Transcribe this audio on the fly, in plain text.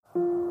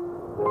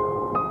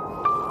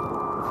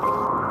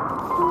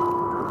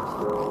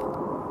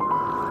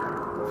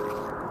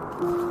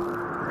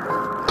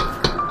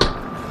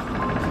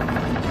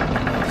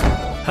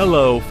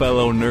Hello,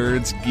 fellow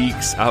nerds,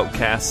 geeks,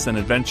 outcasts, and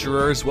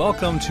adventurers.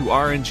 Welcome to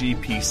RNG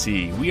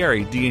PC. We are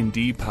a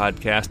D&D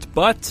podcast,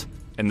 but,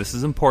 and this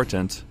is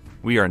important,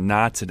 we are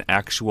not an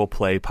actual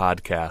play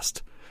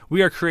podcast.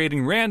 We are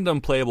creating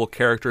random playable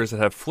characters that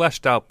have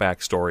fleshed out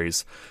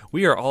backstories.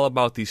 We are all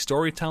about the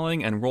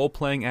storytelling and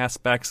role-playing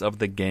aspects of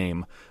the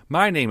game.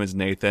 My name is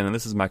Nathan, and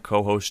this is my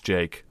co-host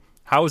Jake.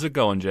 How is it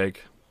going,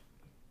 Jake?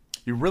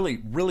 You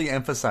really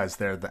emphasized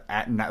there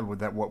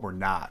that what we're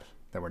not.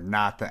 That we're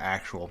not the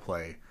actual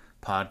play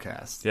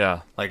podcast.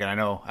 Yeah. Like, and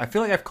I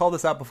feel like I've called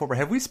this out before, but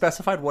have we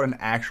specified what an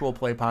actual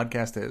play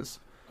podcast is?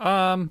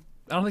 I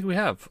don't think we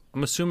have.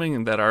 I'm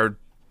assuming that our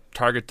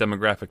target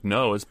demographic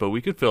knows, but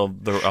we could fill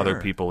the other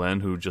people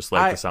in who just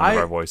like the sound of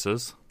our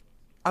voices.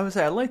 I would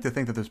say I like to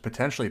think that there's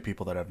potentially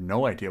people that have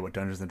no idea what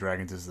Dungeons &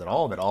 Dragons is at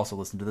all that also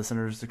listen to this and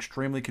are just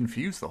extremely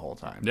confused the whole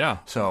time. Yeah.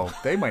 So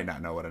they might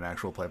not know what an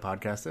actual play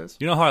podcast is.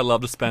 You know how I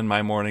love to spend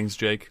my mornings,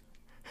 Jake?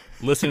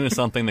 Listening to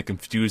something that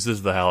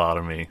confuses the hell out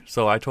of me.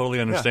 So I totally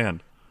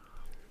understand. Yeah.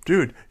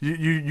 Dude,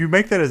 you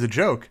make that as a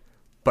joke,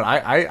 but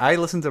I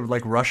listen to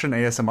like Russian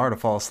ASMR to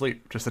fall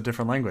asleep. Just a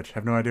different language.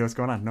 Have no idea what's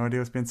going on. No idea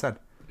what's being said.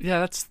 Yeah,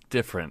 that's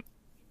different.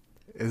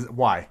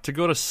 Why? To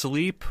go to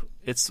sleep,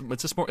 it's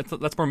just more.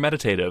 That's more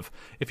meditative.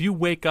 If you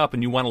wake up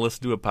and you want to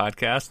listen to a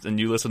podcast and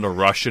you listen to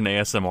Russian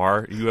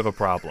ASMR, you have a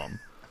problem.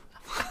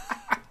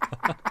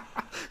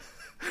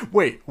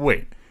 Wait.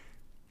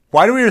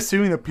 Why are we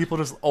assuming that people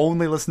just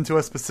only listen to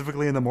us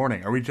specifically in the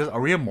morning? Are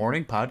we a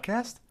morning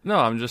podcast? No,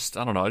 I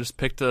don't know. I just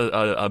picked it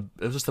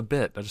was just a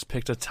bit. I just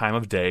picked a time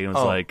of day and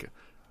was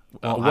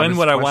when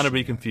would I want to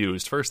be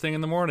confused? First thing in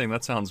the morning.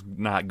 That sounds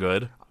not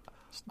good.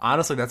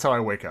 Honestly, that's how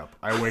I wake up.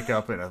 I wake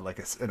up in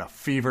a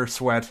fever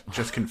sweat,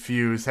 just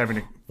confused, having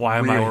to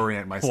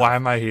reorient myself. Why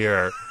am I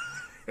here?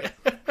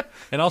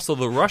 And also,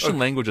 the Russian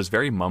language is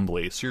very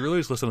mumbly, so you really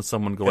just listen to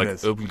someone go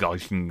it's you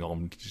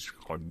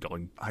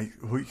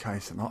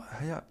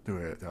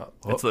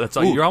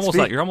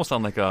almost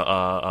on like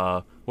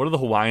a what do the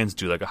Hawaiians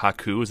do? Like a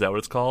haiku? Is that what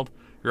it's called?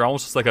 You're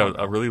almost just like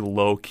a really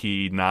low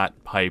key,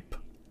 not pipe.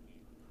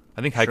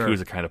 I think haiku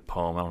is a kind of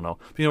poem. I don't know.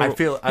 But,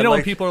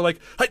 when people are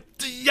like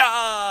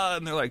 "Hi-ya!"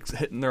 and they're like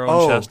hitting their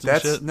own chest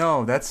and shit.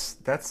 No, that's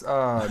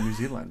New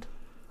Zealand.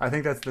 I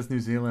think that's New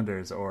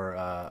Zealanders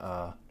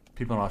or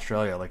people in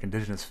Australia, like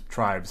indigenous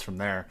tribes from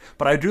there.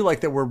 But I do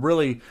like that we're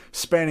really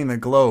spanning the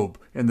globe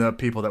in the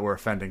people that we're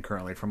offending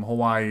currently, from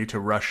Hawaii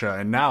to Russia,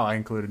 and now I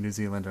included New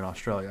Zealand and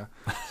Australia.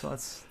 So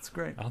that's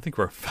great. I don't think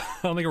we're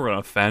going to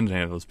offend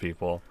any of those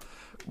people.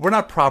 We're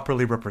not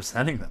properly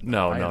representing them.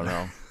 No.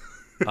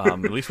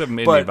 At least we haven't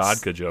made any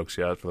vodka jokes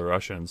yet for the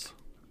Russians.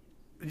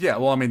 Yeah,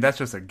 well, I mean, that's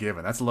just a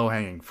given. That's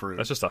low-hanging fruit.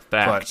 That's just a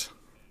fact. But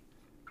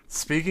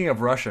speaking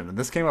of Russian, and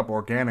this came up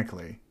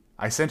organically,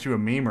 I sent you a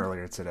meme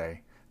earlier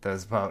today that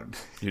is about...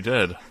 You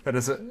did. That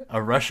is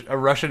a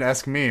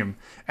Russian-esque meme.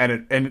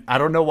 And I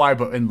don't know why,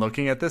 but in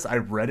looking at this, I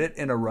read it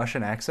in a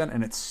Russian accent,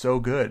 and it's so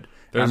good.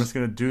 I'm just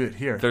going to do it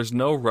here. There's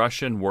no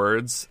Russian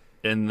words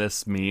in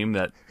this meme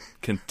that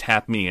can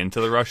tap me into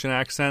the Russian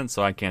accent,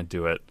 so I can't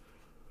do it.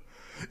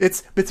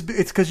 It's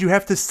because you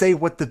have to say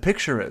what the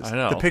picture is. I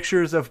know. The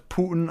picture is of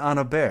Putin on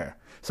a bear.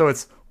 So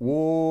it's,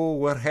 whoa,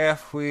 what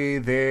have we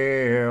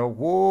there?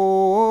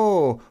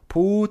 Whoa,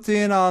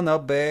 Putin on a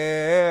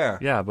bear.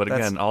 Yeah, but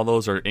again, all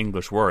those are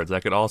English words. I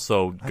could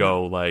also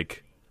go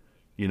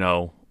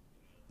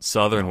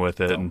Southern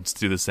with it and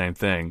do the same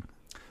thing.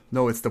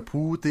 No, it's the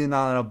Putin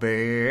on a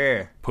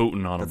bear.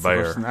 Putin on a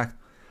bear.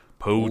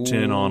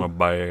 Putin on a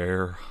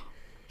bear.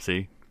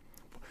 See?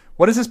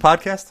 What is this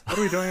podcast? What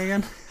are we doing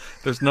again?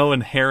 There's no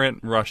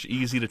inherent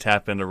easy to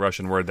tap into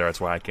Russian word there. That's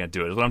why I can't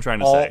do it. That's what I'm trying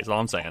to say. That's all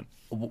I'm saying.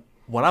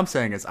 What I'm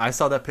saying is I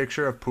saw that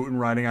picture of Putin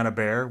riding on a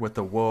bear with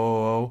the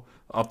whoa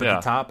up at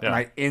the top, and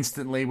I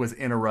instantly was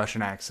in a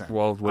Russian accent.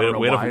 Well,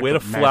 way to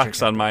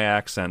flex on my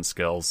accent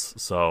skills.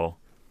 So,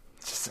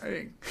 just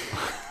saying.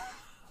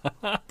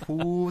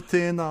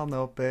 Putin on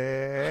a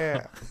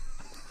bear.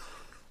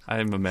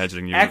 I'm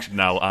imagining you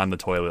now on the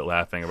toilet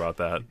laughing about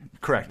that.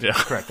 Correct. Yeah.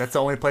 Correct. That's the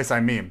only place I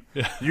meme.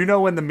 Yeah. You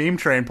know when the meme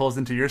train pulls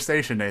into your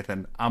station,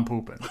 Nathan, I'm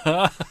pooping.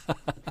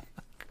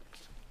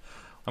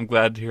 I'm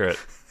glad to hear it.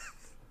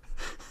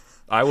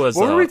 What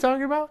were we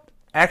talking about?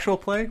 Actual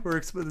play? We're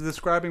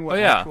describing what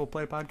actual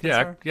play podcasts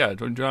are? Yeah.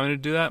 Do you want me to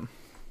do that?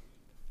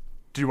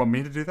 Do you want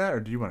me to do that,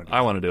 or do you want to do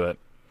I want to do it.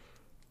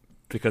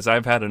 Because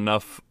I've had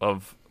enough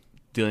of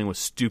dealing with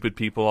stupid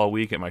people all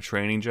week at my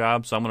training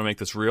job, so I'm going to make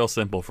this real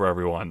simple for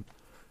everyone.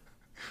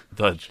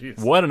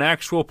 What an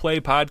actual play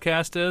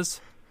podcast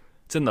is?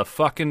 It's in the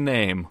fucking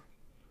name.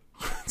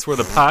 It's where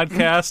the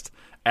podcast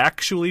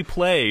actually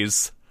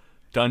plays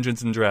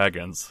Dungeons and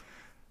Dragons.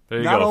 There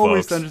you go, Not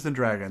always folks. Dungeons and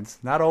Dragons.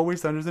 Not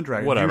always Dungeons and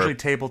Dragons. Whatever. Usually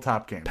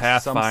tabletop games.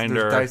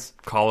 Pathfinder,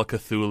 Call of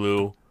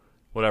Cthulhu,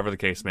 whatever the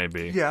case may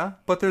be. Yeah,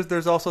 but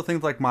there's also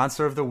things like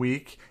Monster of the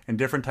Week and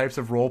different types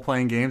of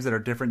role-playing games that are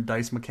different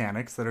dice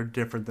mechanics that are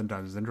different than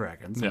Dungeons and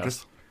Dragons. Yes.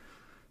 Just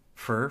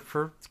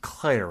for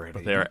clarity.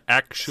 But they are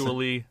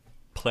actually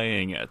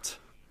playing it.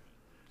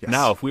 Yes.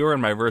 Now, if we were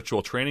in my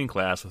virtual training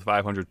class with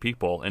 500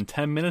 people, and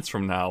 10 minutes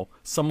from now,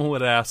 someone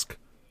would ask,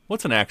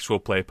 What's an actual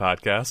play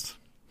podcast?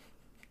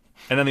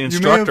 And then the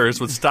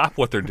instructors would stop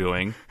what they're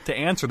doing to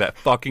answer that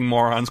fucking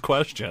moron's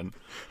question.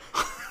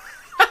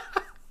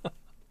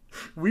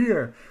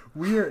 We're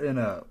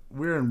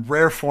in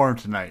rare form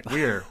tonight.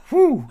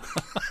 Whoo.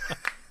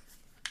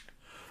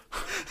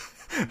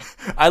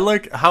 I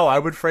like how I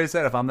would phrase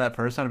that if I'm that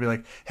person. I'd be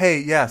like, "Hey,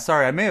 yeah,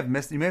 sorry, you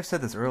may have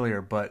said this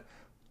earlier, but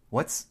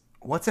what's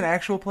an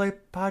actual play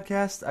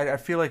podcast?" I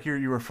feel like you're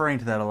referring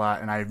to that a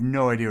lot, and I have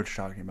no idea what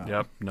you're talking about.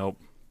 Yep, nope.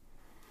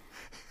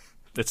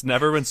 It's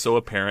never been so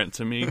apparent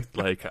to me.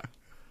 Like,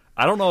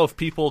 I don't know if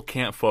people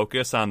can't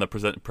focus on the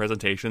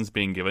presentations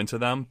being given to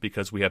them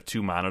because we have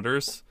 2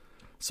 monitors.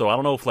 So I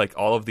don't know if, like,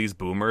 all of these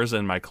boomers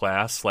in my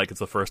class, like, it's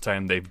the first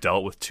time they've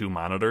dealt with 2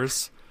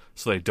 monitors,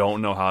 so they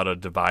don't know how to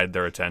divide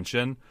their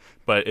attention.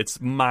 But it's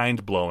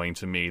mind-blowing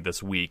to me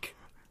this week.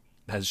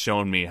 Has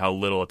shown me how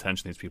little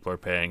attention these people are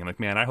paying. I'm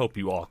like, man, I hope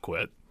you all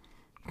quit.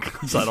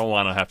 So I don't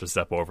want to have to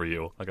step over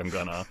you like I'm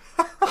gonna.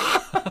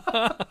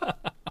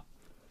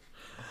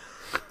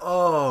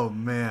 Oh,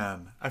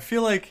 man. I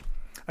feel like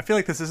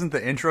this isn't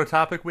the intro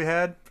topic we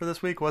had for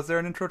this week. Was there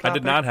an intro topic? I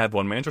did not have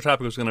one. My intro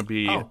topic was going to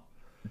be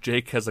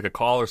Jake has like a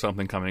call or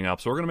something coming up,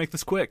 so we're going to make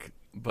this quick.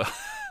 But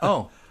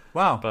oh,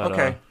 wow. But,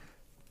 okay.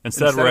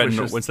 Instead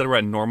we're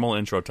at normal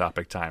intro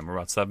topic time. We're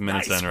about 7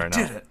 minutes in right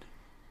now. Did it.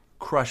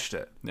 Crushed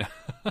it. Yeah.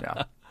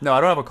 No, I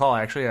don't have a call.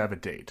 Actually, I have a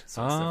date.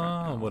 So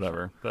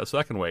whatever. So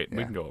that can wait. Yeah.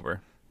 We can go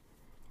over.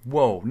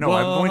 Whoa. No,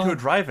 I'm going to a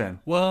drive-in.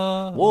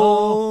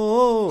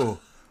 Whoa.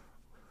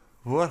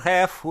 We're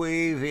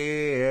halfway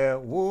there.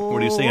 Whoa.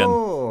 What are you singing?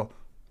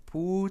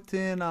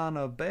 Putin on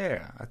a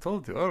bear. I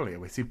told you earlier.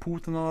 We see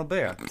Putin on a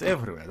bear. It's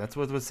everywhere. That's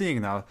what we're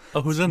seeing now.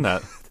 Oh, who's in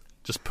that?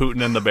 Just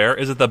Putin and the bear?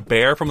 Is it the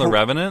bear from The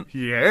Revenant?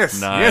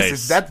 Yes. Nice. Yes,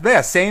 it's that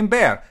bear. Same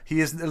bear.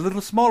 He is a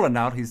little smaller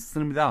now. He's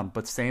slimmed down,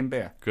 but same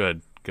bear.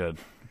 Good.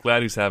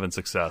 Glad he's having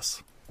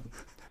success.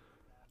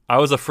 I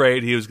was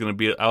afraid he was going to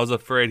be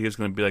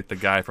like the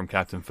guy from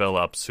Captain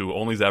Phillips who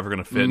only is ever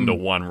going to fit into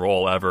one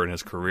role ever in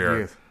his career.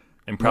 Yes.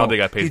 And probably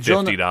got paid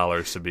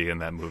 $50 to be in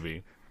that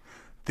movie.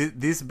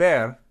 This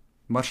bear,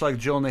 much like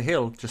Jonah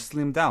Hill, just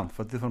slimmed down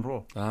for a different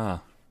role.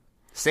 Ah.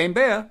 Same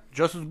bear,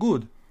 just as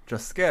good,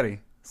 just scary.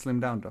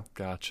 Slimmed down, though.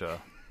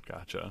 Gotcha.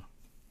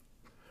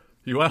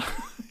 You want...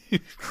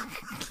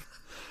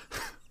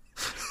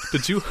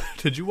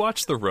 Did you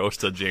watch the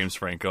roast of James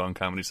Franco on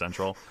Comedy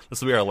Central?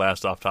 This will be our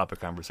last off-topic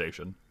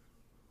conversation.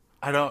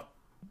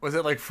 Was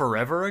it like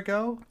forever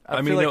ago?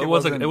 I mean,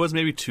 it was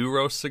maybe 2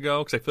 roasts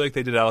ago, because I feel like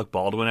they did Alec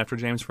Baldwin after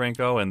James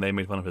Franco, and they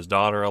made fun of his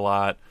daughter a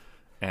lot.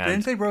 And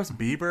didn't they roast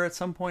Bieber at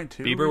some point,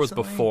 too? Bieber was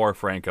before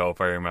Franco, if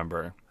I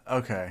remember.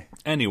 Okay.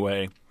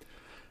 Anyway,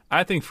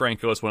 I think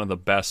Franco is one of the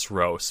best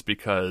roasts,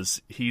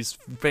 because he's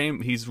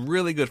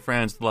really good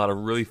friends with a lot of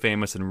really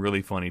famous and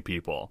really funny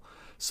people.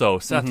 So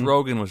Seth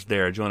Rogen was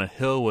there, Jonah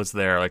Hill was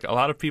there, like a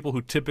lot of people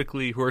who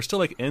are still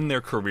like in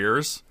their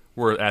careers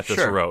were at this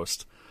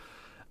roast.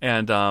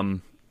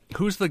 And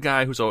who's the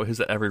guy who's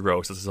at every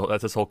roast?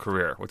 That's his whole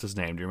career. What's his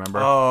name? Do you remember?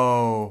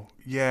 Oh,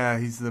 yeah,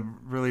 he's the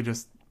really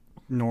just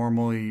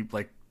normally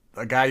like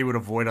a guy you would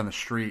avoid on the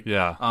street.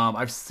 Yeah.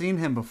 I've seen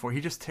him before.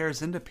 He just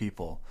tears into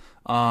people.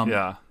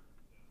 Yeah.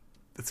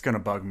 It's gonna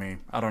bug me.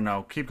 I don't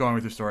know. Keep going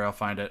with your story. I'll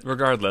find it.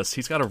 Regardless,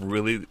 he's got a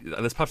really.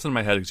 This pops into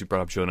my head because you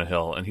brought up Jonah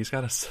Hill, and he's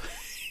got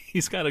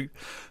a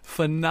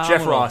phenomenal.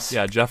 Jeff Ross.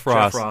 Yeah, Jeff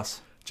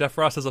Ross. Jeff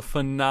Ross has a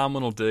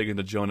phenomenal dig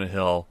into Jonah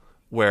Hill,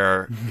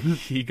 where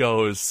he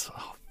goes,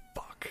 "Oh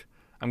fuck,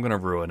 I'm gonna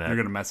ruin it. You're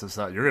gonna mess this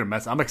up.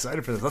 I'm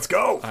excited for this. Let's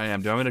go." I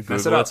am. Do you want me to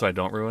Google it so I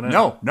don't ruin it?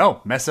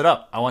 No, mess it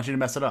up. I want you to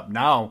mess it up.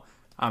 Now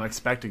I'm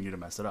expecting you to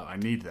mess it up. I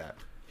need that.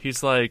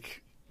 He's like.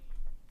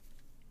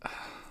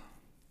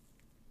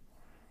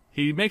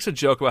 He makes a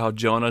joke about how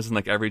Jonah's in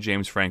like every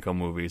James Franco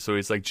movie. So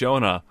he's like,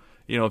 Jonah,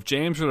 if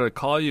James were to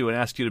call you and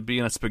ask you to be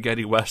in a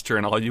spaghetti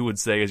western, all you would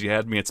say is you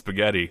had me at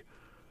spaghetti.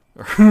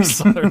 Or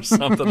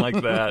something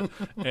like that.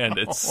 And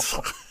it's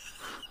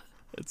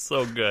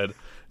so good.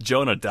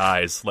 Jonah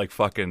dies, like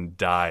fucking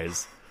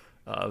dies.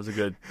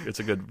 It's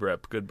a good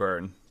rip, good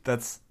burn.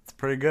 It's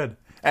pretty good.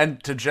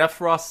 And to Jeff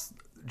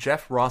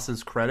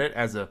Ross's credit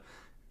as a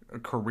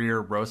career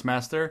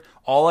roastmaster,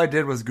 all I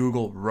did was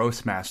Google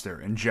roastmaster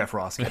and Jeff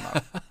Ross came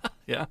up.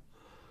 Yeah,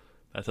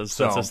 that's his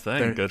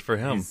thing. Good for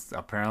him.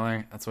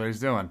 Apparently that's what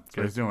he's doing. That's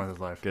what he's doing with his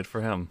life. Good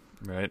for him.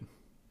 Right.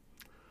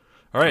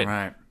 All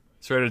right.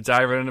 So ready to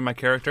dive right into my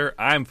character?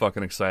 I'm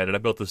fucking excited. I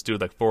built this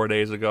dude like 4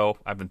 days ago.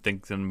 I've been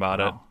thinking about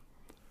it.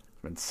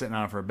 Been sitting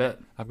on it for a bit.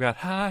 I've got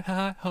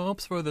high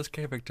hopes for this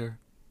character,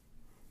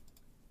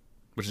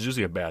 which is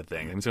usually a bad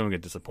thing. I'm just going to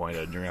get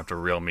disappointed, and you're going to have to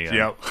reel me in.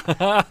 Yep.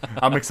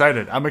 I'm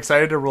excited. I'm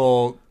excited to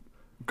roll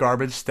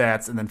garbage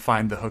stats and then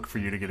find the hook for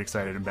you to get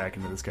excited and back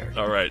into this character.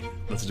 All right.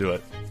 Let's do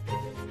it.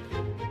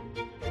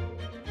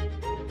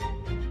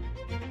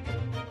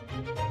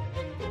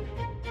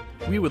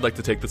 We would like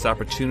to take this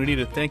opportunity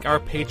to thank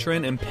our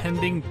patron,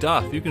 Impending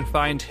Duff. You can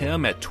find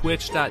him at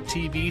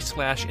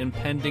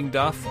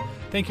twitch.tv/impendingduff.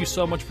 Thank you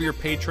so much for your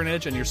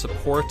patronage and your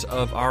support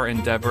of our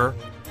endeavor.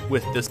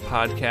 with this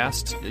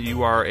podcast.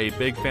 You are a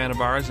big fan of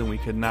ours, and we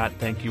could not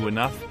thank you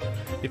enough.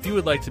 If you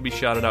would like to be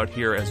shouted out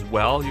here as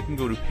well, you can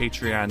go to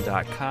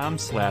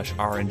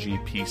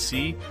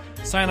patreon.com/RNGPC,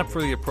 sign up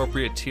for the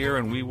appropriate tier,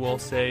 and we will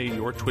say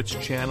your Twitch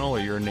channel or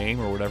your name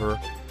or whatever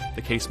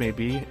the case may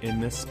be in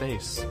this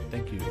space.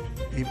 Thank you.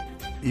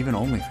 Even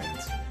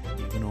OnlyFans.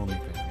 Even OnlyFans.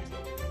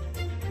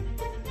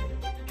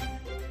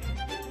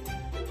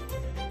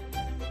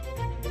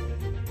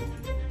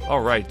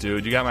 All right,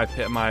 dude. You got my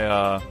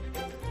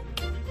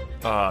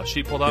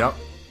sheet pulled up?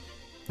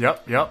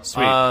 Yep.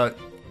 Sweet.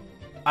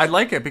 I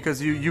like it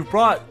because you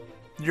brought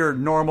your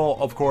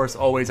normal, of course,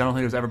 always. I don't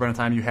think there's ever been a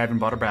time you haven't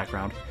brought a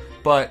background.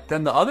 But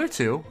then the other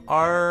two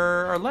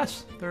are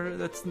less.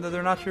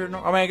 They're not your.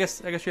 I mean, I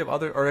guess you have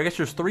other, or I guess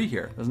there's three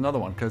here. There's another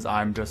one because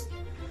I'm just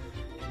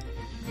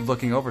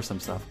looking over some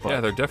stuff. But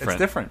yeah, they're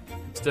different.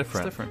 It's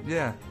different.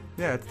 Yeah,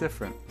 it's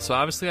different. So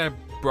obviously, I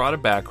brought a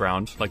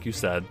background, like you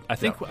said. I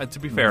think, to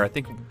be fair, I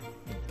think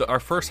our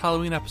first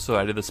Halloween episode,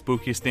 I did the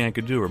spookiest thing I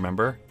could do.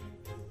 Remember?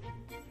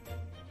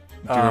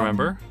 Do you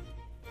remember?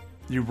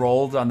 You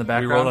rolled on the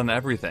background. We rolled on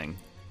everything.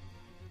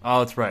 Oh,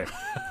 that's right.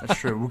 That's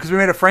true. Because we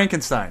made a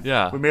Frankenstein.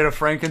 Yeah. We made a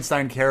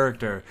Frankenstein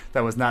character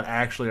that was not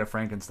actually a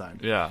Frankenstein.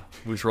 Yeah.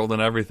 We just rolled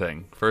on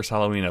everything. First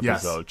Halloween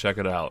episode. Yes. Check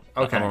it out.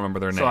 Okay. I don't remember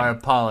their name. So I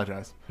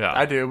apologize. Yeah.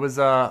 I do. It was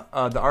the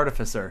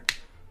Artificer.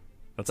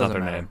 That's Doesn't not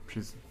their matter.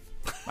 name.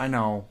 I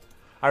know.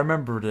 I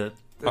remembered it.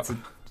 It's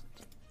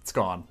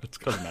gone.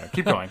 Doesn't matter.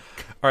 Keep going.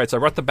 All right. So I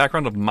brought the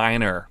background of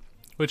Miner,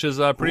 which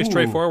is pretty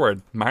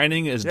straightforward.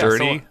 Mining is Yeah,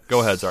 dirty. Go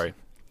ahead. Sorry.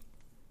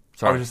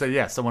 I was just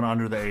saying, someone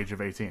under the age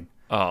of 18.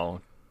 Oh,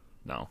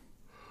 no.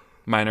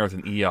 Minor with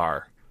an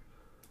ER.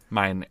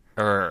 Minor,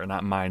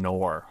 not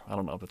minor. I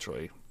don't know if it's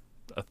really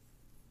a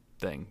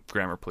thing,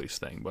 grammar police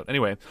thing. But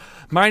anyway,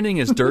 mining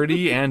is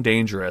dirty and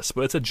dangerous,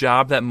 but it's a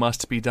job that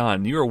must be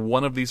done. You are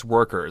one of these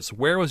workers.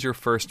 Where was your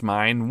first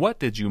mine? What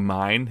did you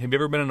mine? Have you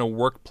ever been in a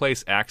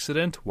workplace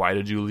accident? Why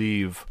did you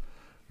leave?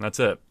 And that's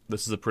it.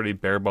 This is a pretty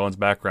bare bones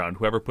background.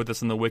 Whoever put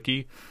this in the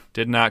wiki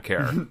did not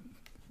care.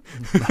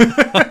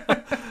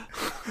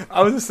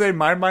 I was going to say,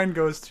 my mind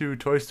goes to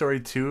Toy Story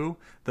 2,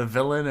 the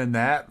villain in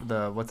that,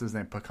 what's his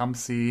name,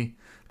 Pecumsey,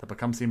 the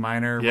Pecumsey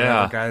miner,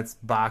 yeah. The guy's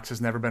box has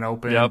never been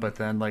opened, but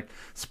then, like,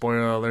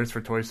 spoiler alerts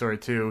for Toy Story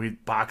 2, his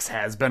box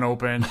has been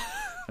opened,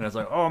 and it's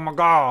like, oh my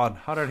god,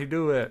 how did he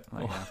do it?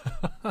 Like,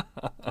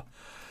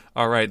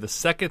 All right, the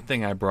second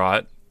thing I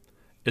brought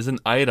is an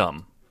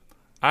item.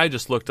 I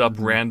just looked up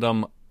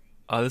random.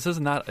 This is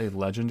not a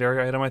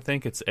legendary item, I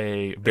think. It's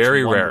a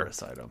very rare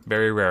item.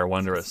 Very rare,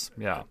 wondrous,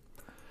 yeah.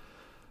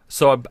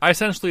 So I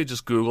essentially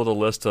just Googled a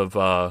list of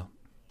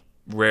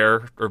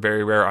rare or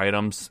very rare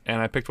items,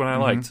 and I picked one I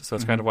liked. So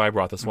that's kind of why I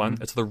brought this one.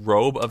 It's the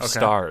Robe of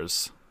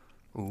Stars.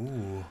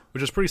 Ooh.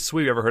 Which is pretty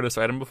sweet. You ever heard of this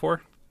item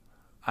before?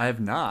 I have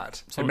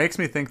not. It makes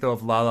me think, though,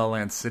 of La La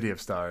Land City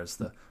of Stars.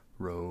 The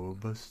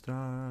Robe of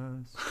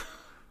Stars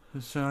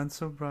shine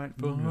so bright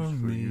for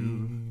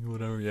you.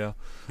 Whatever, yeah.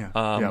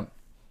 Yeah.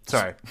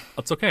 Sorry.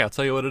 That's okay. I'll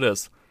tell you what it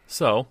is.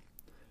 So,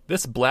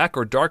 this black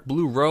or dark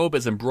blue robe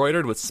is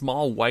embroidered with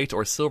small white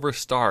or silver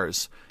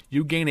stars.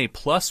 You gain a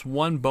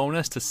 +1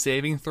 bonus to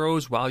saving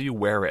throws while you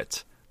wear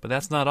it. But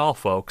that's not all,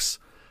 folks.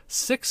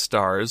 6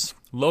 stars,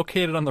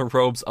 located on the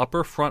robe's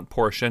upper front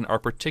portion, are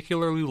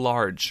particularly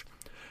large.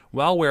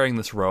 While wearing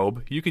this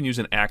robe, you can use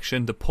an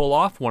action to pull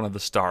off one of the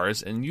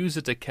stars and use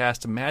it to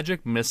cast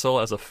Magic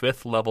Missile as a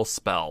 5th level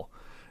spell.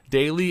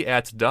 Daily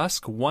at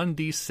dusk,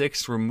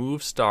 1d6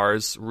 removed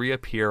stars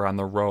reappear on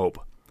the robe.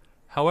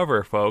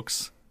 However,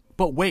 folks...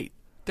 But wait,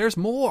 there's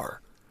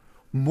more.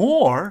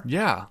 More?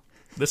 Yeah,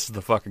 this is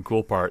the fucking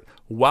cool part.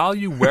 While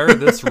you wear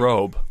this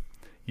robe,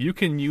 you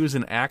can use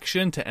an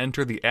action to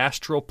enter the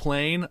astral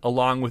plane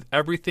along with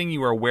everything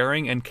you are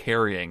wearing and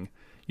carrying.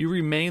 You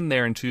remain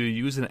there until you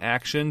use an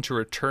action to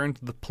return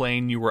to the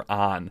plane you were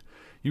on.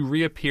 You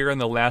reappear in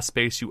the last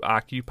space you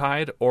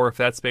occupied, or if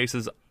that space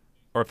is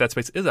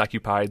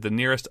occupied, the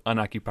nearest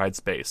unoccupied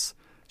space.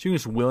 So you can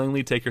just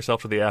willingly take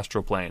yourself to the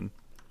astral plane.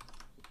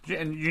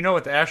 And you know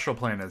what the astral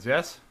plane is,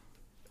 yes?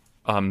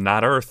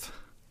 Not Earth.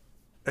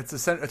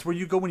 It's where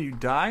you go when you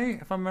die,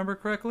 if I remember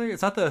correctly.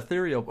 It's not the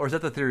ethereal, or is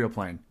that the ethereal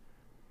plane?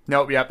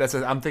 No, yeah,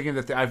 I'm thinking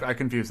that I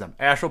confused them.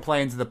 Astral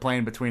plane's the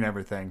plane between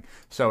everything,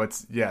 so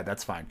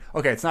that's fine.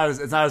 Okay, it's not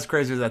as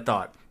crazy as I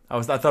thought.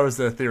 I thought it was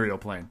the ethereal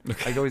plane.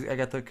 I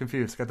got the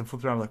confused. Got the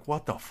flipped around. I'm like,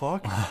 what the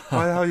fuck?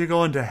 Why the hell are you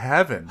going to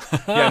heaven?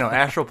 Yeah, no,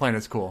 astral plane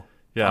is cool.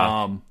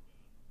 Yeah.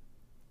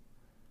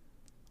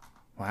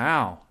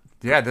 Wow.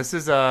 Yeah, this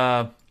is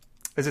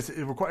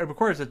it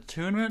requires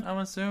attunement, I'm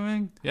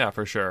assuming. Yeah,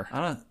 for sure.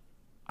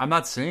 I'm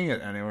not seeing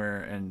it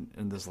anywhere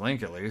in this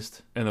link, at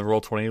least. In the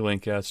Roll20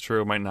 link, yeah, it's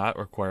true. It might not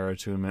require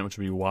attunement, which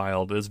would be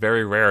wild. It is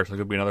very rare, so there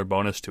could be another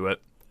bonus to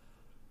it.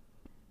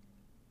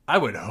 I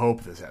would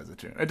hope this has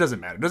attunement. It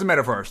doesn't matter. It doesn't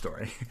matter for our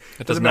story.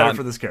 It doesn't matter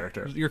for this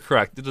character. You're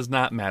correct. It does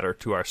not matter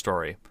to our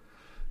story.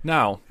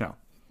 Now, no.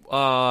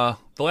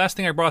 The last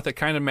thing I brought that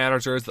kind of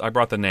matters is I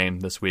brought the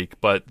name this week,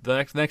 but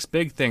the next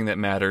big thing that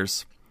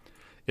matters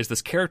is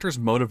this character's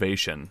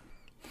motivation.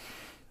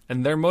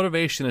 and their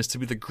motivation is to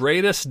be the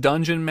greatest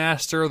dungeon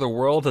master the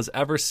world has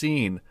ever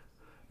seen.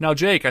 Now,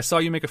 Jake, I saw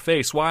you make a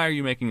face. Why are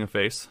you making a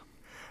face?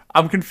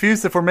 I'm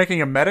confused if we're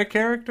making a meta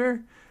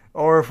character,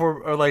 or if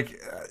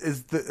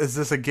is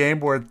this a game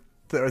where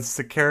it's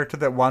a character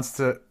that wants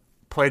to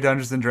play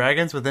Dungeons and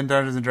Dragons within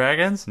Dungeons and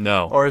Dragons?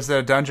 No. Or is it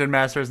a dungeon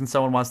masters and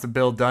someone wants to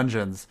build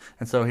dungeons,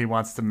 and so he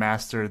wants to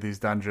master these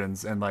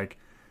dungeons and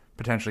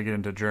potentially get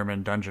into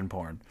German dungeon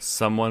porn?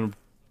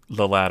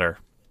 The latter.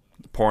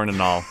 Porn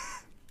and all.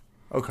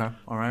 Okay,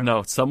 all right.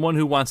 No, someone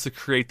who wants to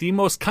create the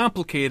most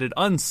complicated,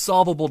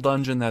 unsolvable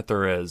dungeon that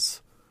there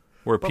is,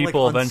 where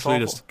people eventually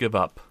just give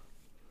up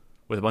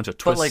with a bunch of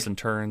twists and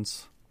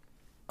turns.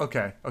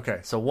 Okay.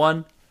 So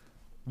one,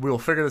 we'll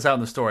figure this out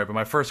in the story, but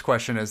my first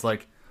question is,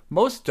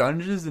 most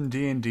dungeons in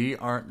D&D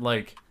aren't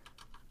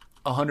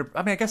 100.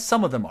 I mean, I guess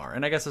some of them are,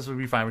 and I guess this would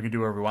be fine. We can do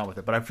whatever we want with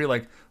it. But I feel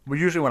like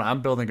usually when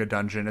I'm building a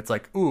dungeon, it's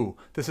ooh,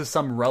 this is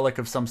some relic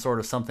of some sort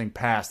of something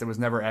past. It was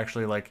never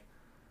actually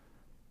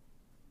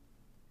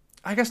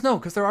I guess no,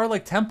 because there are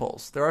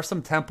temples. There are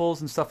some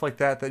temples and stuff like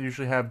that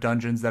usually have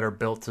dungeons that are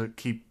built to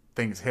keep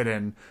things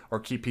hidden or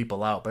keep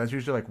people out. But that's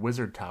usually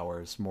wizard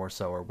towers more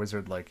so, or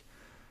wizard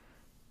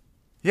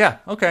Yeah,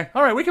 okay.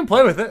 All right, we can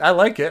play with it. I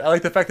like it. I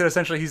like the fact that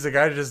essentially he's the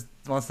guy who just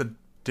wants to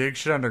dig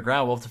shit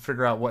underground. We'll have to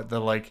figure out what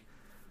the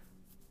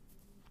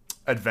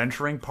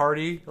adventuring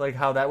party,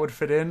 how that would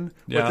fit in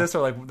with this,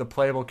 or the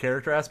playable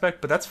character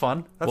aspect. But that's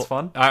fun. That's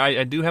fun.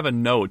 I do have a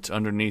note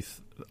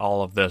underneath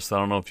all of this. I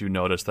don't know if you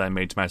noticed that I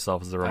made to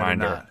myself as a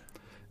reminder. I did not.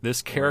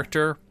 This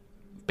character,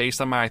 based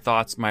on my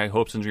thoughts, my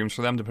hopes and dreams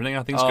for them, depending on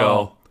how things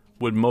go,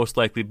 would most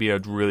likely be a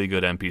really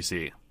good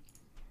NPC.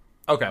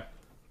 Okay.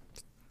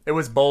 It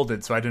was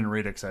bolded, so I didn't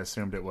read it because I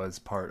assumed it was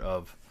part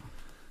of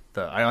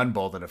I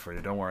unbolded it for you.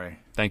 Don't worry.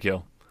 Thank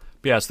you.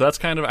 But yeah, so that's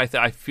kind of...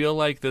 I feel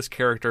like this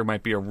character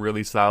might be a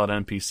really solid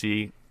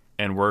NPC,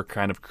 and we're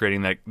kind of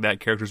creating that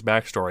character's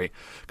backstory.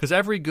 Because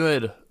every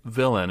good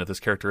villain, if this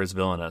character is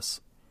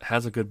villainous,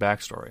 has a good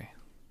backstory.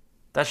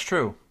 That's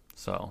true.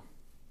 So...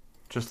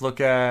 Just look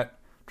at...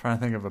 trying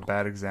to think of a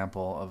bad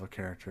example of a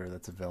character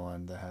that's a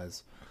villain that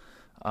has...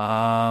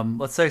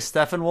 let's say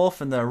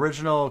Steppenwolf in the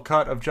original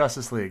cut of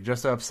Justice League,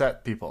 just to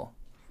upset people.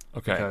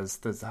 Okay. Because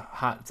there's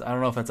I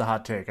don't know if that's a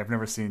hot take. I've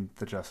never seen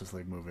the Justice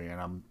League movie, and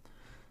I'm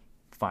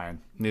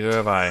fine. Neither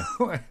have I.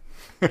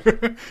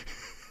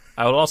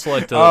 I would also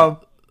like to...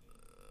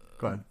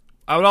 go ahead.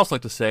 I would also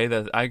like to say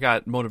that I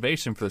got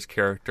motivation for this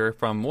character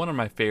from one of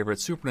my favorite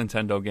Super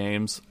Nintendo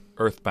games,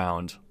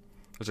 Earthbound.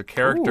 There's a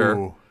character...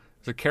 Ooh.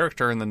 There's a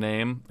character in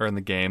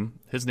the game.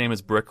 His name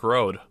is Brick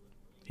Road.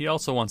 He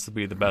also wants to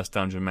be the best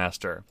dungeon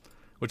master,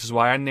 which is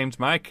why I named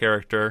my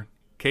character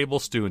Cable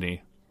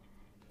Stooney,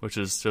 which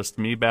is just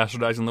me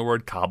bastardizing the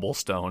word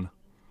cobblestone.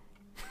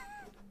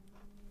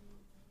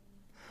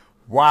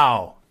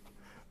 Wow.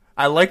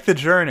 I like the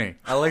journey.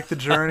 I like the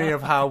journey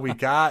of how we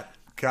got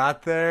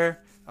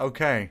there.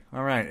 Okay.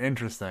 All right.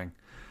 Interesting.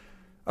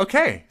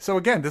 Okay. So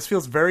again, this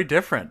feels very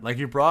different.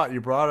 You brought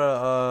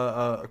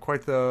a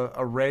quite the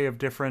array of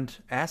different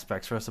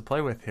aspects for us to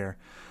play with here.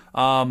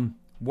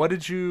 How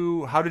did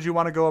you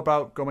want to go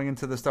about going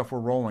into the stuff we're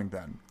rolling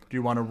then? Do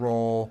you want to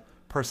roll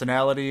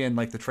personality and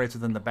the traits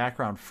within the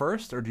background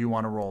first, or do you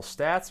want to roll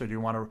stats, or do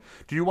you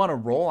want to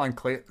roll on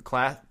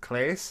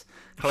class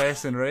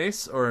and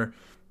race, or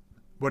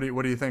what are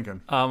you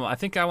thinking? I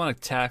think I want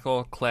to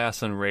tackle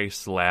class and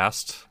race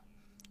last,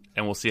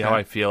 and we'll see how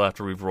I feel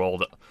after we've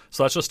rolled.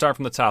 So let's just start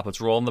from the top. Let's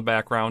roll in the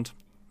background,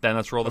 then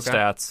let's roll the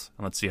stats,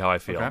 and let's see how I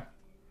feel. Okay.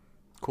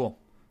 Cool.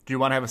 Do you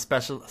want to have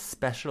a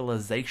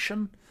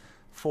specialization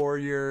for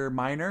your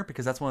miner?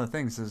 Because that's one of the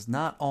things is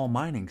not all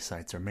mining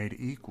sites are made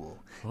equal.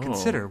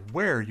 Consider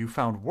where you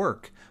found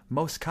work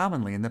most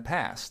commonly in the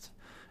past.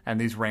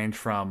 And these range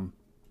from,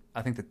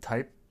 I think, the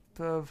type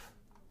of...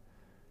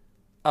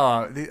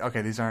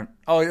 these aren't...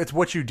 Oh, it's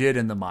what you did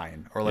in the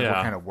mine, or what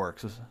kind of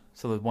work.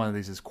 So one of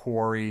these is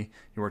quarry.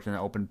 You worked in an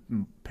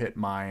open pit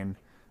mine.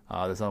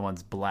 This other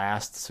one's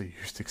blast, so you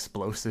used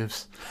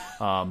explosives.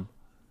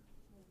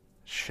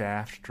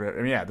 Shaft, drip.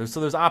 I mean,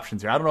 there's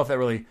options here. I don't know if that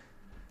really...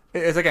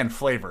 It's, again,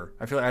 flavor.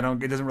 I feel like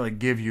it doesn't really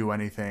give you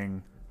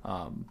anything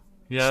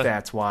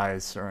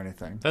stats-wise or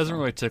anything. Doesn't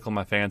really tickle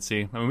my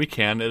fancy. I mean, we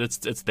can. It's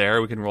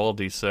there. We can roll a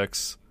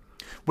d6.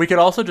 We could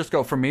also just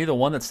go... For me, the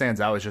one that stands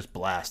out is just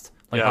blast.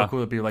 How cool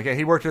would it be? Hey,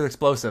 he worked with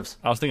explosives.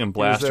 I was thinking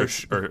blast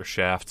or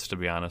shaft, to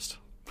be honest.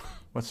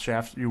 What's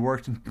shaft? You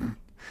worked in...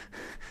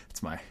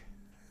 It's my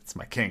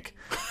kink.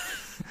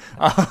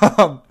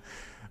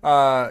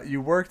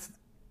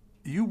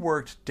 You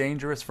worked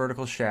dangerous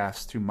vertical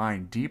shafts to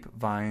mine deep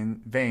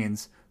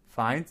veins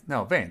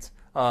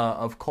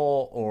of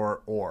coal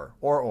or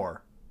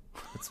ore.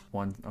 That's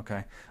one.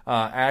 Okay.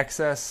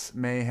 Access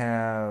may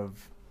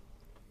have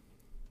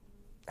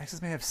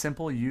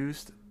simple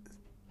used.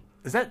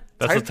 Is that...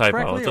 That's a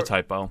typo. It's a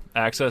typo.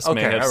 Access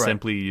may have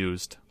simply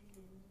used.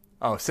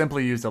 Oh,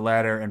 simply used a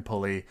ladder and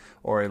pulley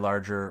or a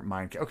larger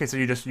mine. Okay, so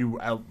you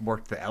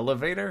worked the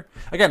elevator?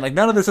 Again,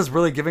 none of this is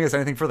really giving us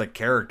anything for the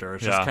character.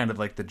 It's just kind of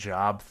the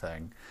job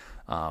thing.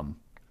 So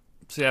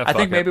yeah, I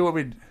think maybe what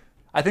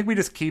I think we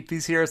just keep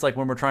these here. It's like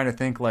when we're trying to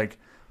think like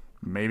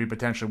maybe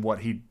potentially what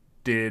he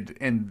did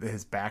in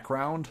his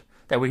background.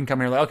 That we can come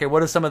here like, okay,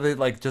 what are some of the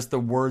like just the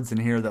words in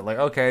here that like,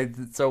 okay,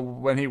 so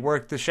when he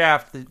worked the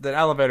shaft, the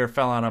elevator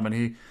fell on him, and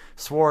he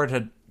swore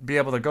to be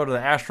able to go to the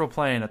astral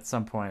plane at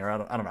some point, or I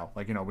don't know,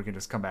 like we can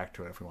just come back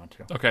to it if we want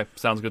to. Okay,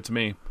 sounds good to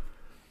me.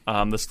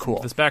 Cool.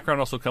 This background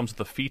also comes with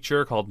a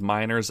feature called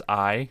Miner's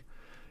Eye.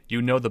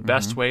 You know the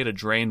best way to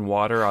drain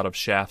water out of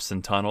shafts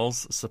and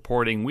tunnels,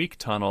 supporting weak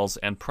tunnels,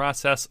 and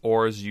process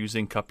ores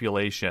using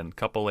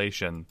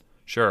cupellation.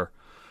 Sure.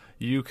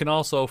 You can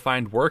also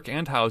find work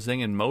and housing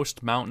in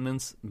most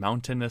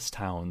mountainous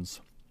towns.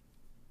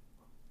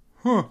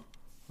 Huh.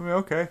 I mean,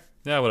 okay.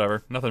 Yeah,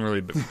 whatever. Nothing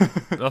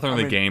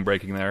really game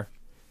breaking there.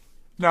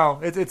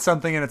 No, it's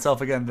something in itself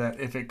again that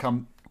if it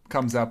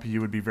comes up, you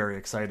would be very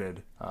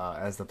excited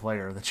as the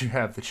player that you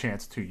have the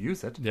chance to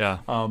use it. Yeah.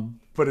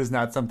 But it's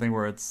not something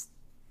where it's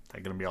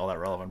not going to be all that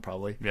relevant,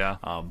 probably. Yeah.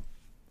 All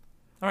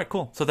right,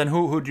 cool. So then,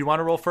 who do you want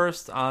to roll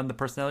first on the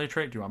personality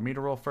trait? Do you want me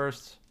to roll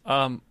first?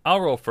 I'll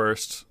roll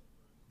first.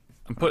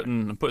 I'm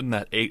putting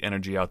that 8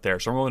 energy out there,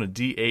 so I'm rolling a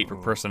D8 for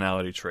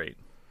personality trait.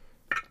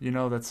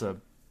 That's a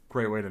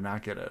great way to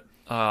not get it.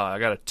 I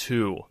got a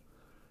 2.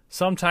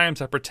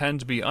 Sometimes I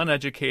pretend to be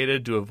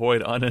uneducated to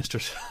avoid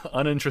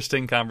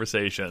uninteresting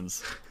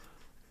conversations.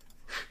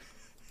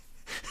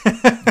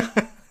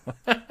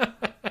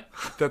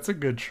 That's a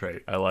good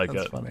trait. I like it.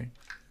 That's funny.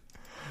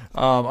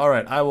 All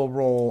right, I will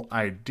roll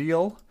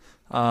ideal,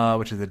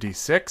 which is a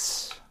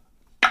D6.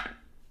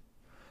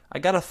 I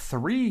got a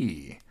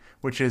 3,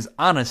 which is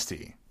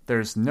honesty.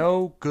 There's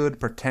no good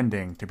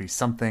pretending to be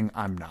something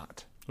I'm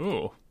not.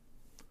 Ooh.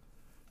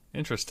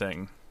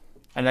 Interesting.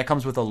 And that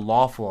comes with a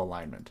lawful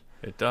alignment.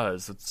 It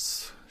does.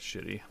 It's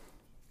shitty.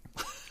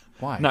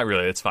 Why? Not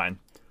really. It's fine.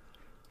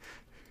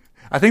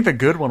 I think the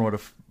good one would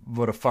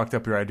have fucked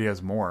up your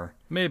ideas more.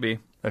 Maybe.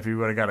 If you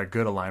would have got a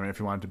good alignment, if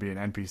you wanted to be an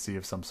NPC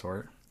of some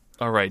sort.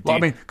 All right. Well, I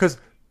mean, because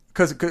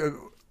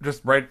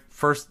just right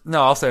first.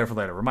 No, I'll say it for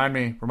later. Remind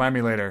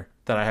me later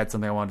that I had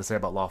something I wanted to say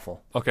about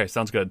lawful. Okay,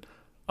 sounds good.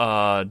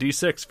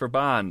 D6 for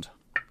Bond.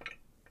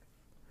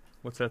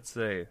 What's that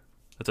say?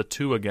 That's a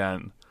 2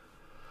 again.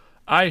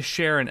 I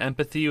share an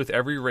empathy with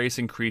every race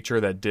and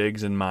creature that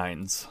digs and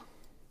mines.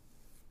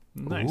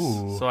 Nice.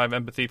 Ooh. So I have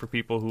empathy for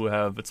people who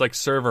have. It's like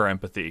server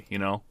empathy,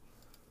 No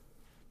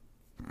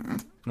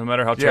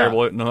matter how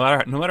terrible, no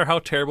matter how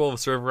terrible of a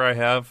server I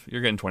have,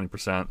 you're getting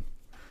 20%.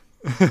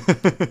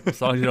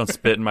 As long as you don't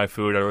spit in my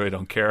food, I really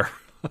don't care.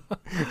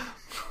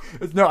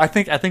 No, I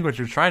think what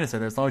you're trying to say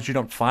there, as long as you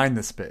don't find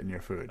the spit in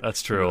your food.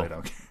 That's true. Really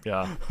don't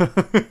care.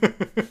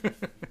 Yeah.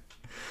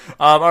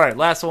 All right,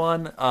 last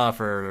one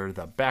for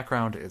the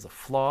background is a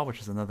flaw, which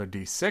is another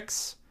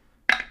D6.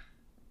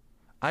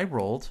 I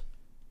rolled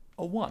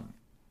a 1.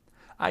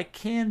 I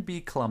can be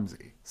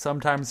clumsy,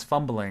 sometimes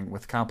fumbling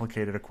with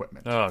complicated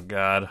equipment. Oh,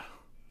 God.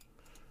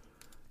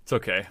 It's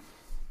okay.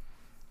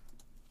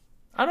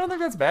 I don't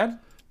think that's bad.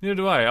 Neither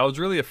do I. I was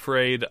really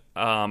afraid.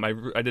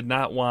 I did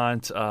not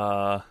want...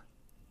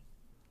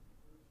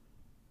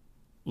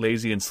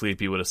 lazy and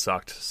sleepy would have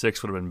sucked.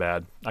 6 would have been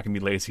bad. I can be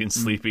lazy and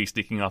sleepy,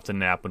 sneaking off to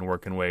nap and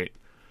work and wait.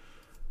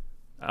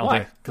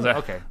 Why?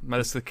 Okay.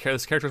 This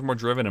character's more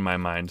driven in my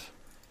mind.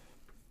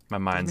 My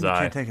mind's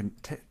eye.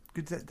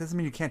 That doesn't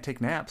mean you can't take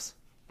naps.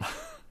 There's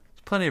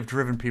plenty of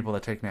driven people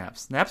that take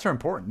naps. Naps are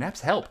important. Naps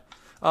help.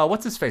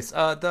 What's his face?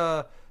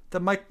 Not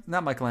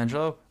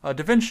Michelangelo.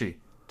 Da Vinci.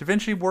 Da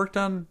Vinci worked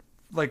on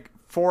like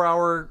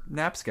 4-hour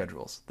nap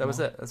schedules. That was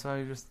it. That's how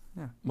you just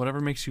Whatever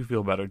makes you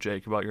feel better,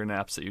 Jake, about your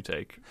naps that you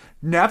take.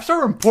 Naps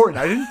are important.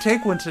 I didn't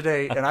take one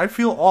today, and I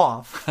feel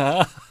off.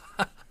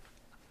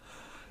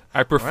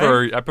 I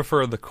prefer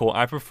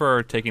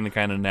taking the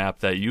kind of nap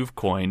that you've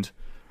coined.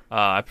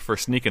 I prefer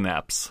sneaking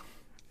naps.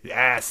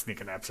 Yeah,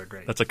 sneaking naps are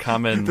great. That's a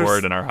common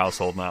word in our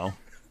household now.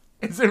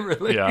 Is it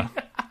really? Yeah.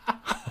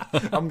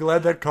 I'm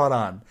glad that caught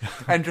on.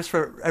 And just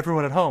for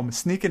everyone at home,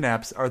 sneaking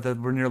naps are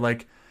when you're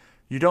like,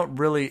 you don't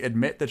really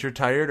admit that you're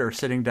tired or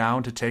sitting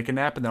down to take a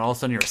nap, and then all of a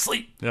sudden you're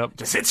asleep. Yep. It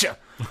just hits you.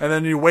 And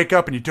then you wake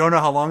up and you don't know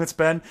how long it's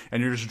been,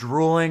 and you're just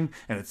drooling,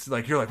 and it's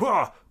like, you're like,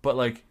 whoa! But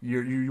like,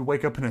 you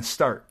wake up in a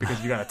start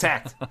because you got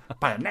attacked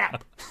by a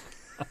nap.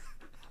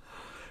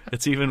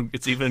 It's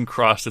even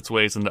crossed its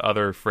ways into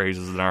other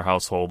phrases in our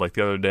household. Like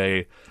the other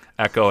day,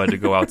 Echo had to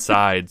go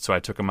outside, so I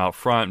took him out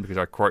front because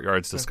our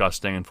courtyard's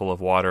disgusting and full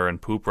of water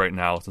and poop right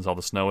now since all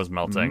the snow is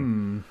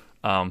melting.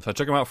 So I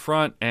took him out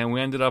front, and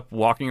we ended up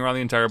walking around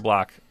the entire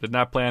block. Did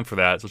not plan for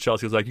that. So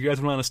Chelsea was like, "You guys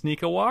want to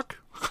sneak a walk?"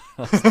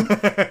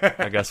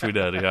 I guess we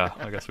did. Yeah,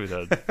 I guess we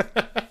did.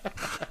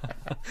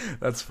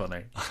 That's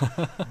funny.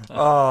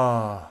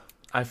 Oh,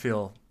 I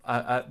feel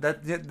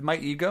that my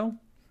ego.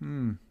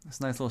 It's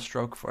a nice little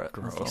stroke for it.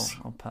 Gross.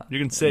 I'll pat. You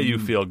can say you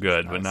feel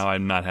good, but now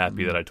I'm not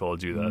happy that I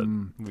told you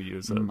that we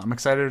use it. I'm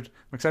excited.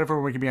 I'm excited for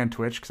when we can be on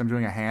Twitch because I'm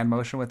doing a hand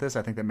motion with this.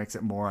 I think that makes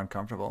it more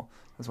uncomfortable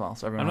as well.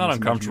 So I'm not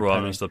uncomfortable.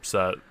 I'm just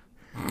upset.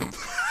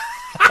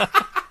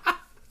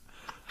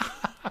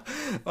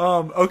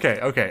 Okay.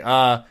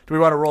 Do we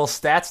want to roll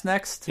stats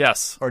next?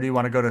 Yes. Or do you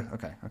want to go to...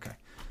 Okay.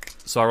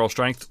 So I roll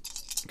strength.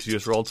 'Cause you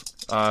just rolled.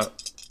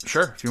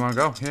 Sure, if you want to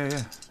go.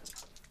 Yeah.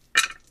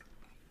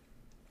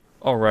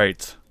 All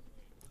right.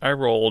 I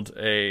rolled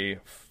a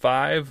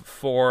 5,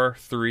 4,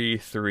 3,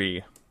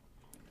 3.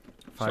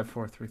 5,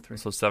 4, 3, 3.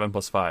 So 7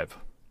 plus 5.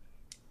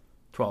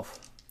 12.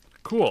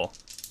 Cool.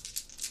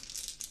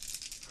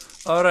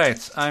 All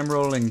right, I'm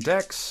rolling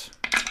dex.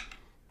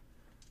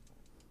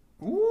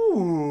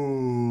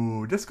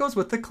 Ooh, this goes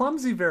with the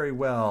clumsy very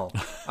well.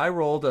 I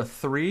rolled a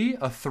 3,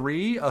 a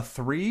 3, a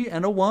 3,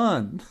 and a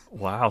 1.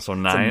 Wow, so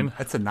 9.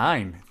 That's a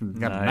 9. You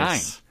got a 9.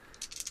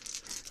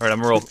 All right,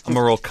 I'm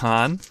gonna roll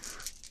con.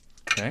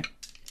 Okay.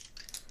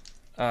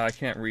 I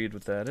can't read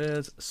what that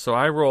is. So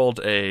I rolled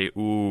this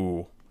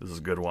is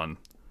a good one.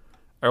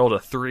 I rolled a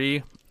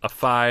 3, a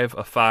 5,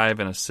 a 5,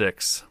 and a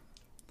 6.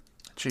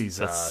 Jesus.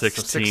 That's So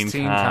 16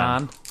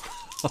 con.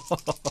 All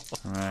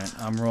right,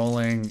 I'm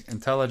rolling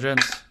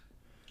intelligence.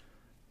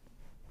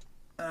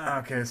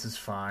 Okay, this is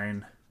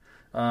fine.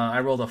 I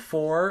rolled a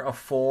 4, a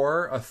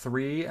 4, a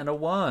 3, and a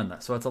 1.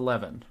 So it's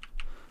 11.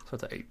 So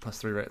it's 8 plus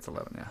 3, right? It's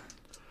 11, yeah.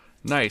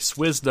 Nice.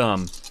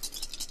 Wisdom.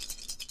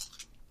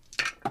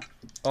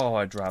 Oh,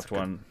 I dropped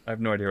one. I have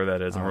no idea where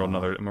that is. I'm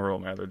gonna roll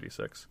my other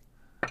d6.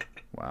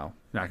 Wow.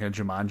 You're not going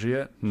to Jumanji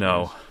it?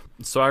 No.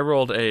 So I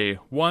rolled a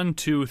 1,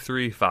 2,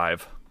 3,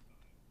 5.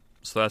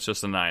 So that's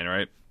just a 9,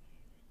 right?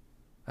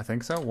 I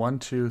think so. 1,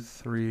 2,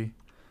 3,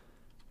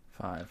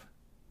 5.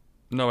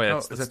 No, wait,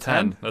 Is that's it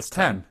 10. 10? That's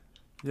 10.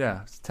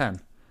 Yeah, it's 10.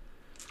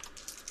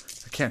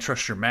 I can't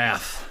trust your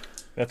math.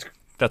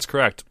 That's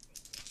correct.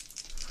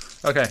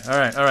 Okay, all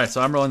right.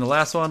 So I'm rolling the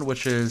last one,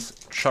 which is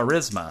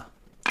charisma.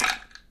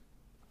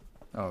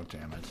 Oh,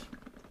 damn it.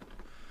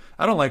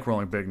 I don't like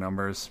rolling big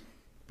numbers,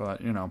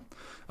 but, you know.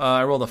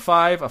 I rolled a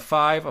 5, a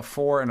 5, a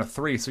 4, and a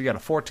 3, so you got a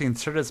 14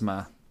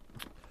 charisma.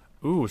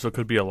 Ooh, so it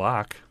could be a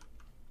lock.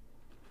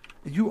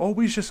 You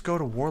always just go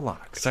to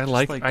warlocks. I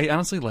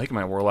honestly like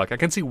my warlock. I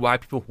can see why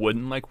people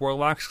wouldn't like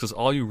warlocks, because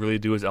all you really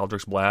do is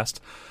Eldritch Blast,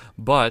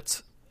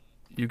 but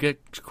you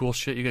get cool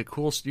shit. You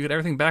get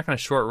everything back on a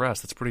short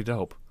rest. That's pretty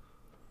dope.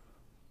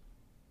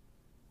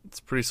 It's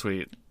pretty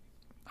sweet.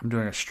 I'm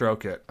doing a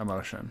stroke it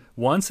emotion.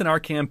 Once in our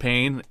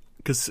campaign,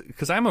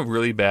 because I'm a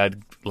really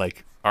bad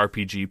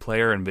RPG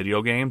player in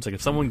video games. Like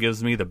if someone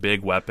gives me the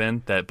big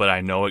weapon but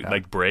I know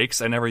it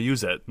breaks, I never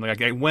use it. What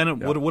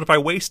if I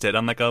waste it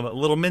on a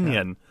little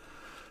minion? Yeah.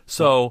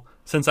 So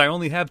since I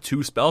only have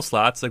 2 spell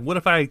slots, what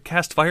if I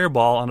cast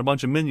Fireball on a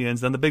bunch of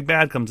minions, then the big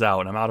bad comes out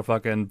and I'm out of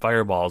fucking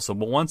fireballs. So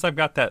but once I've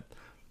got that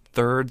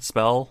 3rd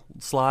spell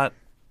slot,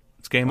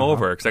 it's game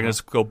over, because I can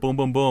just go boom,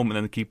 boom, boom, and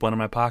then keep one in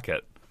my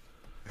pocket.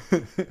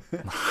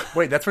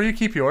 Wait, that's where you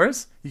keep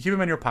yours? You keep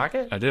them in your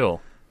pocket? I do.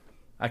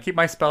 I keep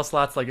my spell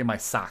slots in my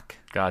sock.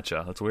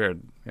 Gotcha. That's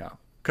weird. Yeah.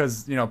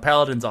 Because,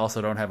 paladins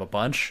also don't have a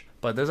bunch,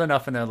 but there's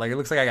enough in there. It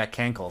looks like I got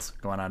cankles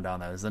going on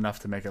down there. There's enough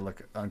to make it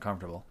look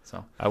uncomfortable.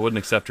 So I wouldn't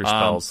accept your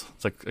spells.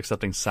 It's like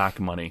accepting sock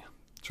money.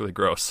 It's really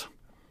gross.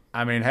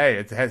 I mean, hey,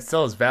 it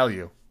still has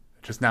value.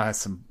 It just now has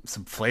some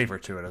flavor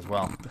to it as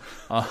well.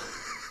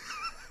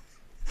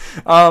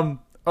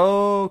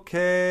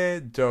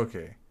 Okay,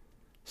 dokie.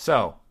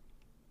 So,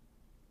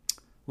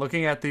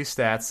 looking at these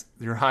stats,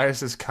 your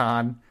highest is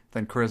con,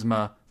 then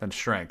charisma, then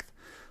strength.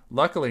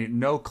 Luckily,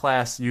 no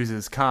class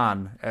uses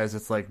con as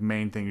its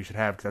main thing you should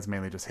have, because that's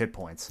mainly just hit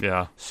points.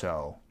 Yeah.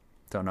 So,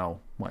 don't know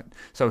what.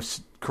 So,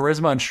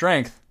 charisma and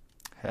strength,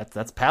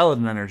 that's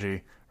paladin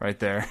energy right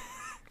there.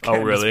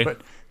 Oh, really?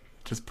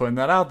 Just putting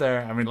that out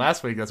there. I mean,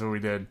 last week that's what we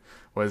did,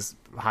 was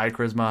high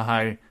charisma,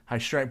 high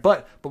strength.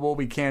 But what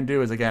we can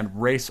do is, again,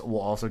 race will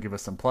also give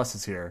us some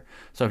pluses here.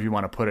 So if you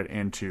want to put it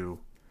into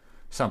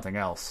something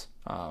else,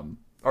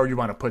 or you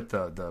want to put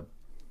the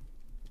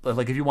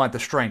if you want the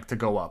strength to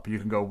go up, you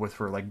can go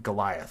for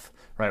Goliath,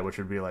 right? Which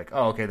would be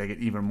they get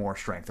even more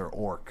strength, or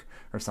orc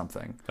or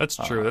something. That's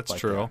true. That's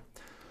true. That.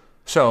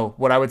 So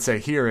what I would say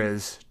here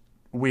is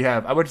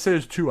I would say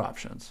there's 2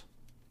 options.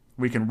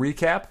 We can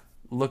recap,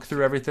 look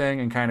through everything,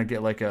 and kind of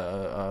get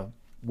a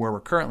where we're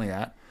currently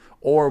at,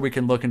 or we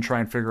can look and try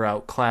and figure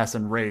out class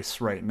and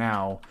race right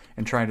now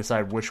and try and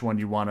decide which one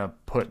you want to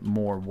put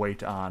more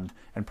weight on,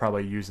 and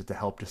probably use it to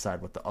help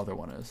decide what the other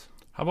one is.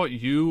 How about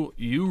you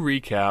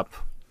recap,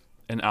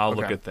 and I'll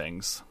look at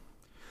things.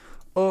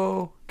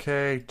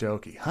 Okay,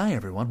 dokie. Hi,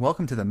 everyone.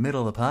 Welcome to the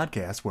middle of the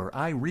podcast, where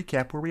I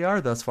recap where we are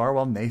thus far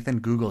while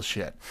Nathan Googles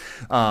shit.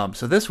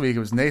 So this week, it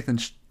was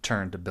Nathan's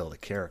turn to build a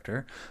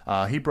character.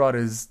 He brought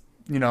his,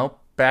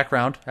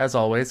 background, as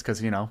always, because,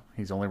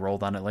 he's only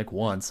rolled on it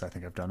once. I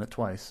think I've done it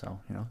twice, so,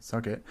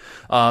 suck it.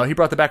 He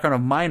brought the background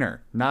of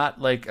miner, not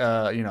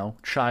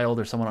child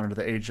or someone under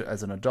the age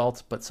as an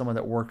adult, but someone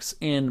that works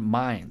in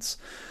mines.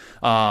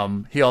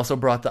 He also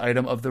brought the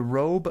item of the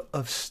Robe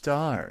of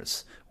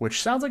Stars,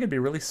 which sounds like it'd be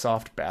a really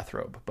soft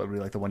bathrobe, but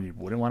really the one you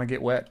wouldn't want to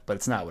get wet, but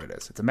it's not what it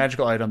is. It's a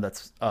magical item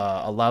that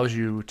allows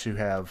you to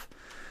have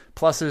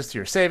pluses to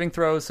your saving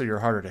throws, so you're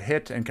harder to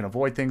hit and can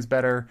avoid things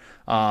better.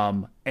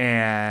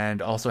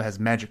 And also has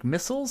magic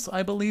missiles,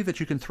 I believe, that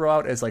you can throw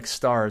out as like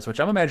stars, which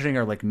I'm imagining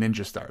are like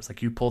ninja stars.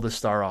 Like you pull the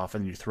star off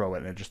and you throw it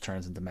and it just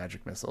turns into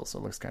magic missiles, so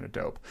it looks kind of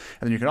dope.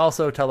 And then you can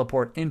also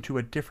teleport into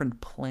a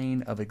different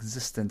plane of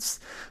existence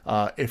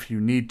if you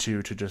need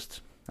to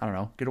just, I don't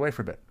know, get away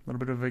for a bit, a little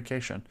bit of a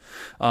vacation.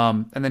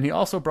 And then he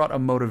also brought a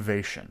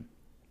motivation.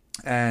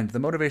 And the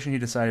motivation he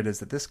decided is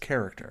that this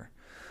character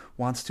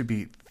wants to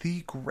be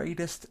the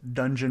greatest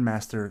dungeon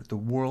master the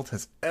world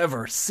has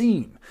ever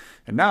seen.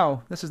 And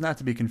now, this is not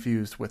to be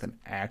confused with an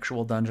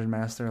actual dungeon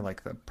master,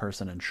 like the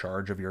person in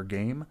charge of your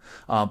game,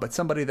 but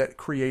somebody that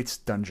creates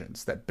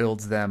dungeons, that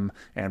builds them,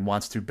 and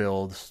wants to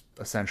build,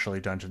 essentially,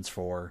 dungeons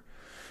for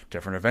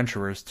different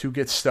adventurers to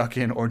get stuck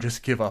in or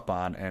just give up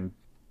on and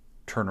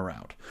turn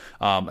around.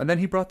 And then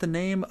he brought the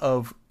name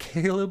of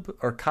Caleb,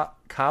 or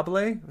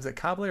Cable? Was it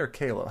Cable or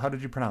Caleb? How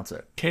did you pronounce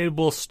it?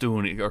 Cable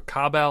Stooney, or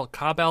Cabal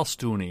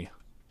Stooney.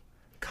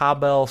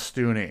 Cabal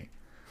Stooney,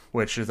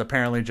 which is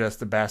apparently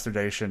just a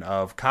bastardization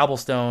of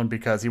Cobblestone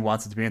because he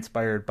wants it to be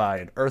inspired by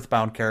an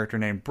Earthbound character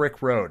named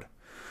Brick Road.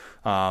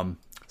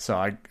 So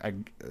I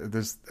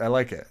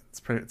like it.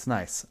 It's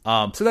nice.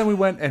 So then we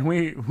went and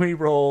we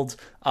rolled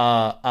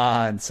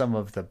on some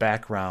of the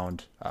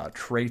background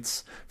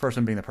traits. First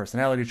one being the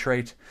personality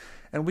trait,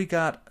 and we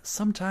got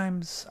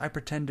sometimes I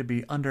pretend to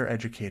be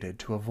undereducated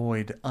to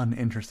avoid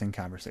uninteresting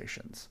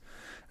conversations.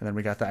 And then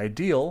we got the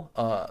ideal.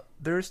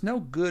 There's no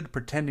good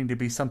pretending to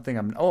be something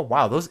I'm... Oh,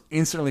 wow, those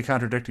instantly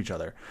contradict each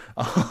other.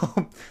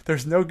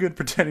 There's no good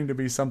pretending to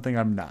be something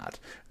I'm not,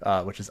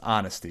 which is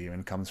honesty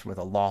and comes with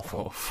a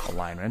lawful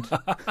alignment.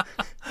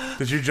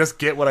 Did you just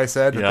get what I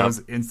said? Yeah. That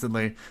was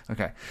instantly...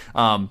 Okay.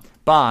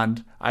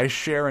 Bond, I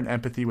share an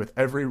empathy with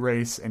every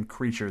race and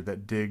creature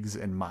that digs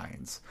and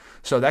mines.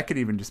 So that could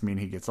even just mean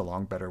he gets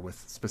along better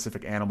with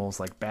specific animals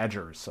like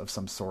badgers of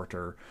some sort,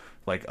 or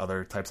like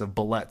other types of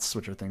bullets,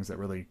 which are things that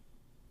really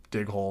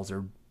dig holes,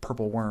 or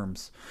purple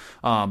worms.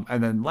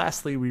 And then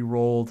lastly, we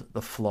rolled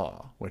the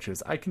flaw, which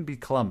is I can be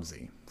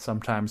clumsy,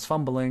 sometimes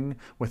fumbling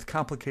with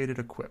complicated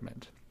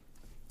equipment.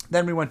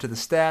 Then we went to the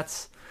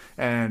stats,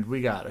 and we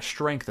got a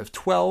strength of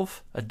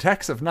 12, a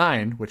dex of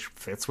 9, which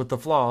fits with the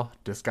flaw,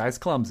 this guy's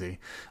clumsy,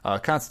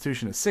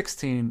 constitution of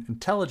 16,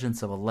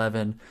 intelligence of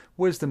 11,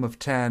 wisdom of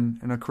 10,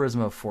 and a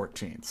charisma of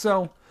 14.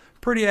 So,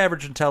 pretty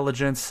average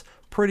intelligence,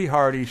 pretty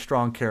hardy,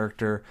 strong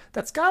character,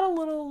 that's got a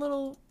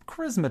little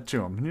charisma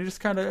to him. And you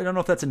just kind of, I don't know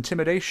if that's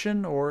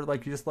intimidation or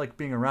like you just like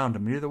being around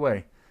him. Either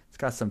way, it's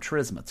got some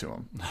charisma to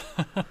him.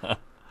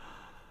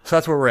 So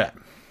that's where we're at.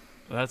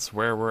 That's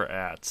where we're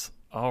at.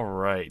 All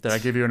right. Did I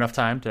give you enough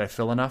time? Did I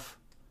fill enough?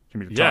 Do you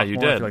want me to Yeah, talk you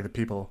more? I did. feel like the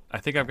people... I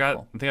think I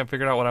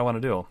figured out what I want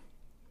to do.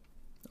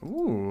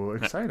 Ooh,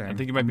 exciting. I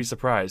think you might be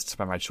surprised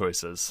by my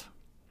choices.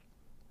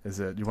 Is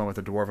it, you went with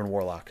the Dwarven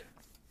Warlock?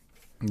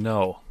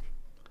 No.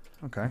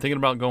 Okay. I'm thinking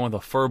about going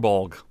with a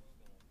Furbolg.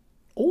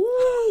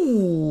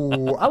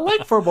 Ooh, I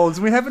like Furbolgs.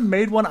 We haven't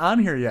made one on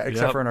here yet,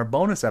 except Yep. for in our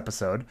bonus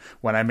episode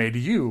when I made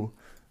you.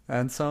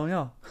 And so,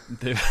 yeah.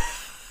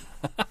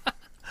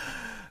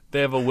 They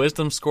have a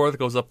wisdom score that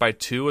goes up by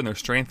 2, and their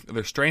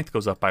strength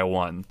goes up by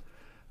 1.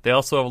 They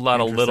also have a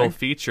lot of little Interesting.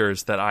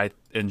 features that I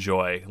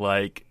enjoy,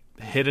 like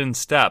Hidden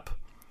Step.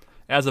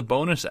 As a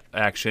bonus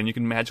action, you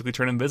can magically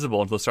turn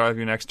invisible until the start of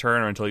your next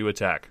turn or until you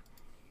attack.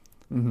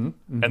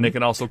 Mm-hmm. And they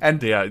can also,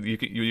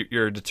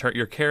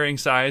 your carrying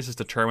size is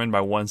determined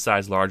by one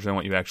size larger than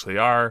what you actually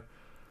are.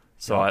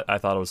 So Yeah. I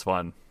thought it was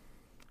fun.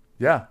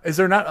 Yeah. Is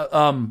there not...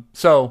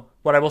 so,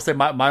 what I will say,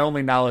 my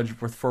only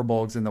knowledge with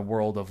Furbolgs in the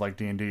world of like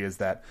D&D is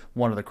that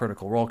one of the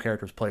Critical Role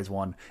characters plays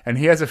one. And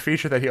he has a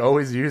feature that he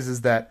always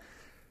uses that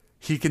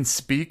he can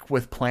speak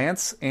with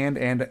plants and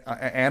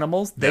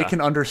animals. They Yeah.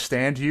 can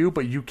understand you,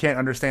 but you can't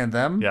understand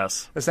them.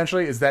 Yes.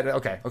 Essentially, is that...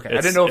 Okay. I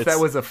It's- didn't know if that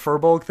it's- was a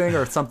Furbolg thing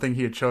or something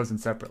he had chosen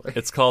separately.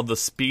 It's called the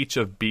Speech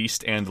of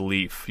Beast and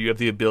Leaf. You have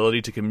the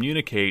ability to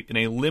communicate in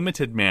a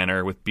limited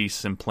manner with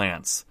beasts and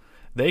plants.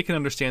 They can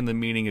understand the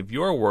meaning of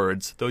your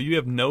words, though you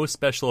have no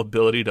special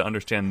ability to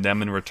understand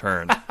them in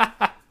return.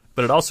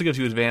 But it also gives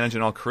you advantage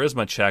in all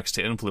charisma checks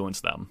to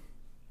influence them.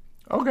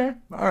 Okay,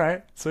 all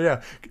right. So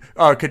yeah,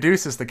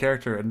 Caduceus, the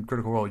character in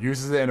Critical Role,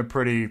 uses it in a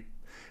pretty...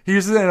 He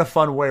uses it in a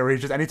fun way where he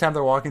just, anytime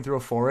they're walking through a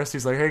forest,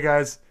 he's like, hey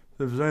guys,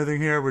 if there's anything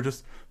here, we're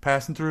just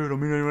passing through. Don't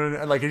mean anyone.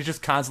 And like, he's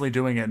just constantly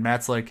doing it. And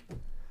Matt's like,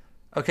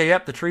 okay,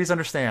 yep, the trees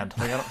understand.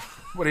 Like, I don't...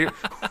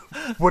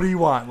 what do you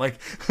want? Like,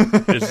 He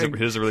does a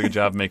really good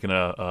job making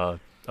a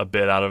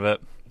bit out of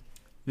it.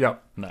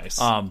 Yep. Nice.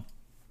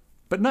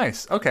 But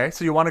nice. Okay,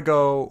 so you want to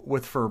go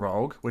with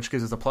Furbolg, which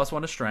gives us a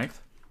 +1 to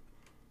strength.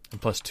 And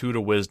 +2 to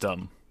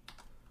wisdom.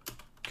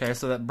 Okay,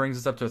 so that brings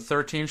us up to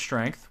 13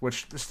 strength,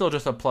 which is still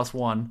just a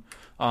 +1.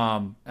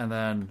 And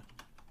then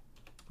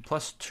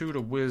 +2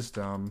 to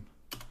wisdom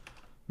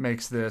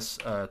makes this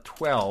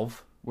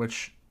 12,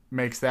 which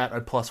makes that a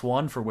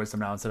 +1 for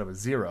wisdom now instead of a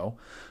 0.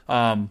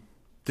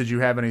 Did you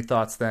have any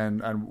thoughts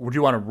then? Would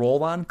you want to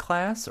roll on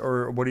class,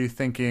 or what are you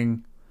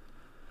thinking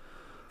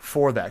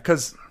for that?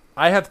 Because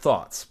I have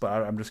thoughts,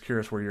 but I'm just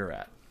curious where you're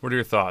at. What are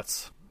your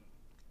thoughts?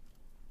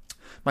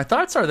 My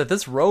thoughts are that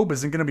this robe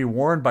isn't going to be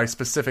worn by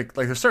specific,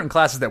 like there's certain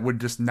classes that would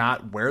just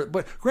not wear it.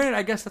 But granted,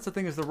 I guess that's the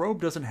thing, is the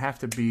robe doesn't have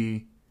to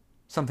be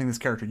something this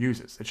character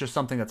uses. It's just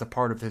something that's a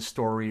part of his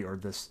story, or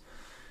this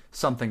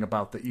something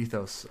about the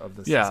ethos of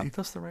this. Yeah. Is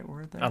ethos the right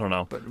word there? I don't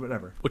know. But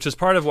whatever. Which is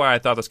part of why I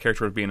thought this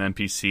character would be an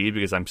NPC,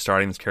 because I'm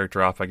starting this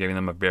character off by giving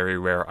them a very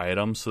rare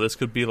item. So this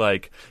could be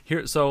like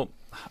here. So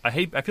I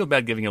feel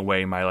bad giving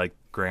away my like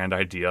grand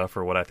idea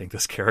for what I think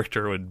this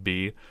character would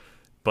be,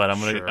 but I'm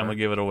gonna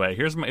give it away.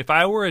 If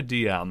I were a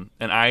DM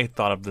and I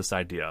thought of this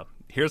idea,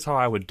 here's how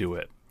I would do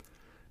it.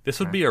 This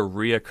would be a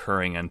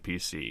reoccurring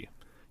NPC.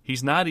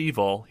 He's not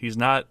evil. He's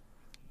not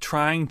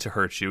trying to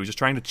hurt you. He's just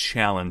trying to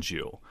challenge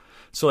you.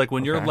 So, like,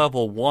 when you're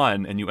level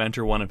 1 and you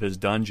enter one of his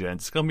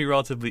dungeons, it's going to be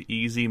relatively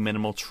easy,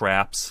 minimal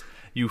traps.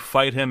 You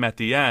fight him at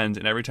the end,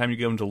 and every time you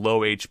get him to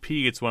low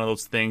HP, it's one of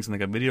those things in,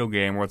 like, a video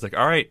game where it's like,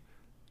 all right,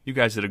 you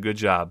guys did a good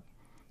job.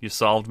 You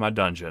solved my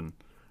dungeon.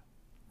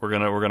 We're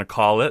gonna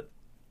call it.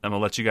 I'm going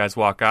to let you guys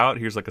walk out.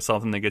 Here's, like,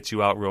 something that gets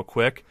you out real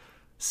quick.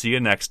 See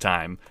you next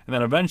time. And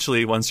then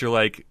eventually, once you're,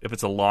 like, if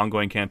it's a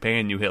long-going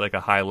campaign, you hit, like,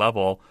 a high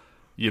level,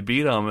 you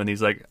beat him, and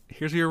he's like,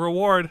 here's your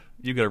reward.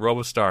 You get a robe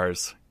of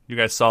stars. You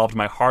guys solved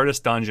my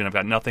hardest dungeon. I've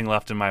got nothing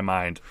left in my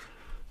mind.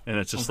 And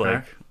it's just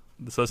like,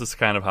 so this is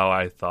kind of how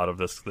I thought of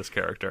this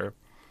character.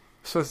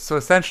 So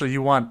essentially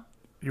you want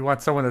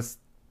someone that's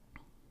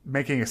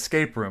making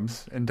escape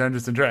rooms in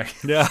Dungeons and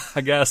Dragons. Yeah,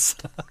 I guess.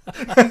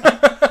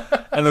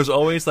 And there's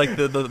always like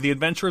the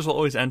adventurers will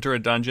always enter a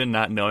dungeon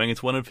not knowing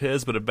it's one of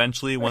his, but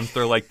eventually once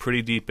they're like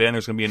pretty deep in,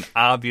 there's going to be an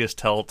obvious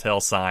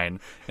telltale sign.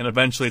 And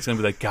eventually it's going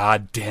to be like,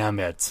 God damn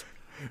it.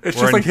 It's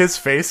just like his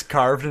face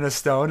carved in a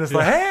stone. It's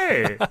like,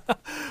 hey,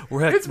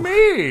 it's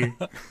me,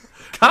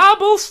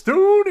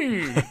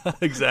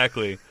 Cobblestoonie.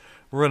 Exactly.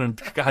 We're in a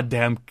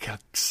goddamn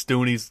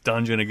Stoonie's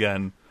dungeon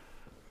again.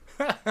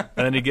 And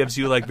then he gives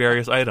you like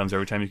various items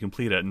every time you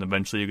complete it, and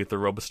eventually you get the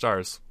robe of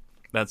stars.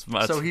 That's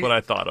what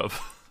I thought of.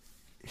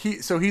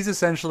 He's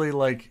essentially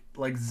like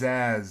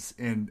Zaz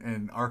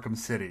in Arkham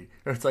City.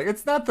 It's like,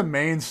 it's not the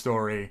main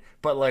story,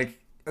 but like,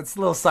 it's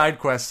little side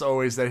quests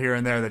always that here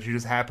and there that you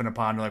just happen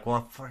upon. You're like,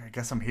 well, fuck, I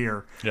guess I'm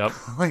here. Yep.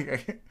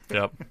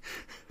 Yep.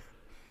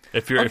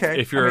 If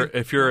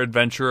you're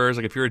adventurers,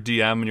 like if you're a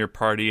DM and your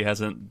party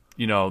hasn't,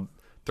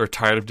 they're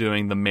tired of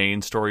doing the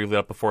main story lit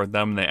up before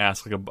them, and they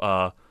ask like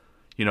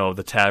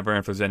the tavern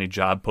if there's any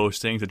job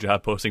postings. The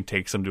job posting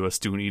takes them to a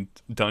Stoonie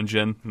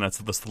dungeon, and that's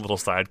the little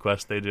side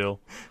quest they do.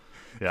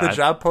 Yeah. The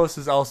job post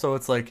is also,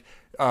 it's like,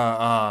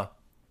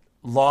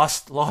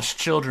 Lost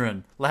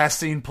children last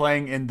seen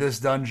playing in this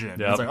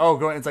dungeon. Yep. It's like,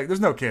 oh, it's like, there's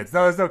no kids.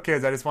 No, there's no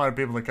kids. I just wanted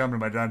people to come to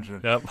my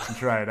dungeon and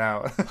try it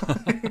out.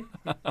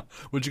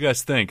 What'd you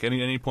guys think?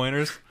 Any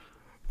pointers?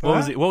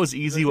 What was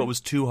easy? What was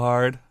too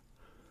hard?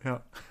 Yeah.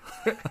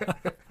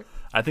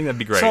 I think that'd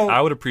be great. I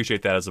would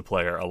appreciate that as a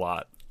player a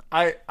lot.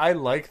 I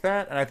like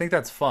that, and I think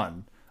that's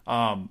fun.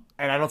 And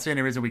I don't see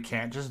any reason we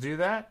can't just do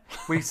that.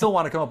 We still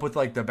want to come up with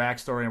like the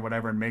backstory and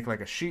whatever, and make like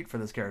a sheet for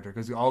this character,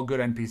 because all good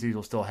NPCs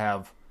will still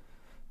have,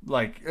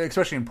 like,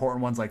 especially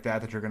important ones like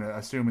that you're going to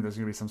assume there's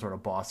going to be some sort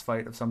of boss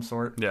fight of some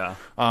sort. Yeah.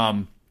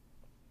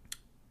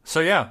 So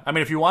yeah, I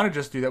mean, if you want to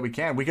just do that, we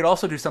can. We could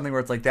also do something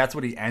where it's like, that's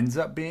what he ends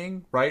up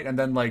being, right? And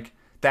then like,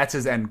 that's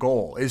his end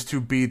goal, is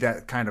to be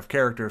that kind of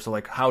character. So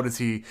like, how does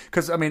he,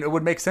 because I mean, it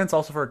would make sense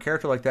also for a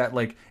character like that,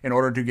 like, in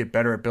order to get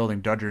better at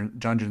building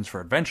dungeons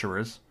for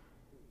adventurers,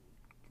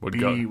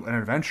 an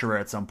adventurer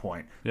at some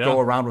point. Yeah. Go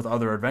around with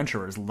other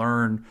adventurers,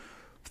 learn,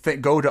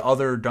 go to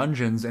other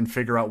dungeons and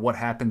figure out what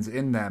happens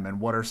in them, and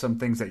what are some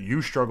things that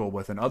you struggle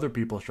with and other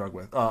people struggle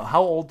with.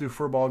 How old do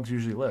furbolgs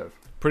usually live?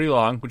 Pretty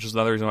long, which is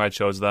another reason why I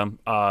chose them.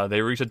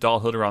 They reach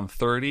adulthood around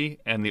 30,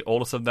 and the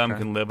oldest of them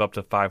can live up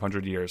to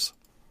 500 years.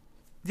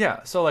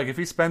 Yeah, so like if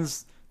he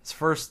spends his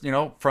first,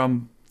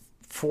 from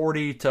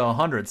 40 to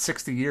 100,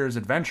 60 years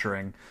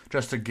adventuring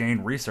just to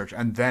gain research,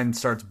 and then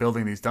starts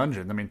building these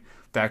dungeons, I mean,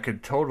 that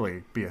could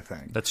totally be a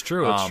thing. That's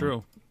true, that's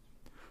true.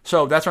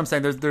 So that's what I'm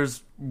saying.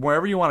 There's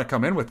wherever you want to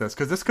come in with this,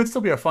 because this could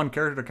still be a fun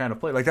character to kind of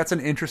play. Like, that's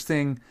an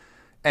interesting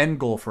end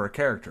goal for a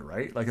character,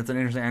 right? Like, it's an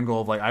interesting end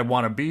goal of like, I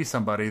want to be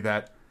somebody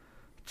that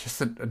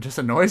just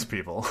annoys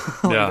people.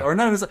 Yeah. Or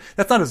not.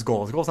 That's not his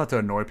goal. His goal is not to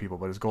annoy people,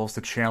 but his goal is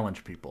to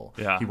challenge people.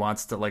 Yeah. He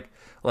wants to like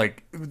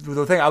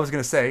the thing I was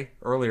going to say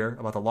earlier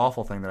about the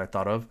lawful thing that I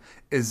thought of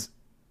is,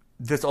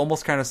 this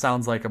almost kind of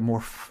sounds like a more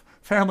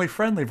family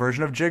friendly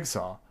version of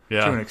Jigsaw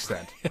to an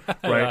extent,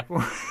 right?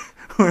 Yeah.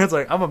 Where it's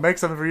like, I'm gonna make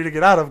something for you to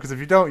get out of, because if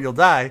you don't, you'll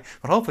die.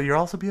 But hopefully, you'll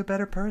also be a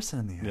better person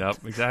in the end. Yep,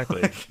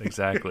 exactly,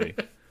 exactly.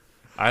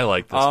 I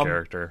like this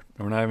character,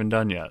 and we're not even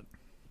done yet.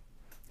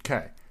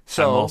 Okay,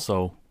 so I'm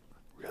also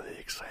really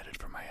excited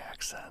for my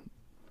accent.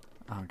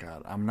 Oh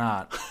God, I'm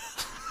not.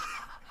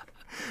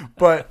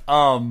 But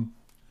what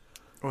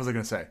was I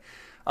gonna say?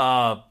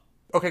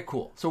 Okay,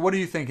 cool. So what are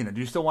you thinking? Do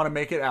you still want to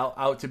make it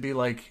out to be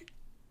like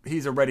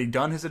he's already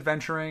done his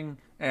adventuring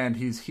and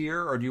he's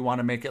here, or do you want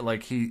to make it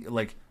like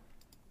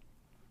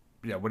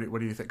yeah, what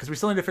do you think? Because we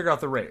still need to figure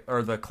out the rate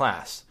or the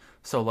class.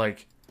 So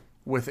like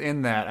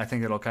within that, I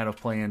think it'll kind of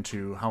play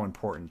into how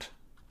important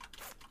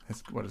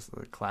what is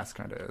the class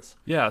kind of is.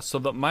 Yeah, so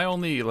my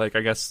only, like,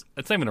 I guess,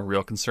 it's not even a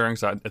real concern,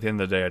 because at the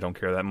end of the day, I don't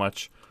care that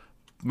much.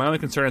 My only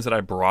concern is that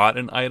I brought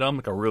an item,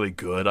 like a really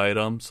good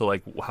item, so,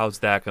 like, how's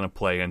that going to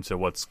play into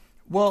what's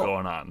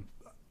going on?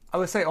 I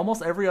would say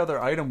almost every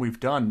other item we've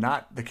done,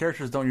 the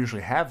characters don't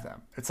usually have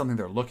them. It's something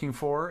they're looking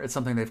for. It's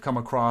something they've come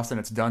across and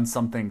it's done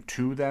something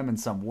to them in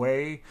some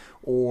way,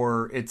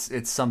 or it's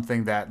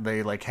something that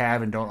they like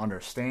have and don't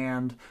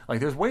understand.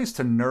 Like there's ways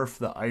to nerf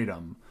the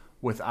item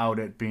without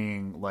it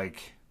being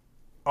like,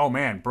 oh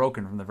man,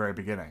 broken from the very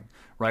beginning,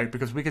 right?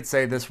 Because we could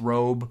say this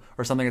robe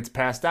or something that's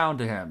passed down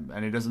to him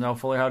and he doesn't know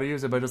fully how to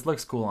use it, but it just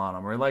looks cool on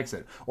him or he likes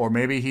it. Or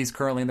maybe he's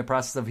currently in the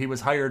process of he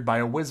was hired by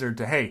a wizard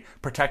to, hey,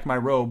 protect my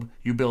robe.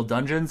 You build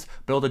dungeons,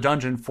 build a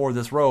dungeon for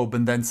this robe,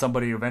 and then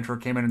somebody, adventurer,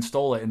 came in and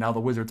stole it, and now the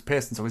wizard's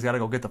pissed, and so he's got to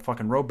go get the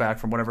fucking robe back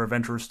from whatever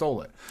adventurer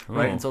stole it,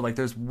 right? And so like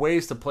there's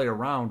ways to play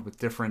around with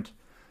different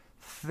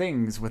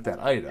things with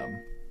that item.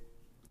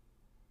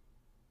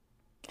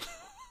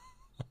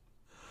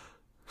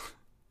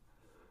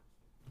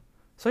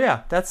 So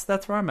yeah, that's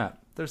where I'm at.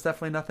 There's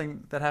definitely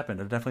nothing that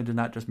happened. I definitely did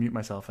not just mute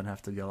myself and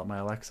have to yell at my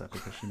Alexa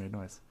because she made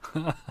noise.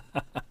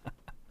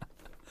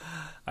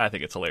 I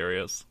think it's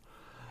hilarious.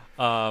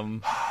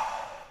 Doesn't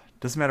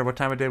matter what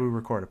time of day we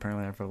record.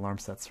 Apparently I have alarm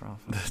sets for all.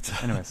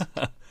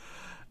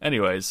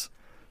 Anyways,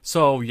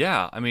 so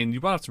yeah, I mean,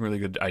 you brought up some really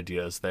good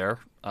ideas there.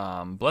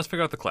 But let's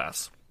figure out the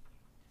class.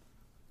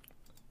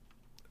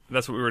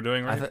 That's what we were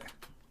doing, right?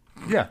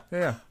 Yeah.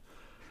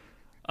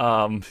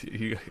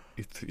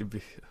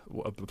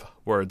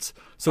 Words.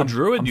 So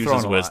Druid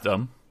uses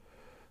wisdom.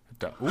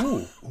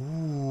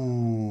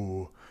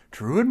 Ooh.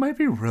 Druid might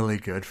be really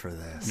good for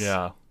this.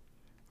 Yeah.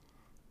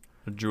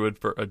 A druid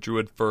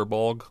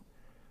furbolg.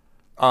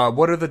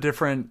 What are the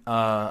different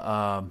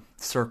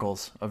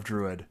circles of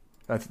Druid?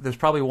 There's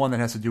probably one that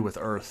has to do with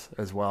Earth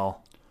as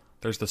well.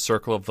 There's the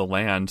Circle of the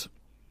Land.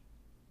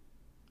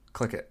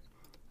 Click it.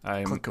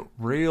 Click it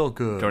real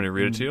good. Do you want me to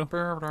read it to you?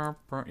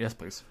 Yes,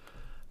 please.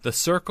 The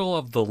Circle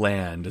of the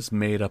Land is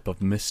made up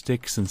of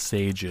mystics and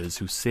sages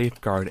who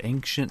safeguard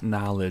ancient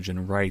knowledge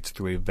and rites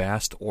through a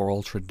vast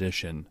oral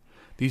tradition.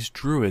 These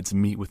druids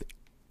meet within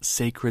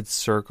sacred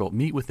circles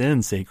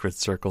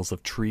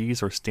of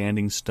trees or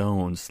standing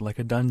stones, like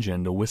a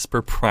dungeon, to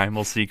whisper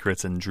primal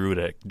secrets and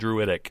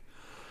druidic.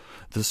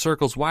 The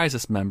circle's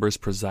wisest members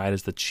preside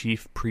as the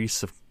chief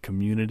priests of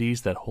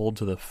communities that hold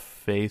to the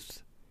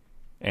faith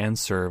and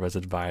serve as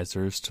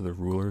advisors to the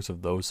rulers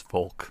of those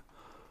folk.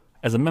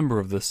 As a member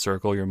of this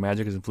circle, your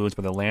magic is influenced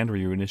by the land where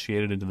you're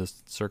initiated into the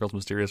circle's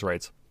mysterious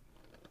rites.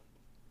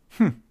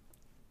 I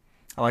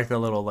like that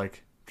little,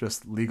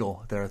 just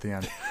legal there at the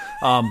end.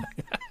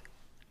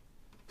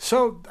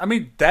 So, I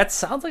mean, that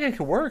sounds like it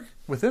could work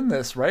within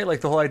this, right?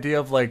 Like, the whole idea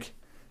of,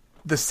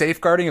 the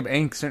safeguarding of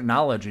ancient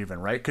knowledge even,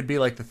 right? Could be,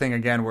 the thing,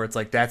 again, where it's,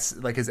 that's,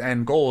 his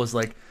end goal is,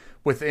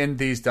 within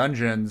these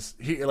dungeons,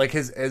 he,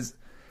 is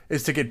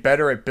to get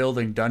better at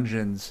building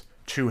dungeons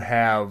to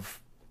have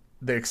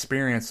the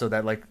experience so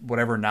that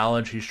whatever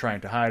knowledge he's trying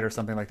to hide or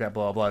something like that,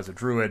 blah blah blah, as a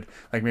druid,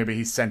 maybe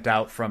he's sent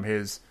out from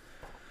his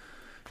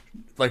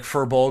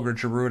Furbolg or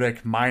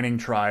Druidic mining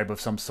tribe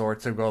of some sort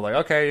to go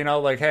okay,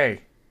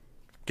 hey,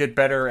 get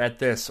better at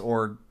this,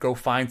 or go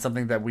find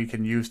something that we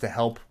can use to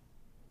help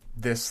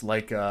this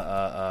help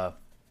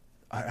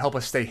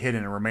us stay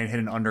hidden and remain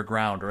hidden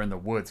underground or in the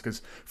woods,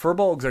 because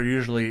Furbolgs are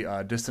usually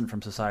distant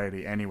from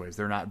society anyways.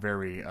 They're not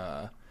very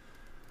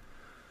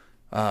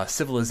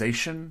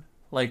civilization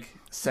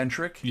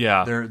centric.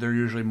 Yeah, they're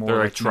usually more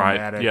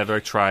nomadic. Yeah, they're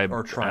tribal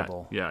or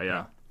tribal.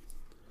 Yeah.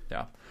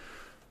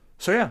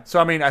 So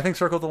I mean, I think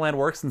Circle of the Land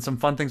works, and some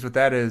fun things with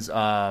that is,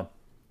 well,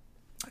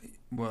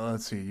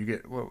 let's see, you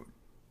get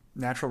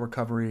natural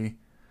recovery.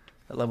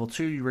 At level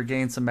 2, you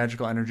regain some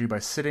magical energy by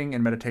sitting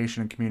in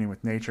meditation and communing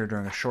with nature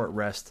during a short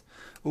rest.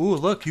 Ooh,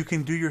 look, you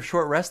can do your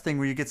short rest thing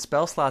where you get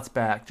spell slots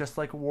back, just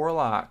like a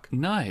warlock.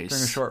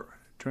 Nice.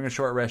 During a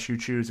short rest, you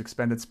choose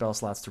expended spell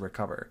slots to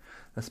recover.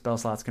 The spell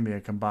slots can be a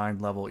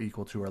combined level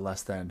equal to or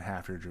less than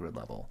half your druid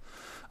level.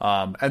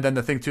 And then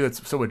the thing, too,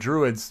 so with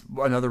druids,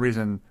 another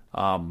reason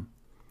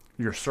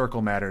your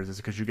circle matters is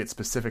because you get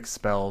specific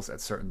spells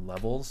at certain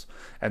levels.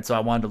 And so I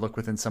wanted to look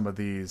within some of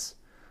these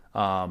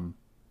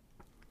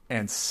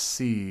and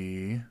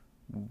see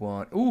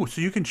what... Ooh, so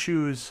you can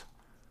choose...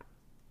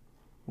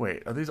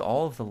 Wait, are these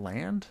all of the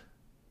land?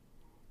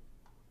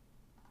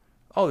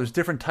 Oh, there's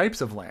different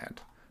types of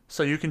land.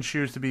 So you can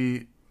choose to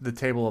be the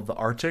table of the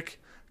Arctic,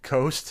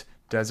 coast,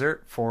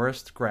 desert,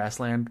 forest,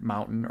 grassland,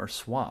 mountain, or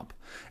swamp.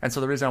 And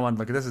so the reason I wanted to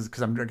look at this is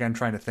because I'm, again,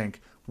 trying to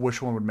think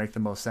which one would make the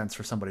most sense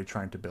for somebody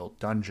trying to build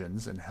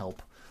dungeons and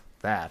help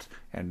that.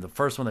 And the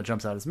first one that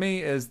jumps out as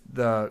me is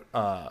the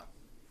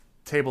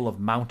table of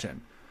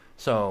mountain.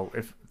 So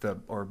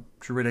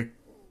druidic,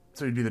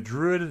 so you'd be the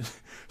druid,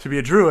 to be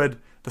a druid,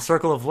 the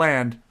circle of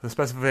land, the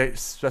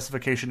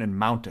specification in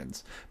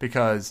mountains,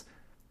 because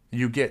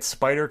you get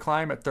spider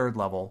climb at 3rd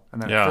level,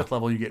 and then at 5th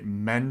level you get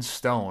men's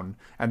stone,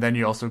 and then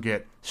you also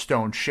get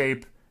stone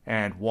shape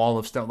and wall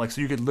of stone.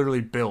 So you could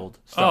literally build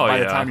stone. By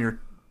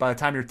the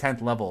time you're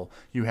 10th level,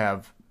 you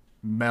have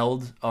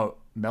meld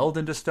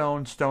into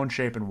stone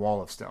shape, and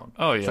wall of stone.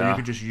 Oh, yeah. So you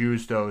could just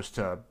use those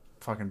to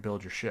fucking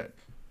build your shit.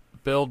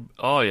 Build.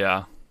 Oh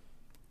yeah.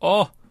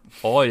 Oh.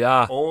 Oh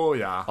yeah. Oh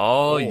yeah.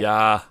 Oh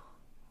yeah.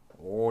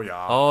 Oh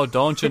yeah. Oh,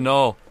 don't you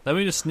know? Let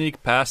me just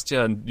sneak past you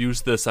and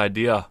use this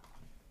idea.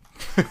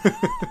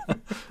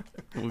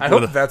 I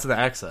hope that's the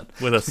accent.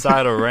 With a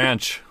side of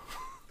ranch.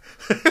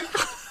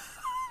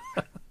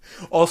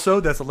 Also,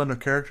 that's a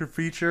limited character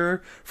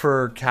feature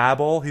for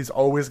Cabell. He's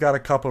always got a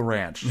cup of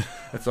ranch.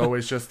 It's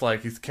always just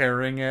like he's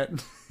carrying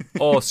it.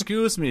 Oh,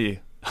 excuse me.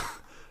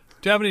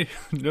 Do you have any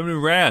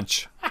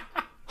ranch?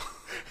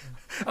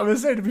 I'm gonna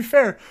say, to be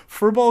fair,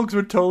 Furbolgs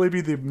would totally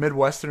be the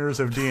Midwesterners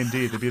of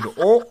D&D. They'd be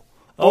the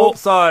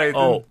sorry,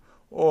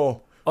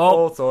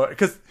 sorry,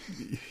 because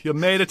You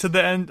made it to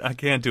the end. I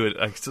can't do it.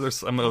 I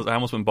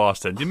almost went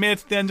Boston. You made it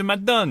to the end of my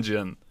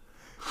dungeon.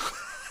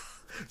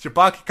 it's your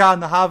Bucky Con in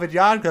the Harvard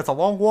Yard. That's a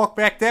long walk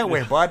back that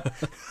way, bud.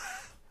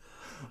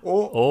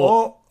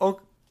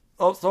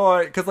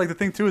 Sorry. Because like the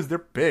thing too is they're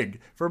big.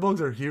 Furbolgs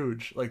are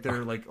huge. Like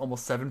they're like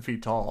almost 7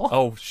 feet tall.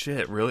 Oh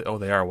shit! Really? Oh,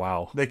 they are.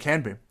 Wow. They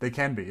can be.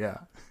 Yeah.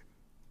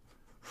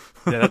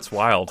 Yeah, that's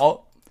wild.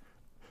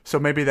 So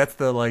maybe that's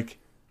the what's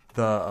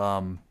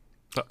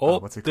it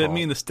called? Didn't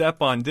mean to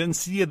step on. Didn't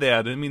see you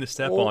there. Didn't mean to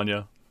step on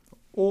you.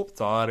 Oh,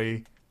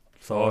 sorry.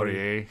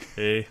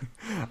 Hey.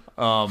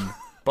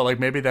 But like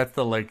maybe that's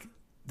the like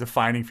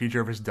defining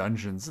feature of his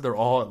dungeons. They're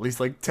all at least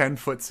like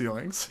 10-foot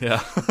ceilings.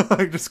 Yeah.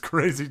 Like just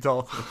crazy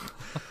tall.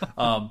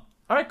 All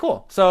right,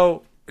 cool.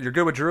 So you're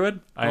good with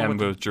Druid? I am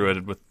good with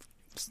Druid with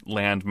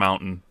Land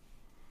Mountain.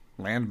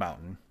 Land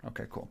Mountain.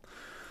 Okay, cool.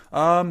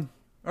 All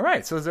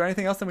right. So is there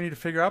anything else that we need to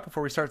figure out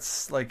before we start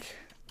like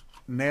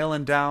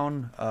nailing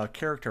down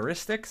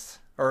characteristics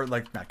or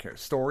like not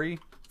story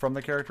from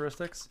the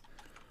characteristics?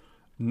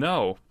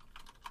 No.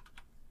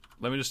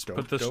 Let me just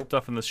put this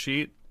stuff in the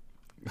sheet.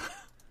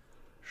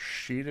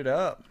 Sheet it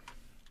up.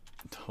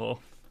 Let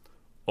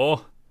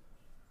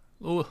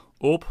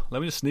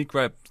me just sneak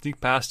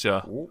past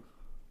you.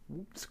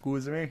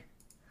 Excuse me.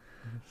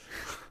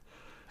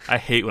 I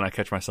hate when I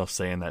catch myself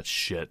saying that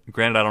shit.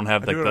 Granted, I don't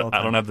have I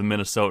don't have the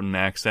Minnesotan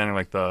accent or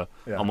like the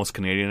almost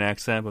Canadian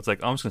accent, but it's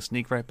like, I'm just gonna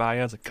sneak right by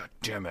you. I was like, God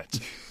damn it!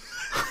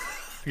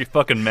 I get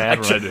fucking mad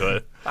when I do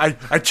it.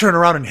 I turn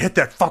around and hit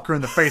that fucker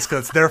in the face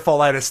because it's their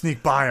fault I had to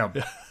sneak by him.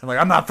 Yeah. I'm like,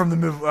 I'm not from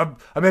the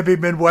I may be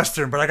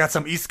Midwestern, but I got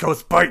some East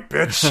Coast bite,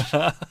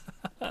 bitch.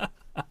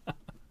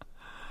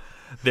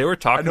 They were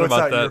talking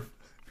about that.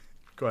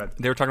 Go ahead.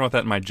 They were talking about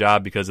that in my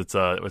job because it's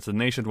a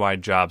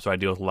nationwide job, so I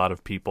deal with a lot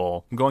of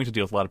people. I'm going to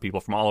deal with a lot of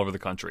people from all over the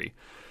country.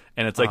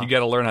 And it's like you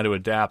got to learn how to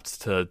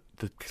adapt to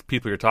the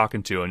people you're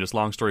talking to. And just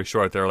long story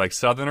short, they're like,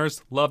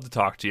 Southerners love to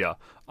talk to you.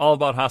 All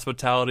about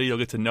hospitality. You'll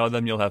get to know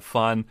them. You'll have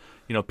fun.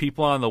 You know,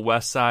 people on the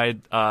west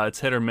side,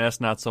 it's hit or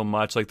miss, not so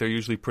much. Like, they're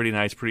usually pretty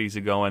nice, pretty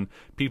easygoing.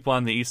 People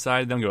on the east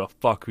side, they don't give a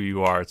fuck who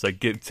you are. It's like,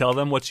 tell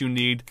them what you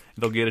need,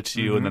 they'll get it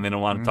to you, and then they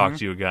don't want to talk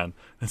to you again.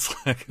 It's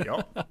like...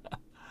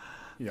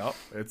 Yep.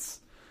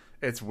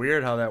 It's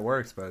weird how that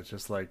works, but it's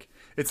just like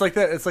it's like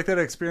that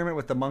experiment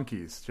with the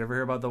monkeys. Did you ever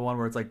hear about the one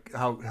where it's like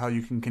how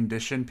you can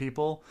condition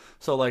people?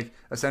 So like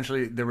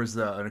essentially there was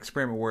an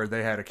experiment where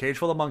they had a cage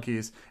full of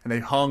monkeys and they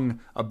hung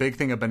a big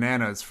thing of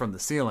bananas from the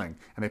ceiling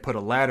and they put a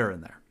ladder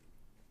in there.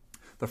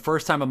 The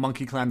first time a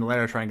monkey climbed the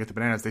ladder to try and get the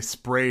bananas, they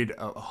sprayed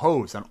a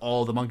hose on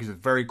all the monkeys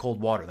with very cold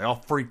water. They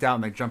all freaked out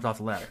and they jumped off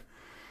the ladder.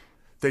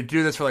 They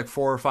do this for like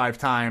 4 or 5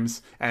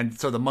 times, and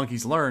so the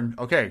monkeys learn,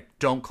 okay,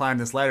 don't climb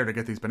this ladder to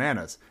get these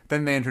bananas.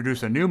 Then they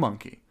introduce a new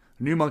monkey.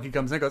 A new monkey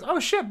comes in and goes,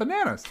 oh shit,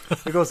 bananas.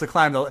 He goes to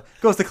climb the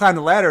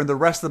ladder, and the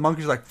rest of the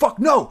monkeys are like, fuck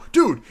no,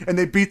 dude! And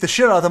they beat the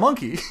shit out of the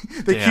monkey.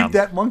 They keep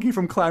that monkey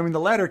from climbing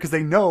the ladder because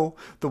they know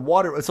the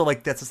water. So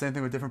like that's the same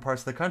thing with different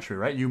parts of the country,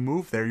 right? You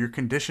move there, you're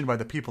conditioned by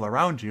the people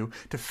around you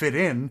to fit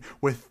in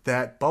with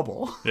that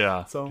bubble.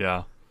 Yeah.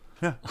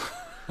 Yeah.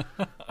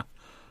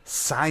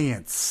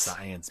 Science,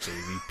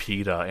 baby.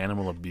 PETA,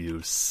 animal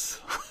abuse.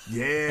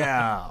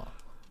 Yeah.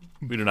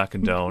 We do not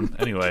condone.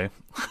 Anyway.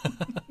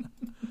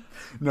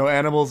 No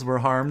animals were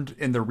harmed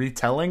in the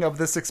retelling of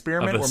this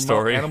experiment where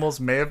story. Animals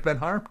may have been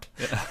harmed.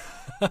 Yeah.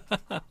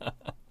 All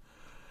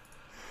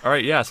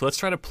right, yeah, so let's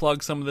try to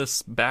plug some of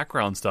this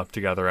background stuff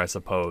together, I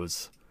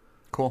suppose.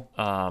 Cool.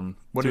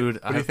 What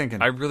are you thinking?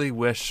 I really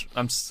wish...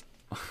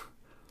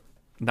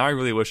 Now I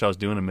really wish I was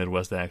doing a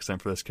Midwest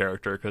accent for this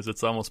character because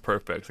it's almost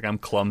perfect. Like I'm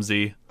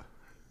clumsy,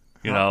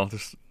 you know,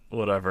 just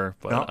whatever.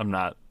 But I'm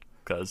not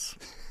because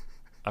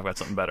I've got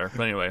something better.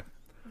 But anyway,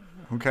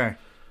 okay.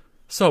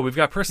 So we've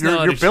got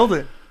personality. You're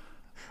building.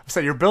 I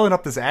said you're building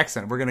up this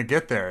accent. We're gonna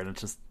get there, and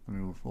it's just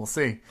we'll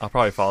see. I'll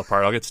probably fall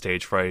apart. I'll get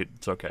stage fright.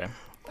 It's okay.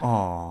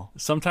 Aww.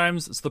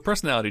 Sometimes the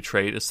personality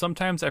trait is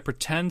sometimes I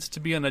pretend to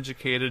be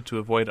uneducated to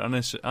avoid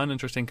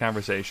uninteresting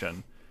conversation,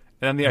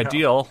 and then the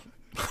ideal.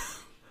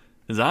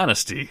 Is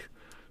honesty.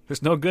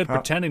 There's no good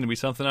pretending to be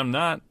something I'm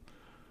not.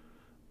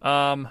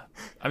 I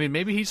mean,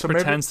 maybe he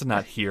pretends to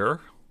not hear.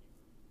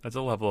 That's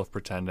a level of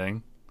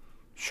pretending.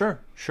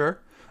 Sure.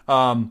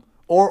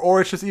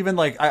 Or it's just even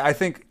like I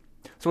think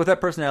so with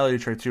that personality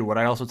trait too. What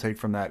I also take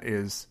from that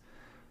is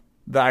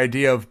the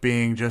idea of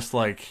being just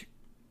like,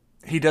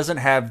 he doesn't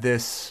have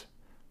this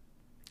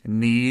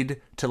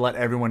need to let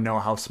everyone know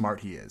how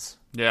smart he is.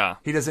 Yeah.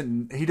 He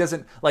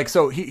doesn't like,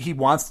 so he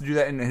wants to do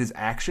that in his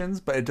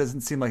actions, but it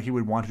doesn't seem like he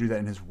would want to do that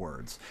in his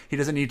words. He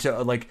doesn't need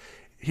to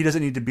he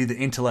doesn't need to be the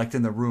intellect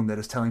in the room that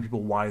is telling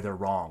people why they're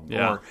wrong.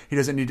 Yeah. Or he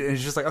doesn't need to, and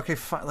it's just like, okay,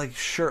 fine, like,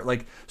 sure.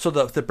 Like, so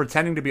the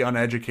pretending to be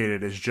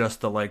uneducated is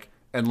just the like,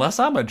 unless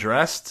I'm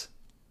addressed,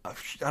 I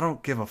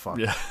don't give a fuck.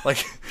 Yeah.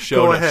 Like,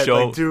 Show, go ahead,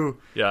 show, like, do.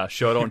 Yeah,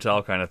 show, don't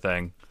tell kind of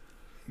thing.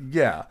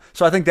 Yeah.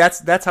 So I think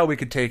that's how we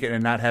could take it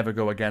and not have it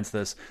go against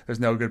this. There's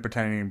no good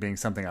pretending and being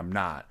something I'm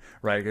not,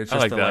 right? It's I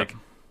just like that. like,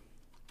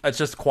 it's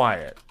just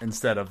quiet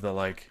instead of the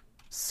like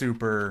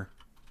super,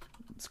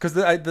 because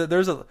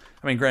there's a,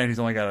 I mean, granted he's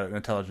only got an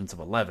intelligence of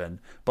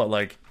 11, but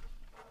like,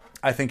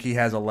 I think he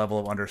has a level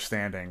of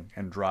understanding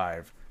and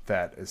drive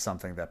that is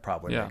something that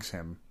probably makes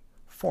him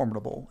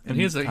formidable. And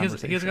he's got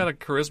a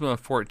charisma of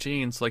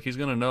 14, so like he's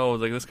gonna know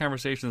like this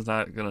conversation is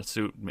not gonna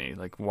suit me.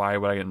 Like, why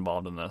would I get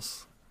involved in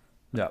this?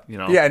 Yeah, you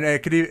know. Yeah, and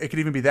it could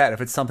even be that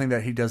if it's something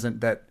that something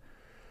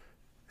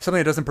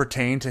that doesn't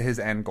pertain to his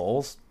end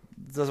goals,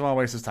 doesn't want to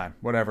waste his time.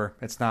 Whatever.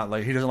 It's not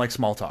like he doesn't like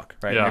small talk,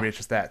 right? Yeah. Maybe it's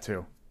just that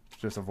too.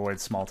 Just avoid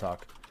small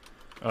talk.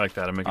 I like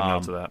that. I'm making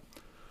notes of that.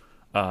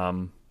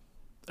 And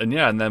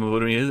then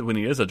when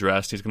he is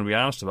addressed, he's going to be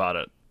honest about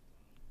it.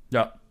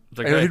 Yeah.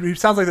 Like, And hey. he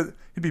sounds like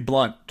he'd be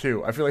blunt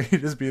too. I feel like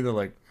he'd just be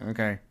like,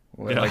 okay,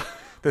 well, Yeah. like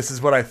this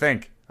is what I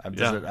think.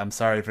 Yeah. I'm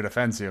sorry if it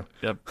offends you.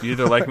 Yep. You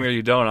either like me or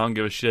you don't. I don't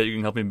give a shit. You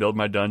can help me build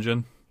my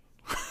dungeon.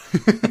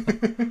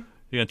 You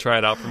gonna try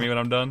it out for me when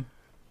I'm done?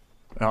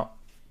 Yeah.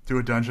 Do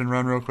a dungeon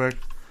run real quick.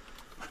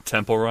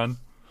 Temple run.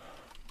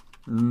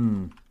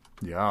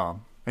 Yeah.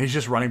 And he's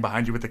just running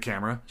behind you with the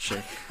camera.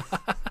 Shake.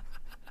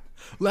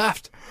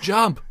 Left.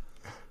 Jump.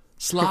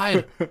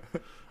 Slide.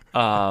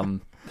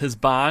 His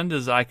bond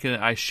is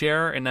I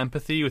share an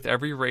empathy with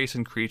every race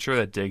and creature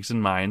that digs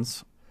and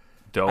mines.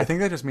 Dope. I think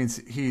that just means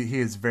he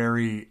is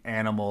very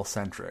animal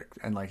centric,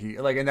 and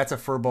and that's a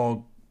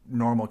furball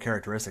normal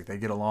characteristic. They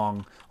get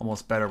along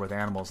almost better with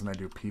animals than they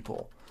do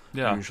people.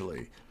 Yeah.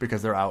 Usually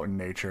because they're out in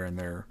nature and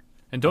they're.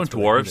 And don't that's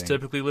what they're dwarves eating.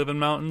 typically live in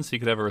mountains? He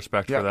could have a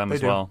respect Yeah, for them they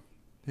as do. well.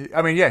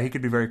 I mean, yeah, he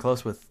could be very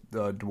close with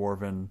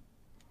dwarven.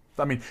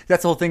 I mean,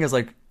 that's the whole thing is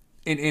like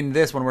in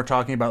this when we're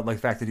talking about like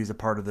the fact that he's a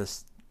part of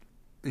this,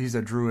 he's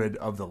a druid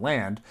of the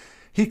land.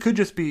 He could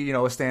just be a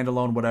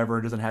standalone whatever.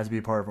 It doesn't have to be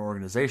a part of an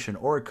organization,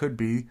 or it could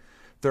be.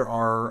 There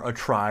are a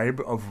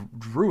tribe of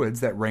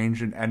druids that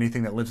range in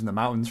anything that lives in the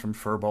mountains, from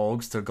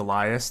furbolgs to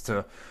Goliaths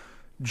to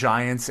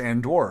giants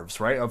and dwarves,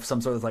 right? Of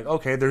some sort of like,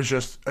 okay, there's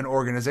just an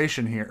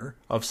organization here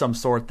of some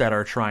sort that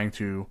are trying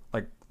to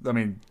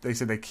they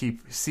said they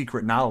keep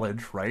secret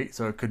knowledge, right?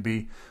 So it could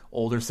be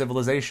older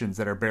civilizations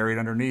that are buried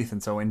underneath.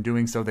 And so in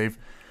doing so, they've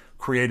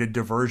created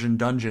diversion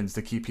dungeons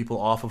to keep people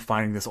off of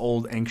finding this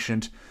old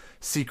ancient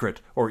secret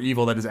or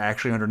evil that is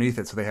actually underneath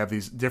it. So they have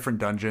these different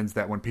dungeons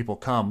that when people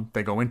come,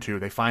 they go into,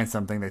 they find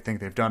something, they think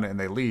they've done it, and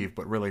they leave.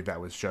 But really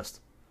that was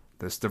just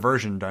this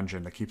diversion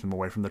dungeon that keeps them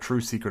away from the true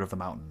secret of the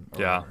mountain.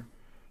 Whatever.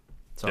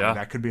 So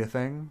that could be a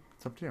thing.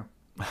 It's up to you.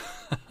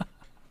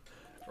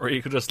 Or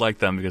you could just like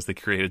them because they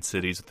created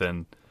cities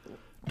within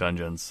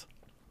dungeons.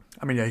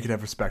 I mean, yeah, you could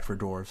have respect for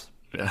dwarves.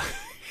 Yeah.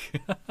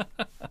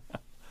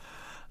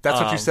 That's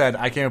what you said.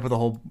 I came up with a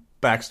whole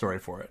backstory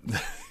for it.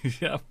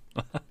 Yeah.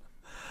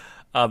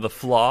 The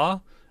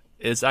flaw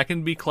is I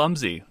can be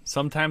clumsy,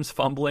 sometimes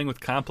fumbling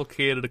with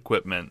complicated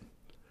equipment,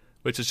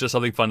 which is just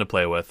something fun to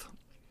play with.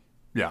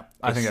 Yeah,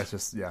 I think that's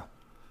just, yeah.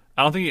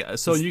 I don't think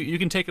so. You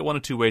can take it one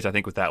of two ways. I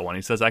think with that one,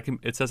 it says I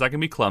can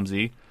be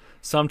clumsy,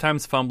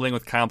 sometimes fumbling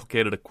with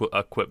complicated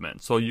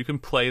equipment. So you can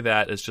play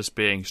that as just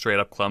being straight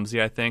up clumsy.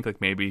 I think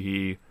like maybe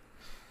he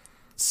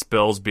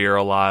spills beer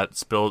a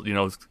lot,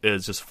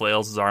 is just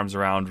flails his arms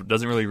around,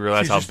 doesn't really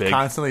realize how big.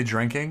 Constantly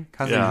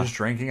just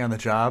drinking on the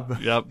job.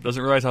 Yep,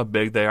 doesn't realize how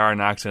big they are,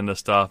 knocks into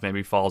stuff,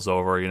 maybe falls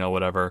over,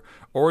 whatever.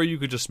 Or you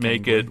could just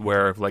make it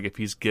where if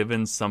he's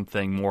given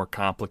something more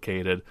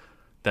complicated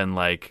than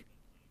like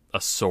a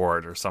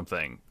sword or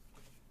something,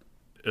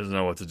 doesn't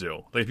know what to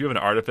do. Like if you have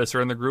an artificer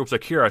in the group, it's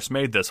like, here, I've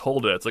made this,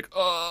 hold it. It's like,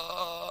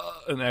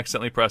 and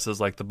accidentally presses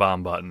like the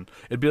bomb button.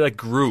 It'd be like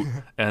Groot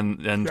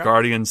and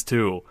Guardians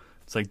 2.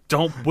 It's like,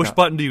 which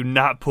button do you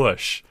not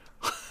push?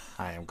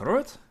 I am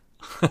Groot.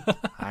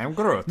 I am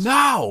Groot.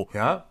 No!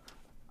 Yeah.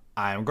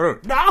 I am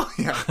Groot. No!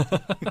 Yeah.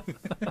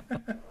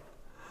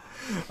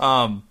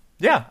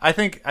 Yeah, I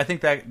think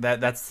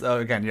that's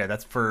again, yeah,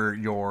 that's for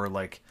your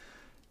like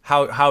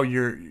how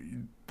you're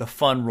the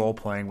fun role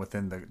playing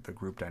within the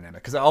group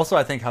dynamic. Because also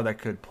I think how that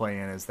could play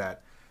in is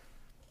that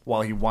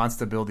while he wants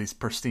to build these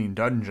pristine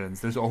dungeons,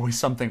 there's always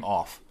something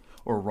off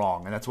or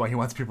wrong, and that's why he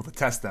wants people to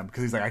test them,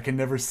 because he's like, I can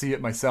never see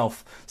it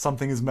myself.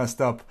 Something is messed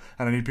up,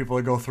 and I need people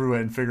to go through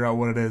it and figure out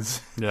what it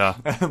is. Yeah.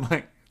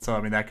 And so I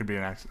mean that could be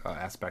an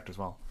aspect as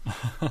well.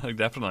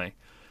 Definitely.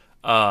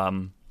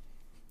 Yeah.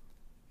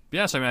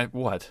 So I mean,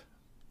 what?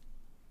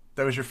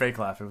 That was your fake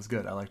laugh. It was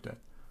good. I liked it.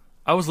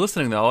 I was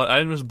listening though. I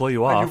didn't just blow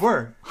you off. You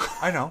were.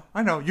 I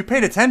know. You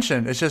paid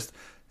attention. It's just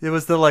it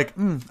was the like,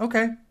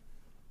 okay.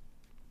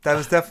 That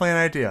was definitely an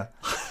idea.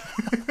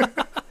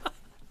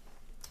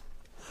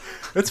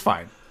 It's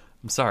fine.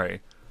 I'm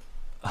sorry.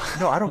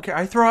 No, I don't care.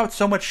 I throw out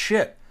so much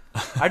shit.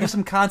 I just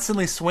am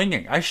constantly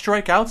swinging. I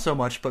strike out so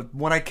much, but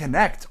when I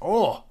connect,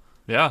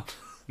 Yeah.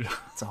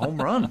 it's a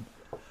home run.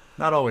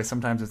 Not always.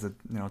 Sometimes it's a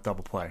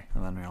double play,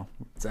 and then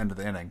it's the end of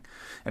the inning.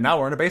 And now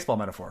we're in a baseball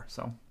metaphor.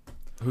 So,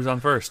 Who's on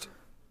first?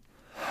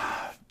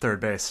 third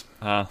base.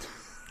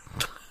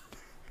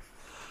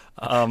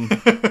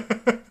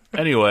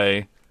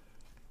 Anyway,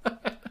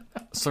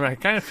 so I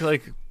kind of feel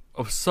like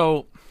I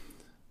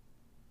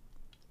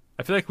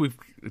feel like we've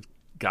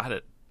got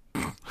it.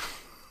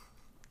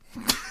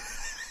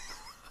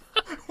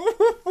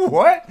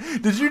 What?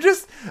 Did you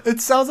just?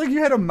 It sounds like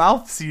you had a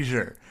mouth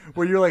seizure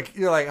where you're like,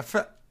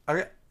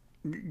 I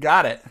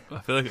got it. I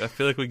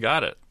feel like we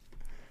got it.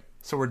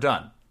 So we're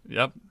done.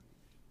 Yep.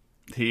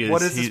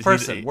 What is this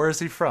person? Where is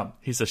he from?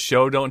 He's a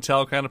show don't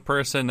tell kind of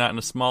person, not in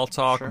a small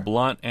talk, Sure.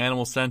 blunt,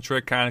 animal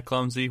centric, kind of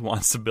clumsy.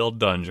 Wants to build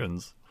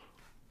dungeons.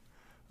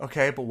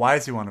 Okay, but why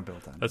does he want to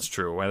build dungeons? That's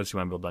true. Why does he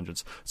want to build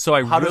dungeons? So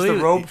How does the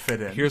robe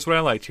fit in? Here's what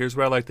I liked. Here's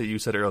what I liked that you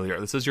said earlier.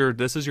 This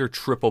is your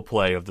triple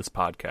play of this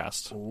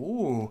podcast.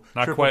 Ooh,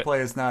 Not triple quite.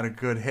 play is not a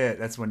good hit.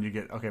 That's when you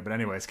get okay. But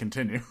anyways,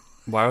 continue.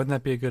 Why wouldn't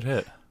that be a good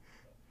hit?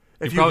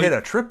 If you probably- hit a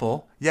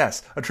triple,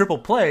 yes, a triple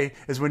play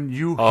is when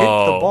you hit the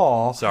Oh,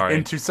 ball sorry.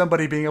 into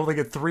somebody being able to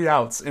get 3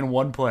 outs in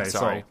one play.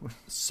 Sorry.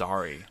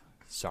 So,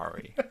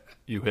 Sorry.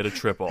 You hit a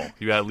triple.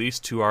 You got at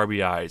least 2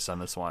 RBIs on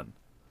this one.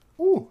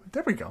 ooh,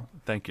 there we go.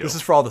 Thank you. This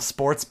is for all the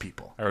sports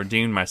people. I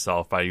redeemed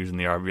myself by using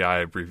the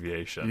RBI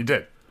abbreviation. You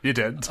did.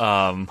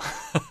 I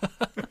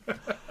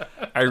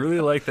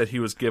really like that he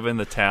was given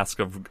the task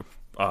of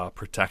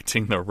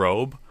protecting the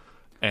robe,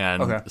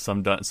 and Okay.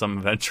 some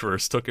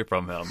adventurers took it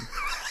from him.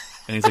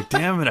 And he's like,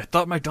 "Damn it! I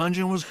thought my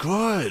dungeon was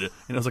good." And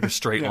it was like a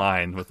straight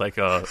line with like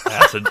an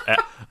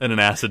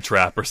acid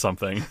trap or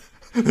something.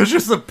 There's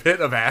just a pit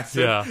of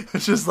acid. Yeah.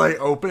 It's just like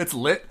open. It's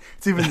lit.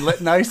 It's even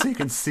lit nice so you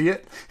can see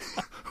it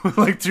with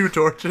like 2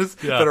 torches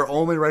Yeah. that are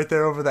only right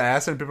there over the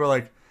acid. And people are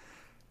like,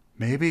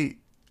 maybe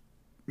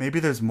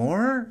there's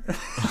more.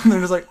 And they're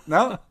just like,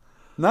 no,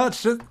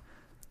 it's just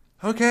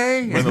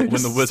okay. When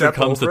the wizard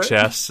comes to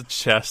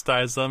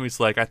chastise them, he's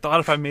like, "I thought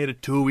if I made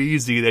it too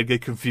easy, they'd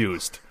get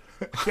confused."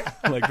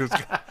 Like, there's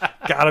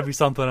gotta be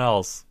something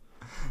else.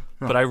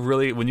 But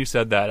when you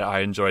said that,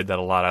 I enjoyed that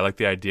a lot. I like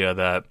the idea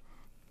that,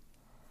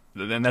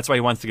 and that's why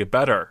he wants to get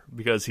better,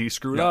 because he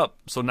screwed up.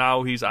 So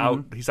now he's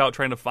out. He's out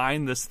trying to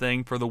find this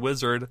thing for the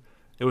wizard.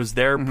 It was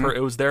their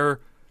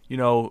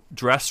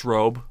dress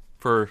robe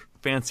for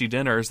fancy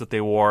dinners that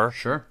they wore.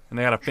 Sure. And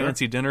they got a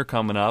fancy dinner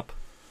coming up.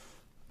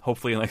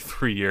 Hopefully in like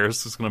 3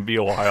 years. It's going to be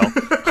a while.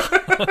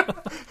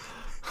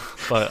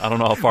 But I don't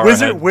know how far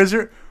ahead.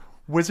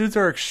 Wizards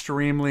are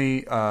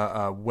extremely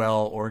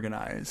well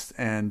organized,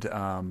 and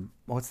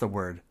what's the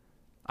word?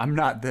 I'm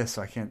not this,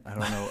 so I can't. I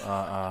don't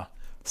know.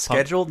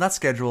 Scheduled, not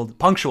scheduled.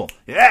 Punctual.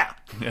 Yeah.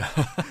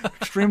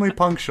 Extremely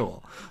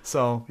punctual.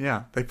 So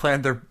yeah, they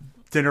planned their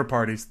dinner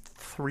parties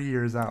 3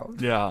 years out.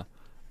 Yeah.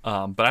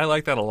 But I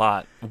like that a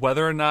lot.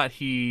 Whether or not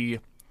he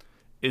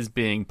is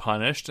being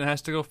punished and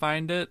has to go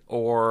find it,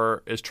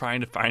 or is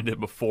trying to find it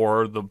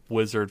before the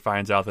wizard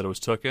finds out that it was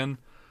taken,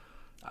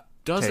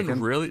 doesn't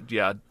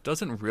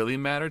really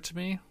matter to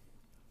me.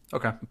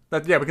 Okay. We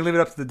can leave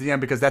it up to the DM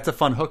because that's a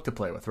fun hook to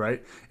play with,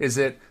 right? Is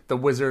it the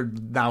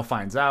wizard now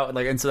finds out?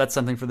 And so that's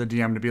something for the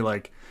DM to be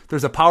like,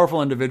 there's a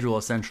powerful individual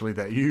essentially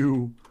that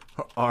you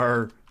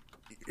are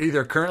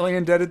either currently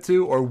indebted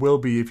to or will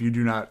be if you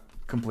do not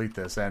complete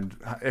this. And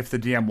if the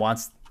DM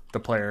wants it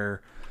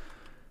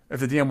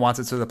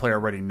so the player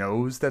already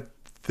knows that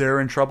they're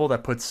in trouble,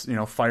 that puts,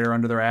 fire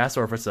under their ass,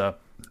 or if it's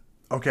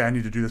okay, I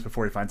need to do this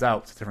before he finds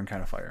out, it's a different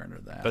kind of fire under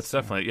the ass. That's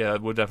definitely,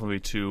 it would definitely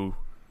be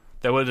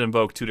that would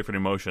invoke 2 different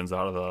emotions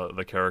out of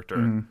the character.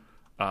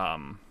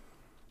 Mm-hmm.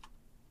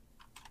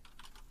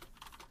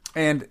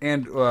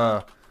 And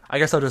I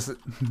guess I'll just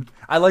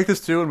I like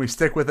this too, and we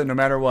stick with it no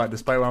matter what,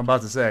 despite what I'm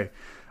about to say.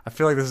 I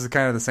feel like this is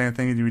kind of the same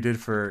thing we did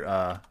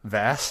for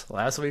Vass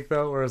last week,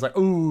 though, where it was like,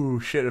 ooh,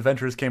 shit,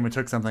 adventurers came and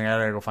took something, I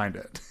gotta go find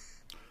it.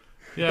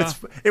 Yeah.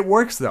 It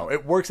works, though.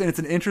 It works, and I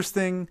think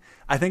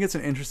it's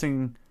an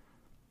interesting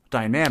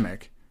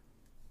dynamic,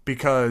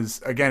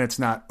 because, again, it's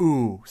not,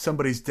 ooh,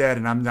 somebody's dead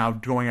and I'm now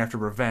going after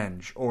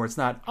revenge, or it's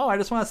not, oh, I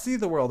just want to see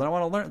the world and I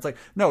want to learn. It's like,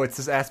 no, it's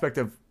this aspect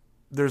of,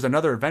 there's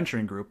another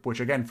adventuring group, which,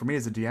 again, for me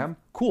as a DM,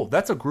 cool,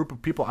 that's a group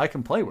of people I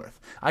can play with.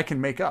 I can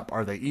make up.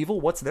 Are they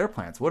evil? What's their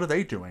plans? What are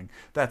they doing?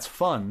 That's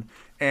fun.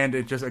 And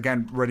it just,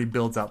 again, really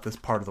builds out this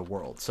part of the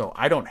world. So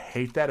I don't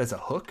hate that as a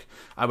hook.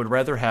 I would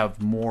rather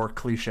have more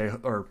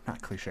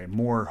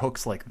more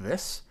hooks like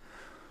this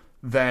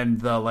than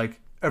the, like,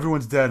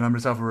 everyone's dead and I'm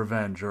just out for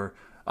revenge, or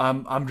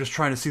I'm just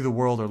trying to see the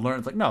world or learn.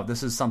 It's like, no,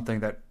 this is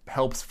something that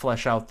helps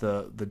flesh out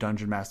the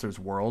Dungeon Master's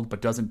world, but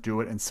doesn't do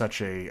it in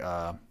such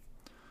a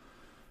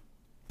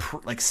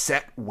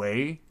set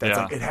way that's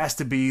like, it has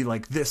to be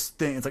like this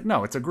thing. It's like,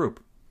 no, it's a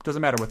group.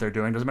 Doesn't matter what they're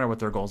doing. Doesn't matter what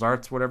their goals are.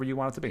 It's whatever you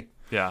want it to be.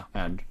 Yeah.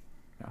 And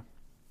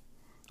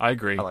I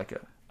agree. I like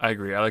it. I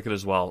agree. I like it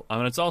as well. I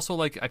mean, it's also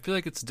like I feel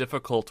like it's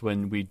difficult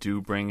when we do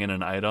bring in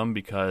an item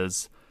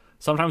because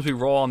sometimes we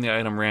roll on the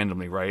item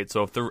randomly, right?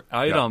 So if the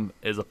item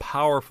is a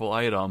powerful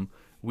item,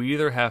 we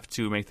either have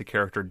to make the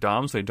character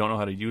dumb so they don't know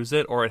how to use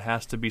it, or it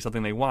has to be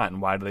something they want.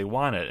 And why do they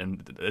want it?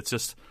 And it's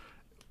just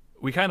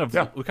we kind of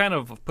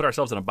put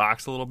ourselves in a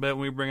box a little bit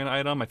when we bring an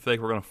item. I feel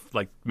like we're gonna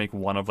like make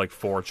one of like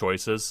 4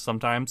 choices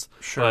sometimes,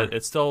 but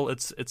it's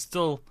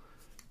still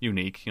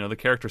unique. You know, the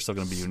character's still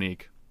gonna be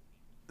unique.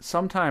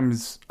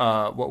 Sometimes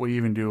what we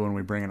even do when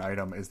we bring an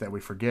item is that we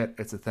forget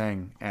it's a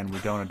thing and we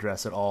don't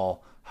address at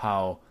all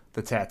how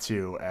the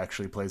tattoo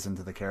actually plays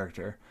into the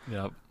character.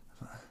 Yep.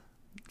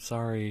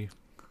 Sorry.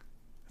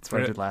 That's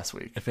what I did last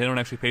week. If anyone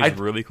actually pays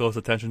really close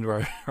attention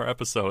to our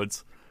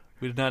episodes,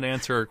 we did not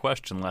answer a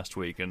question last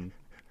week, and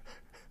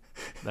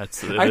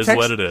it is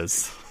what it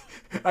is.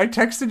 I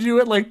texted you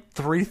at like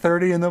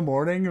 3:30 in the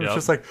morning. It was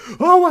just like,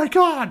 oh my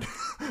God!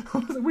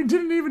 We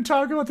didn't even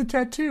talk about the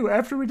tattoo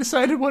after we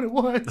decided what it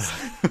was.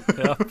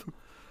 Yep.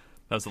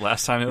 That was the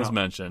last time it was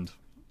mentioned.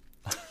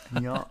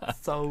 Yeah,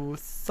 so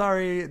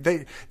sorry.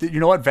 You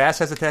know what? Vass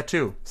has a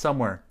tattoo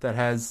somewhere that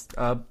has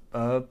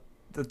the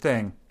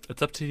thing.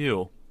 It's up to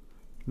you.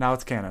 Now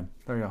it's canon.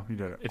 There you go. You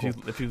did it. If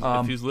you've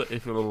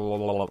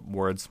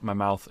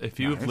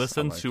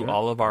listened to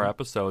all of our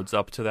episodes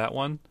up to that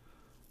one,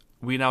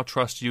 we now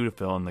trust you to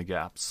fill in the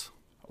gaps.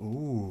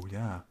 Ooh,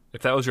 yeah.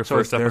 If that was your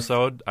first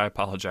episode, I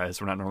apologize.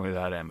 We're not normally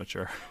that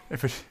amateur.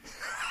 It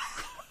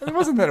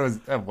wasn't that it was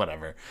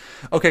whatever.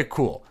 Okay,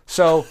 cool.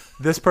 So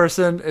this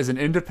person is an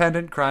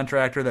independent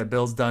contractor that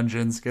builds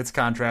dungeons, gets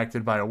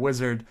contracted by a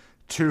wizard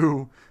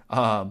to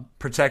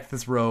protect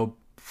this robe,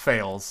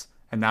 fails,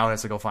 and now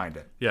has to go find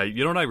it. Yeah,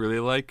 you know what I really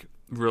like?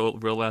 Real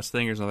last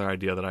thing. Here's another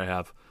idea that I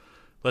have.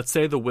 Let's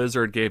say the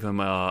wizard gave him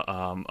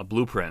a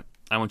blueprint.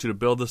 I want you to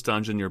build this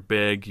dungeon. You're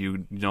big.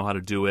 You know how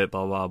to do it.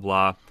 Blah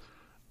blah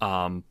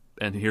blah.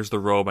 And here's the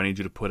robe I need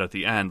you to put at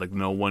the end. Like,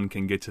 no one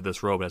can get to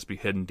this robe. It has to be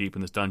hidden deep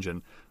in this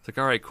dungeon. It's like,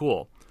 all right,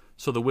 cool.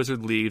 So the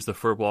wizard leaves. The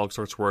Furbolg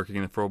starts working,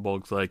 and the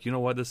Furbolg's like, you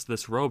know what?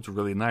 This robe's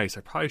really nice.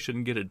 I probably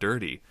shouldn't get it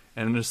dirty.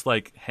 And just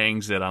like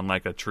hangs it on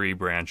like a tree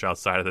branch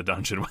outside of the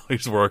dungeon while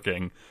he's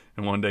working.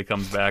 And one day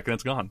comes back and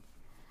it's gone.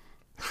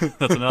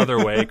 That's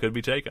another way it could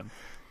be taken.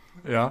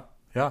 Yeah.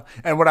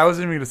 And what I was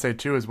even going to say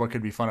too is what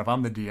could be fun if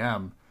I'm the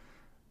DM.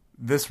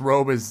 This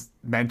robe is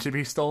meant to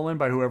be stolen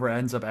by whoever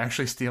ends up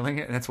actually stealing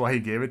it, and that's why he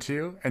gave it to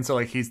you. And so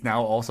like he's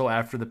now also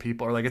after the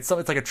people, or like it's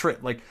like a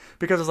trick, like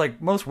because it's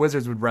like most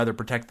wizards would rather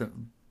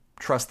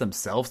trust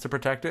themselves to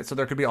protect it. So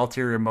there could be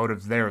ulterior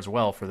motives there as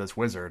well for this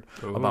wizard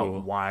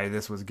about why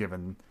this was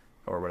given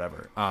or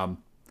whatever.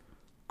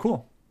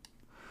 Cool.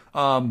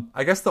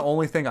 I guess the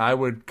only thing I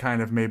would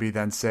kind of maybe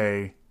then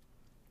say,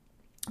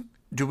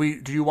 do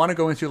you want to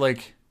go into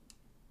like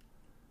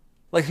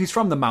he's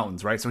from the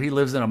mountains, right? So he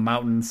lives in a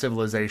mountain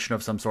civilization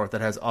of some sort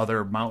that has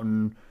other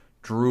mountain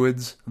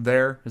druids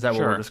there. Is that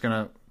what we're just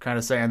gonna kind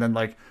of say? And then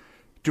like,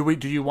 do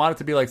you want it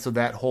to be like, so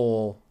that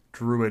whole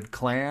druid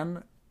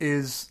clan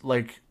is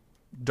like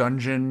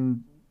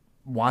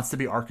wants to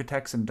be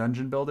architects and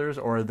dungeon builders,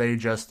 or are they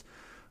just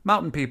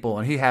mountain people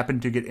and he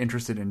happened to get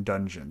interested in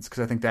dungeons?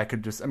 Because I think that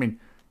could just, I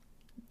mean,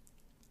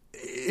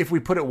 if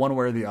we put it one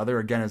way or the other,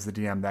 again, as the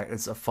DM, that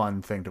is a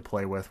fun thing to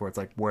play with, where it's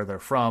like where they're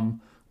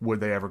from, would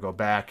they ever go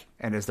back,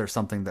 and is there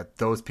something that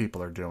those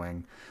people are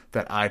doing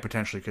that I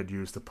potentially could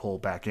use to pull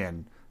back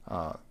in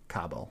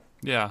Cabo?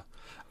 Yeah.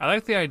 I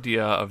like the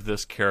idea of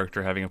this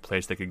character having a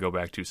place they could go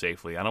back to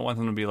safely. I don't want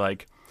them to be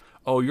like,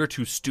 oh, you're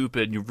too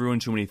stupid and you've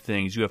ruined too many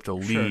things, you have to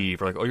leave.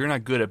 Sure. Or like, oh, you're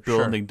not good at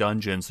building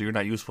dungeons, so you're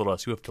not useful to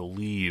us, you have to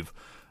leave.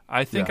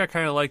 I think I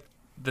kind of like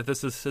that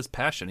this is his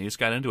passion. He just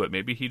got into it.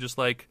 Maybe he just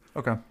like...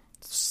 Okay.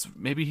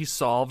 Maybe he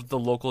solved the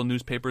local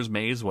newspaper's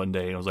maze one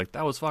day and was like,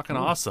 that was fucking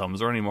awesome. Is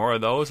there any more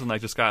of those? And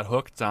like just got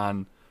hooked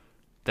on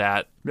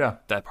that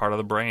part of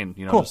the brain.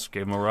 You know, just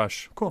gave him a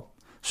rush. Cool.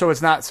 So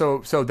it's not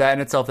so that in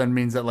itself then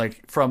means that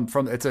like from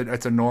it's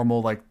a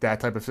normal like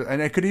that type of,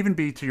 and it could even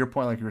be to your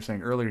point like you were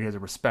saying earlier, he has a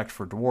respect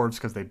for dwarves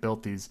because they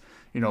built these,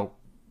 you know,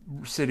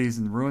 cities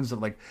and ruins.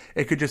 That like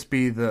it could just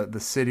be the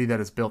city that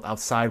is built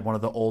outside one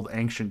of the old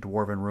ancient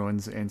dwarven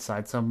ruins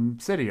inside some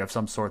city of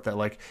some sort that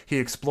like he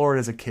explored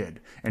as a kid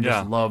and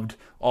just loved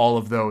all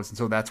of those, and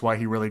so that's why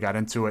he really got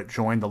into it,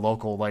 joined the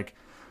local like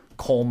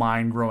coal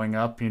mine growing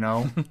up, you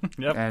know.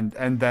 Yep.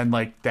 And then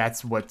like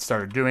that's what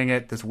started doing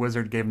it. This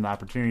wizard gave him the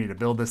opportunity to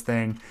build this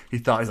thing.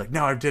 He's like,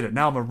 now I did it,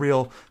 now I'm a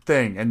real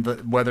thing.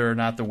 And whether or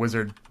not the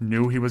wizard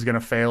knew he was going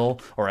to fail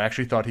or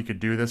actually thought he could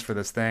do this for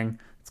this thing,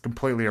 it's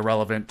completely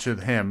irrelevant to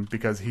him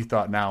because he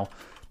thought, now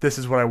this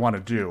is what I want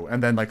to do.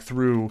 And then like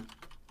through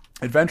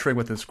adventuring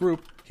with this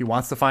group, he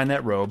wants to find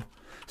that robe.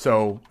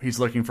 So he's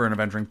looking for an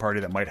adventuring party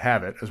that might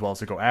have it, as well as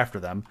to go after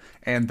them.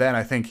 And then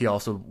I think he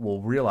also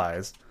will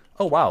realize,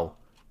 oh wow,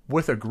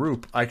 with a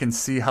group, I can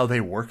see how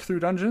they work through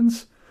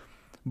dungeons,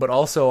 but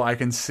also I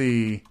can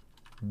see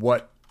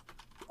what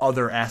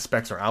other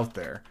aspects are out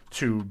there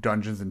to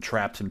dungeons and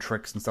traps and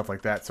tricks and stuff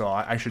like that. So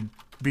I should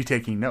be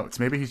taking notes.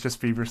 Maybe he's just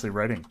feverishly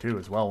writing too,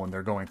 as well, when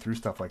they're going through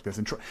stuff like this.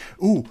 And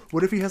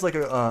what if he has like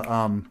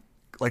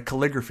like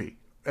calligraphy,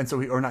 and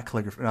so or not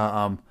calligraphy,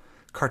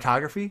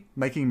 cartography,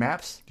 making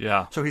maps.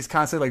 Yeah. So he's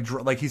constantly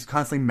like he's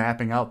constantly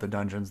mapping out the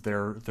dungeons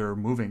they're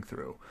moving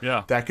through.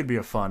 Yeah. That could be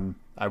a fun,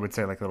 I would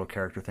say, like little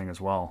character thing as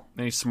well.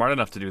 And he's smart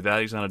enough to do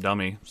that. He's not a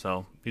dummy,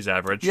 so he's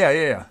average.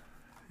 Yeah.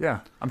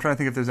 I'm trying to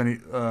think if there's any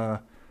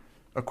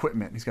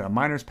equipment. He's got a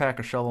miner's pack,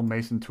 a shovel,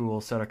 mason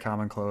tool, set of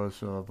common clothes,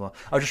 blah, blah, blah.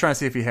 I was just trying to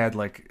see if he had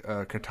like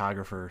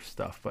cartographer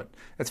stuff, but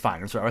it's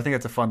fine. So I think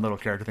it's a fun little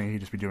character thing he'd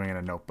just be doing in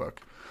a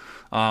notebook.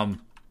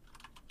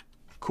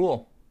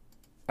 Cool.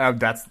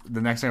 That's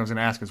the next thing I was going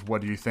to ask is, what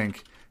do you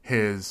think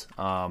his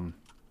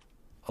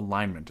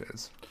alignment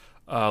is?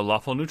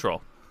 Lawful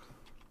neutral.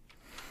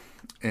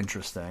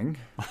 Interesting.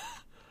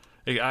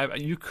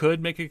 You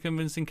could make a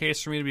convincing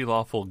case for me to be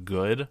lawful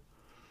good.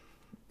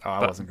 Oh,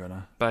 I wasn't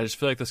gonna. But I just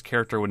feel like this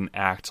character wouldn't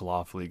act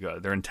lawfully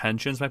good. Their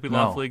intentions might be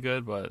lawfully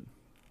good, but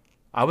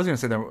I was gonna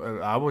say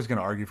that I was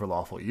gonna argue for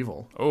lawful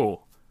evil.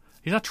 Oh,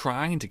 he's not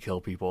trying to kill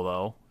people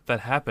though. If that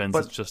happens,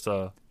 it's just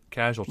a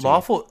casualty.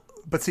 Lawful,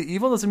 but see,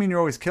 evil doesn't mean you're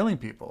always killing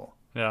people.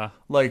 Yeah.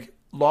 Like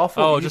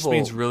lawful. Oh, it evil, just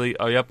means really.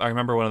 Oh, yep. I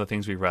remember one of the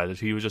things we read is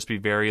he would just be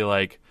very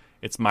like,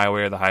 it's my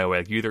way or the highway.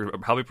 Like, you either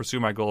help me pursue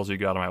my goals or you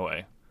get out of my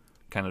way,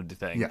 kind of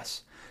thing.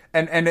 Yes,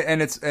 and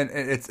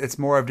it's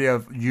more of the idea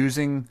of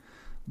using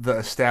the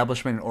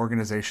establishment and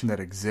organization that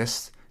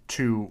exists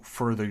to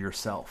further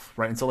yourself,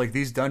 right? And so like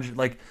these dungeons,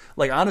 like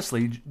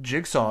honestly,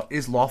 Jigsaw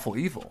is lawful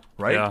evil,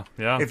 right?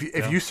 Yeah.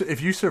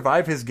 If you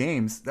survive his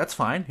games, that's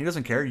fine. He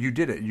doesn't care. You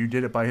did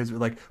it by his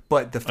like.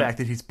 But the fact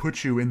that he's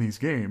put you in these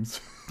games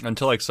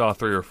until like Saw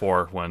 3 or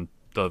 4 when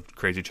the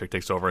crazy chick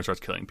takes over and starts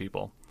killing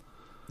people.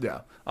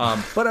 Yeah.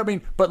 But I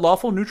mean,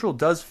 lawful neutral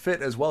does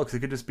fit as well because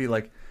it could just be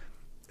like,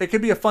 it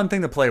could be a fun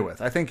thing to play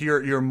with. I think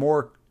you're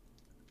more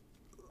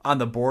on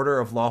the border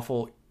of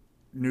lawful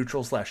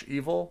neutral /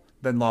 evil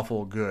than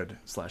lawful good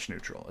 /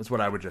 neutral is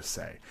what I would just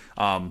say.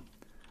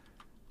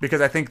 Because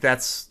I think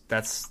that's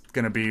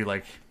going to be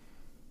like,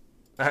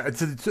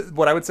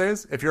 what I would say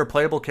is, if you're a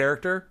playable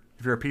character,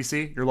 if you're a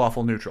PC, you're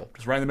lawful neutral.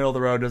 Just right in the middle of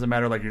the road, doesn't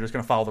matter. Like, you're just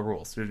going to follow the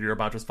rules. You're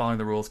about just following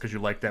the rules because you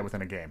like that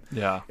within a game.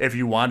 Yeah. If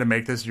you want to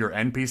make this your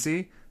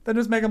NPC, then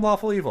just make them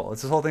lawful evil.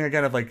 It's this whole thing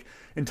again of like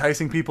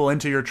enticing people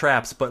into your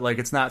traps, but like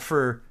it's not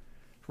for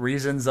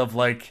reasons of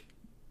like,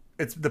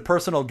 it's the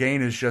personal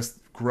gain is just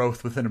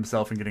growth within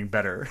himself and getting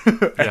better.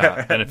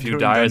 Yeah, and if you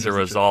die as a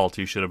result,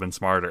 you should have been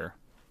smarter.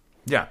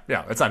 Yeah,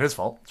 it's not his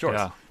fault. It's yours.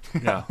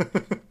 Yeah.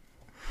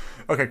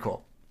 Okay,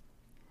 cool.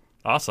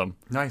 Awesome.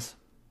 Nice.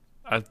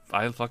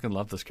 I fucking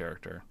love this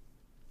character.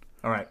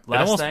 All right,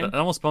 last thing. It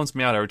almost bums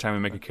me out every time we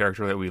make a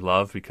character that we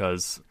love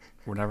because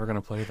we're never going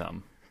to play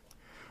them.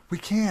 We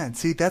can.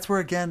 See, that's where,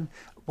 again,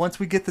 once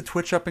we get the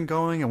Twitch up and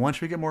going and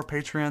once we get more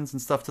Patreons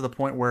and stuff to the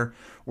point where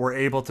we're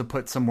able to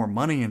put some more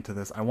money into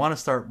this, I want to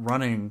start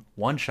running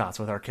one-shots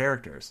with our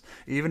characters.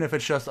 Even if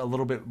it's just a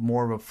little bit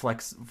more of a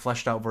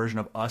fleshed out version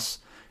of us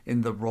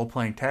in the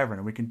role-playing tavern.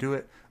 And we can do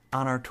it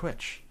on our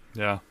Twitch.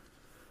 Yeah.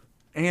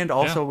 And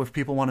also, if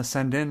people want to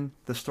send in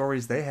the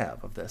stories they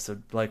have of this. So,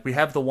 like, we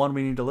have the one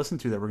we need to listen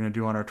to that we're going to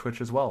do on our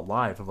Twitch as well,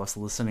 live, of us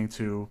listening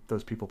to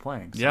those people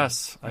playing. So,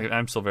 yes,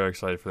 I'm still very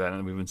excited for that,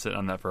 and we've been sitting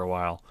on that for a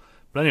while.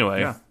 But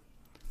anyway,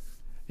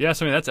 yeah,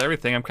 so I mean, that's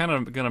everything. I'm kind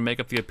of going to make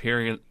up the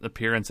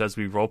appearance as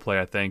we roleplay,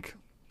 I think.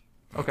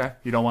 Okay.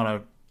 You don't want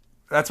to...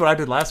 That's what I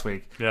did last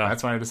week. Yeah.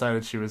 That's when I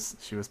decided she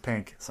was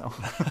pink, so...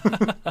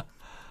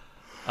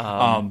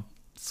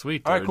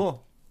 Sweet, dude. All right,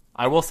 cool.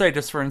 I will say,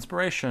 just for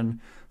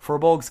inspiration,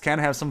 furbolgs can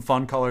have some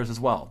fun colors as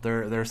well.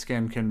 Their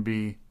skin can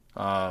be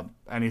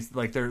any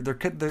like they're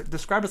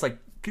described as like,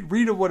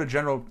 read what a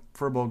general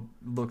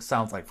furbolg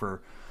sounds like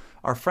for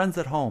our friends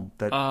at home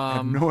that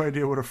have no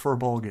idea what a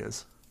furbolg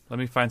is. Let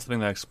me find something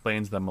that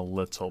explains them a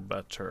little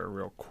better,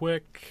 real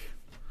quick.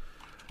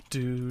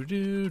 Do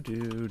do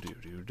do do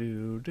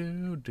do do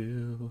do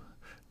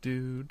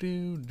do do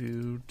do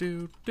do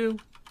do do.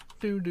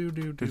 Do do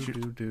do do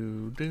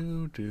do do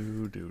do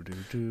do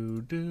do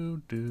do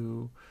do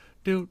do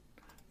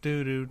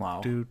do do. Wow.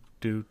 Do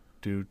do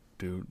do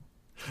do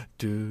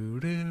do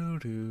do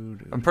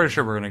do. I'm pretty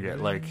sure we're gonna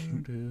get like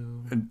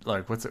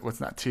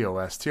what's not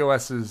TOS.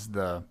 TOS is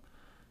the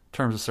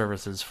terms of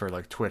services for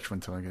like Twitch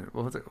when someone get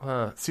what was it?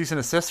 Cease and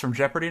assist from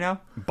Jeopardy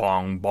now.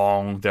 Bong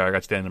bong. There, I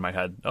got stand in my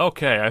head.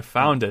 Okay, I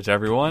found it,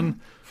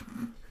 everyone.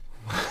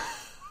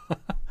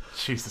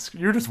 Jesus,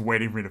 you're just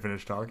waiting for me to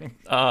finish talking.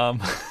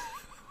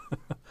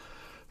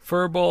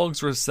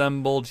 Furbolgs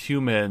resembled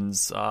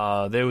humans.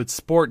 They would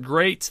sport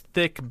great,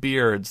 thick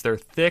beards. Their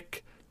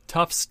thick,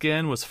 tough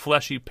skin was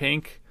fleshy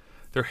pink.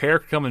 Their hair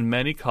could come in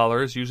many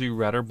colors, usually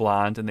red or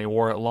blonde, and they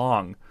wore it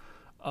long.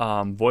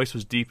 Voice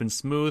was deep and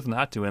smooth.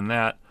 Not doing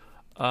that.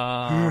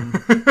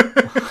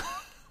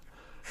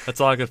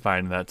 That's all I could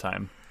find in that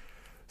time.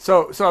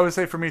 So I would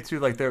say for me too,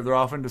 like they're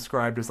often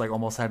described as like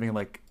almost having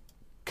like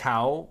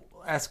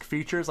cow-esque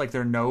features. Like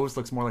their nose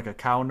looks more like a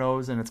cow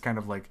nose, and it's kind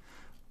of like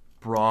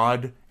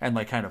broad and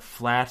like kind of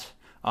flat,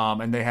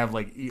 and they have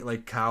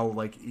like cow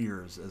like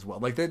ears as well.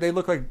 Like they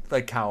look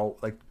like cow,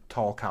 like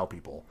tall cow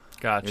people.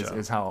 Gotcha.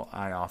 Is how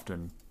I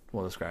often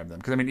will describe them.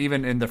 Because I mean,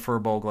 even in the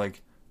furbolg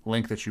like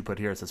link that you put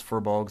here, it says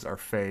Furbolgs are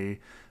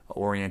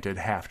Fey-oriented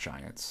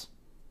half-giants.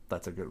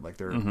 That's a good, like,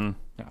 they're,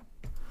 yeah.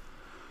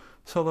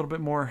 So a little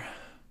bit more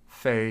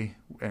Fey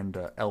and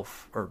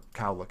elf, or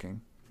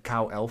cow-looking.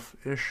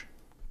 Cow-elf-ish?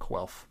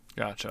 Quelf.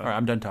 Gotcha. All right,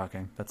 I'm done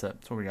talking. That's it.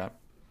 That's what we got.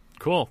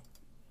 Cool.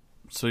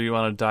 So you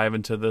want to dive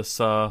into this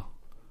Oh,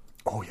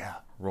 yeah.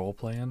 role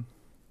playing?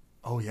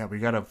 Oh, yeah, we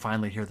got to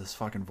finally hear this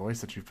fucking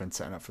voice that you've been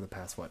setting up for the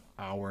past,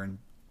 hour and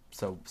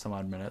some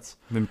odd minutes.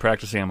 I've been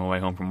practicing on my way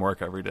home from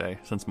work every day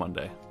since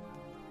Monday.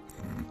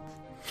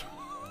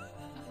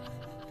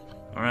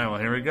 All right, well,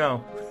 here we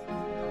go.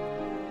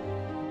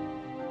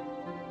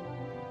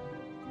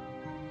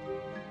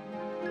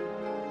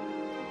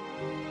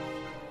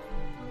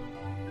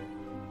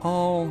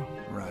 All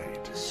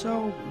right,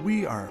 so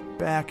we are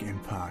back in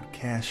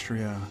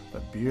Podcastria,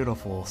 the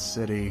beautiful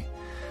city.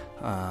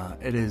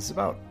 It is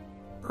about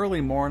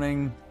early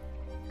morning.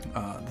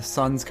 The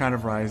sun's kind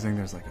of rising.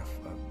 There's like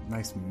a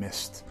nice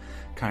mist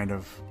kind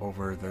of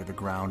over the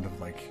ground of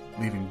like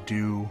leaving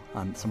dew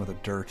on some of the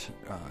dirt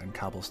and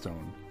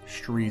cobblestone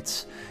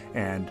streets.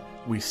 And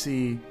we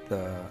see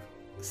the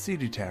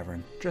Seedy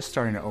Tavern just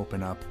starting to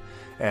open up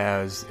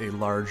as a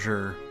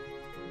larger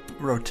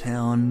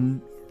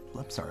rotund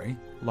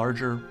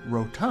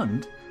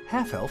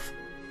half-elf,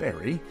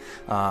 Barry,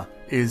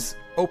 is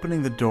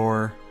opening the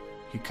door.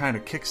 He kind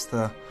of kicks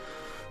the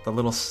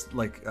little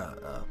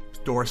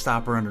door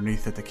stopper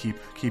underneath it to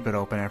keep it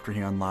open after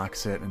he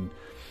unlocks it, and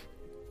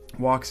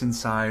walks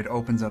inside,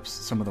 opens up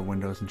some of the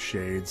windows and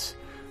shades,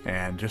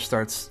 and just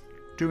starts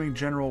doing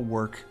general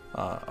work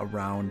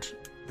around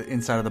the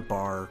inside of the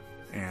bar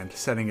and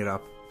setting it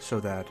up so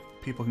that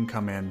people can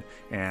come in,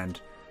 and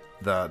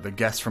the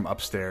guests from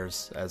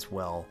upstairs as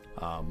well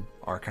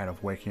are kind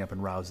of waking up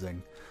and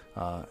rousing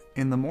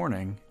in the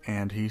morning,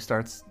 and he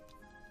starts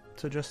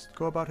to just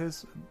go about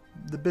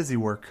the busy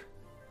work.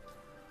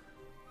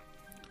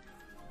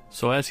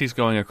 So as he's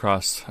going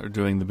across or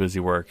doing the busy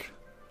work,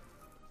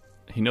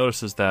 he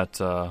notices that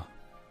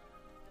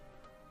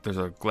there's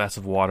a glass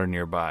of water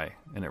nearby,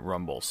 and it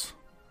rumbles.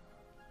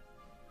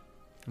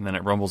 And then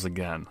it rumbles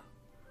again.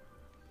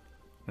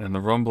 And the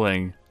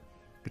rumbling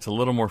gets a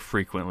little more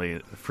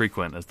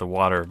frequent as the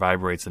water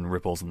vibrates and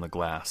ripples in the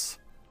glass.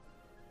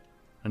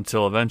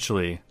 Until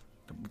eventually,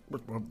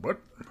 What?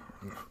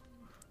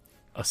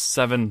 a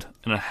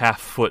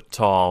 7.5-foot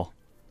tall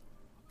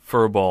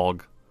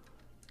furbolg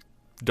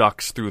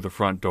ducks through the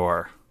front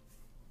door.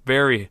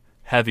 Very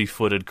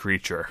heavy-footed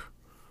creature.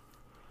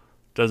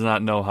 Does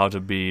not know how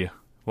to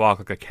walk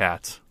like a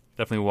cat.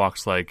 Definitely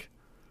walks like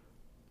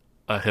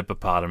a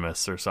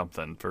hippopotamus or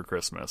something for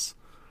Christmas.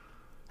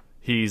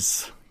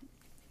 He's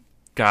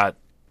got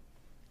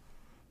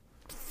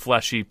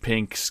fleshy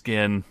pink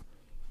skin,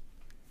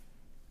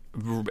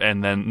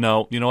 and then,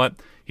 no, you know what?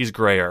 He's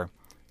grayer.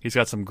 He's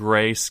got some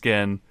gray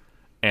skin,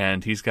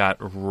 and he's got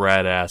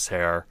red-ass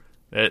hair.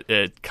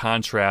 It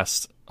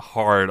contrasts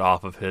hard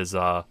off of his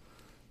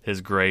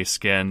gray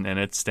skin, and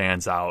it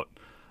stands out.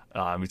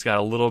 He's got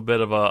a little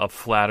bit of a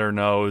flatter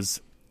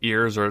nose.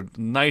 Ears are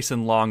nice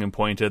and long and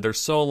pointed. They're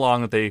so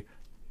long that they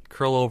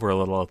curl over a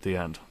little at the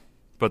end,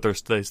 but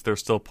they're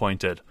still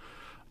pointed.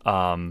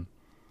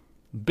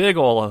 Big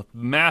ol'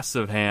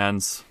 massive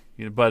hands,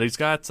 but he's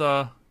got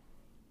they're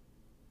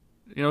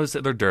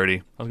dirty.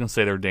 I was gonna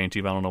say they're dainty,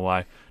 but I don't know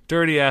why.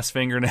 Dirty ass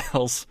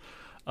fingernails,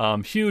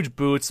 huge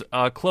boots,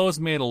 clothes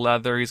made of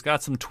leather. He's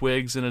got some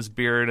twigs in his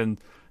beard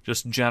and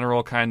just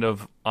general kind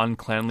of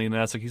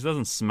uncleanliness. Like, he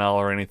doesn't smell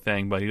or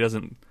anything, but he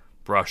doesn't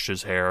brush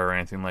his hair or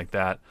anything like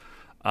that.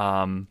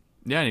 And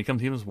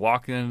he was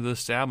walking into the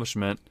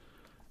establishment,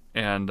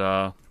 and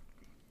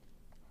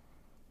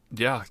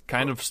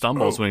kind of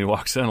stumbles when he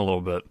walks in a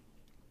little bit.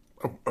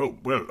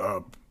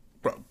 Well,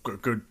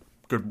 good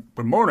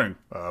morning.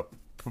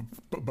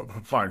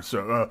 Fine,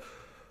 sir.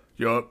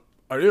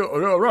 Are you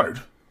all right?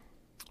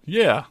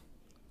 Yeah.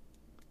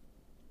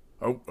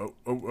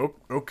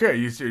 Okay.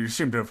 You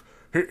seem to have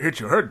hit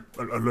your head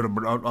a little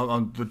bit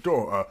on the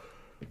door.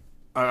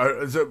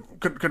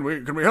 Can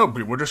we help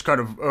you? We're just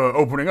kind of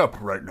opening up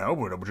right now.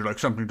 Would you like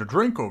something to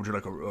drink, or would you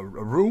like a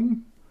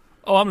room?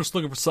 Oh, I'm just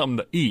looking for something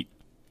to eat.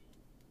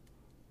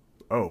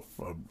 Oh,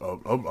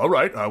 all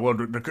right. Well,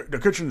 the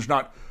kitchen's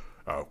not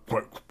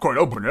quite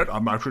open yet.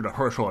 I'm actually the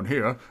first one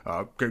here.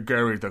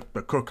 Gary, the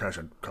cook,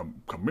 hasn't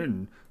come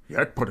in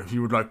yet. But if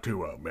you would like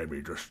to,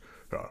 maybe just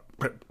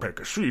take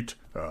a seat.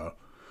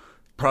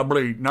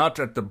 Probably not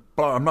at the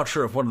bar. I'm not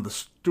sure if one of the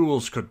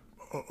stools could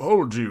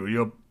hold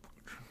you.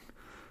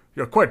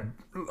 You're quite.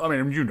 I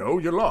mean,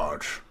 you're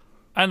large.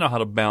 I know how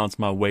to balance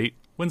my weight.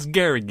 When's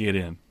Gary get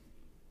in?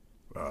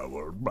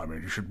 Well, I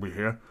mean, he should be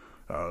here.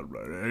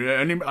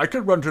 And I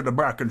could run to the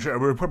back and say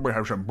we probably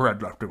have some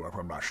bread left over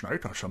from last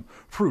night, or some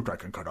fruit I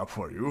can cut up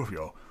for you if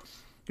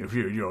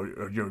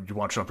you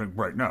want something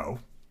right now.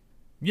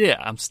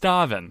 Yeah, I'm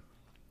starving.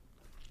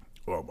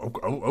 Well,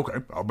 okay.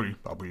 I'll be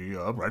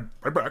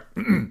right back.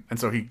 And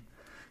so he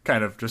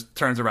kind of just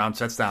turns around,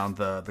 sets down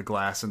the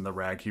glass and the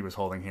rag he was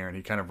holding here, and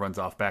he kind of runs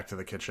off back to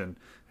the kitchen.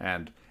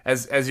 And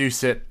as you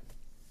sit,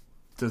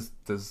 does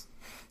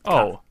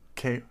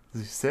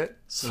Does he sit?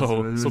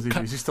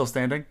 Is he still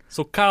standing?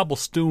 So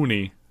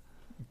Cobblestooney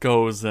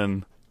goes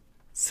and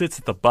sits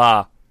at the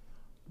bar,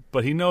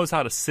 but he knows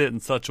how to sit in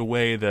such a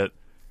way that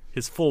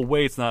his full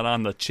weight's not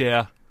on the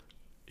chair.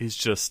 He's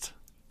just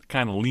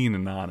kind of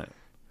leaning on it.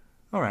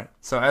 All right.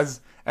 So as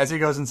he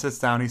goes and sits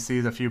down, he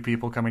sees a few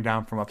people coming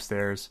down from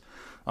upstairs.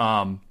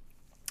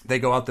 They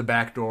go out the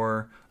back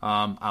door,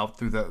 out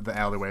through the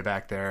alleyway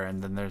back there,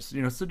 and then there's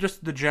so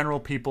just the general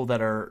people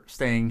that are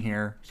staying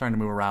here, starting to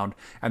move around.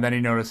 And then he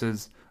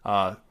notices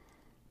a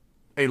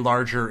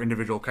larger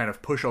individual kind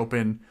of push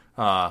open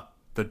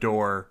the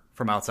door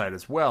from outside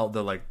as well,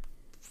 the like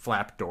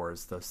flap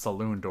doors, the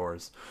saloon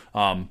doors,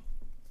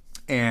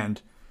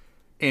 and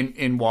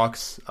in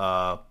walks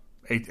a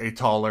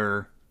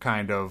taller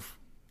kind of.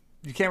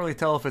 You can't really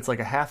tell if it's like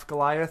a half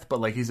Goliath,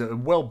 but like he's a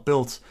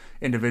well-built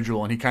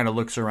individual, and he kind of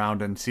looks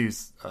around and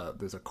sees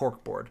there's a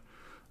corkboard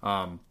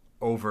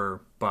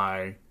over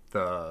by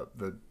the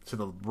to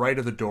the right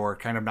of the door,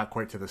 kind of not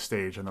quite to the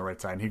stage on the right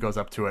side. And he goes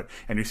up to it,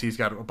 and you see he's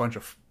got a bunch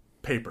of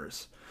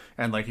papers,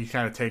 and like he's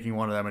kind of taking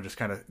one of them and just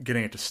kind of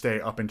getting it to stay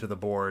up into the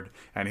board,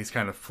 and he's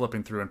kind of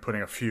flipping through and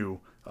putting a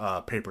few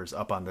papers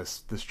up on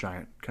this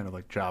giant kind of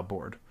like job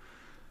board.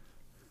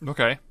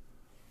 Okay.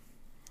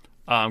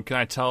 Can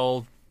I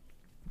tell?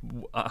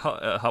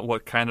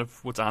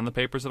 What's on the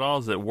papers at all?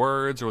 Is it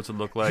words or what's it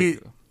look like?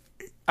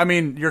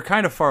 You're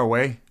kind of far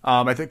away.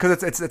 I think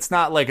because it's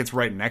not like it's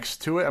right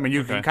next to it. I mean,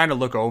 you can kind of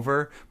look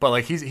over, but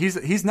like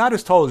he's not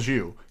as tall as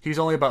you. He's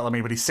only about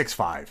but he's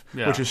 6'5",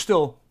 which is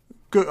still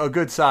a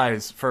good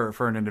size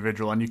for an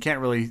individual. And you can't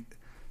really.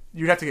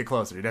 You'd have to get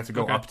closer. You'd have to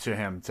go up to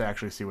him to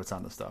actually see what's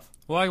on the stuff.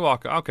 Well, I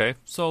walk. Okay,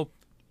 so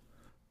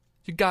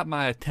you got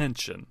my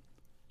attention.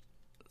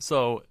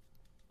 So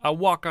I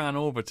walk on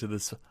over to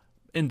this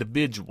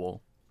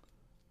individual,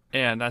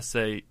 and I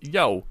say,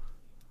 "Yo,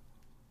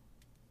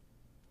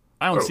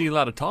 I don't see a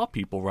lot of tall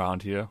people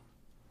around here."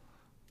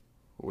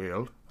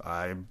 Well,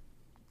 I'm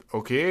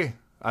okay.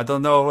 I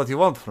don't know what you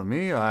want from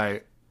me.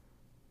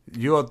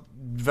 You're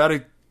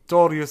very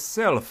tall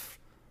yourself.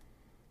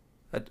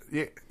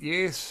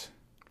 Yes.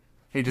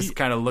 He just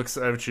kind of looks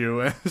at you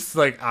and is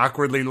like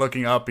awkwardly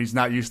looking up. He's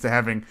not used to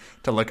having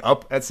to look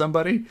up at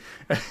somebody.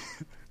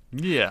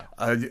 Yeah.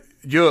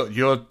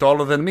 You're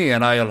taller than me,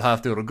 and I'll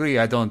have to agree.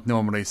 I don't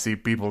normally see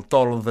people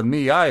taller than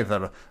me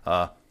either,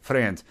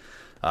 friend.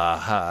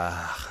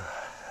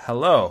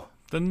 Hello.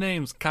 The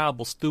name's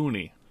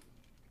Cobblestooney.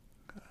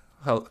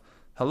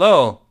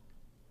 Hello,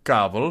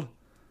 Cobble.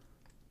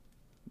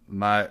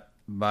 My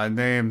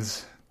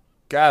name's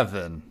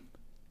Gavin.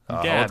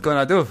 Gavin. What can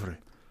I do for you?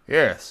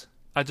 Yes.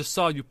 I just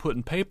saw you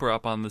putting paper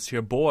up on this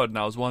here board, and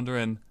I was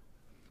wondering,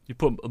 you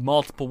put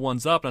multiple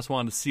ones up, and I just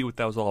wanted to see what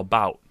that was all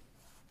about.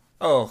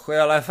 Oh,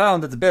 well, I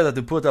found it better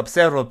to put up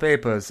several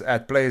papers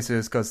at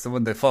places because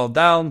when they fall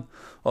down,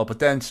 or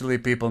potentially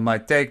people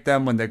might take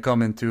them when they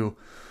come into,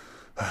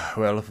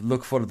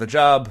 look for the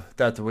job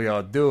that we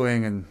are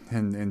doing. And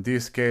in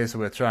this case,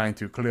 we're trying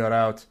to clear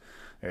out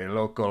a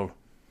local,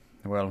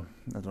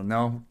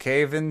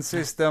 cave-in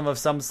system of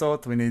some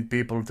sort. We need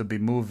people to be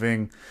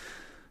moving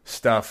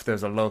stuff.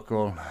 There's a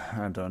local,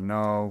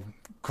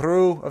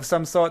 crew of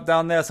some sort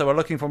down there, so we're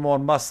looking for more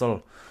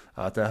muscle.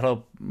 To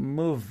help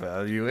move.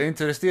 Are you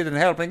interested in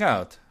helping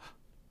out?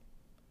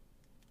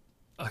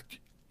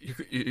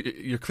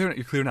 You're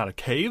clearing out a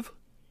cave?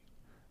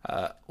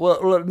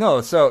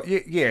 No. So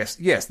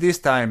yes. This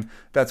time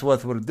that's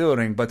what we're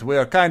doing, but we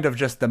are kind of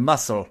just the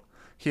muscle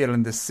here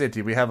in the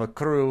city. We have a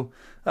crew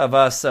of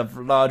us, of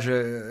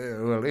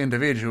larger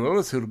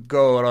individuals who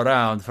go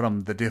around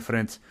from the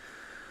different,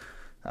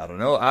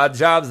 odd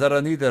jobs that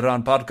are needed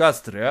around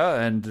Podcastria,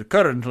 and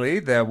currently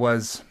there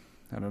was.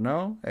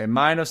 A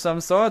mine of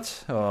some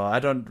sort?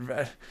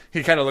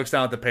 He kind of looks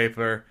down at the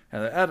paper,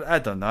 and I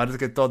don't know. I just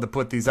get told to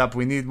put these up.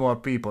 We need more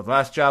people. The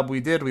last job we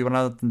did, we went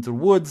out into the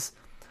woods.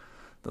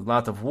 A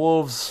lot of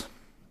wolves.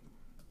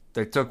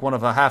 They took one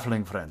of our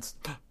halfling friends.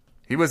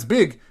 He was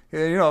big.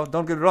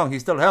 Don't get me wrong. He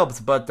still helps,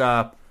 but,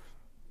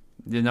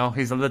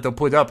 he's a little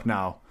put up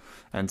now.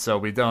 And so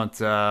we don't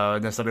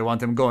necessarily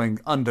want him going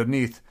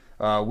underneath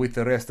with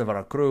the rest of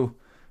our crew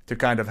to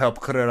kind of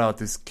help clear out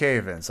this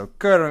cave-in. So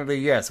currently,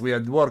 yes, we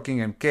are working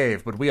in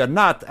cave, but we are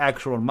not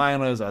actual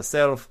miners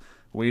ourselves.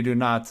 We do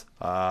not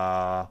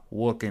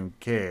work in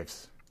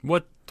caves.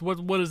 What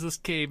does this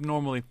cave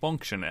normally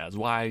function as?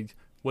 Why?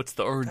 What's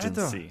the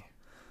urgency?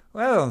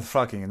 Well,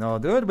 fucking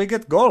dude. We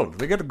get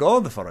gold. We get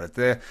gold for it.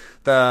 The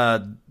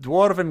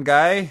dwarven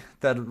guy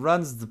that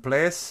runs the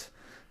place.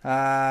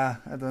 I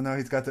don't know.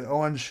 He's got the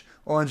orange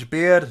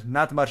beard,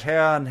 not much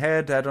hair on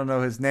head. I don't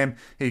know his name.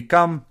 He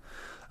come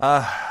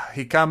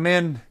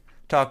in,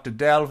 talk to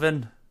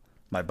Delvin,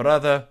 my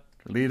brother,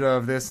 leader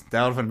of this,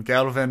 Delvin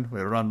Galvin.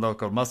 We run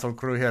local muscle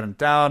crew here in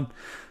town.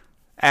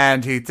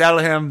 And he tell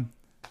him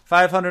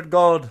 500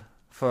 gold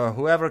for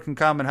whoever can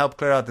come and help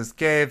clear out this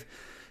cave.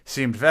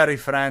 Seemed very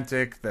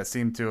frantic. There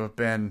seemed to have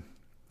been,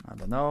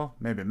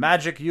 maybe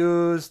magic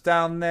used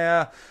down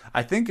there.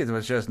 I think it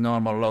was just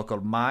normal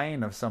local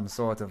mine of some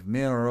sort of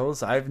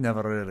minerals. I've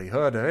never really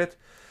heard of it.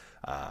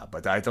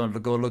 But I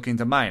don't go look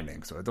into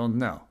mining, so I don't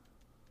know.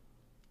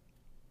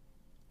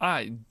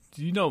 My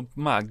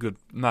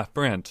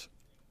friend,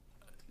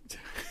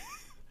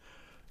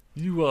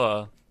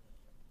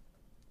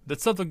 that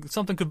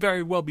something could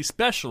very well be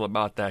special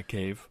about that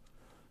cave.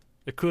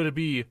 It could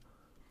be,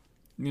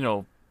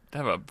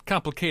 have a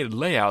complicated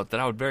layout that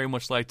I would very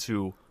much like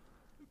to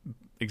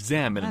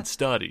examine and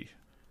study.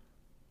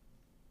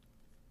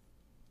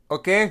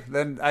 Okay,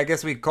 then I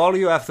guess we call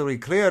you after we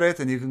clear it,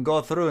 and you can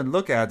go through and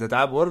look at it.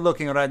 We're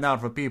looking right now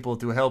for people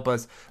to help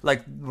us.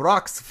 Like,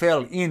 rocks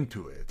fell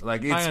into it.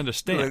 I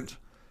understand.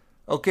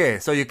 Okay,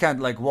 so you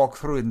can't, walk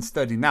through it and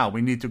study now.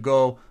 We need to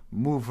go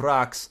move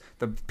rocks,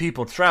 the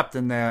people trapped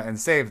in there, and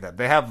save them.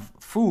 They have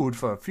food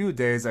for a few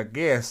days, I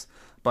guess,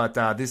 but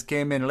this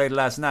came in late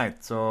last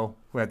night, so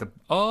we had to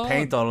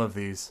paint all of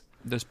these.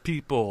 There's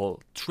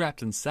people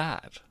trapped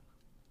inside.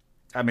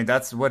 I mean,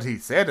 that's what he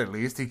said, at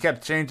least. He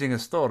kept changing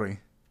his story.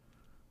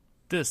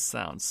 This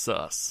sounds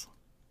sus.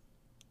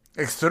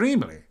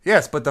 Extremely.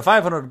 Yes, but the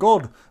 500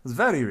 gold was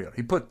very real.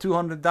 He put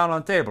 200 down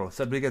on the table,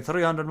 said we get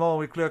 300 more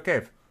when we clear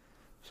cave.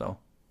 So,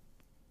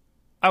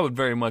 I would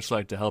very much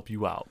like to help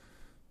you out.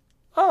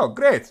 Oh,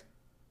 great.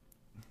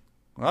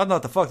 Well, I don't know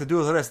what the fuck to do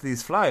with the rest of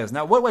these flyers.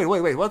 Now,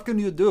 wait. What can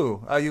you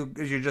do? Are you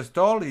just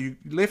tall? You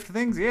lift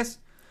things, yes?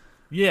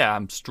 Yeah,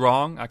 I'm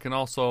strong. I can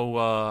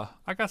also,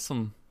 I got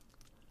some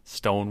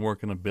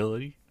stoneworking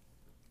ability.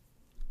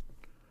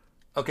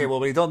 Okay, well,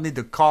 we don't need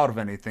to carve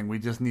anything. We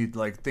just need,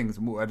 things.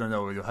 I don't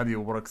know. How do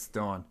you work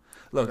stone?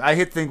 Look, I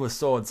hit things with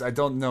swords. I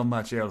don't know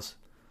much else.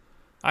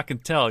 I can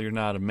tell you're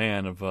not a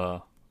man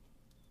of,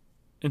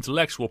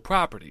 intellectual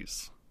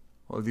properties.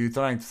 What are you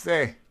trying to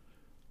say?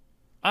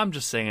 I'm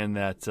just saying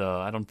that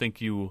I don't think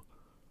you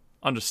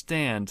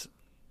understand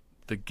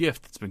the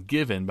gift that's been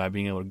given by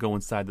being able to go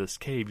inside this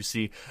cave. You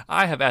see,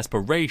 I have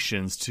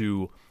aspirations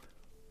to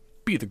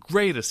be the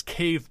greatest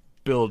cave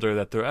builder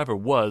that there ever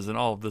was in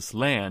all of this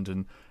land,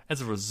 and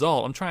as a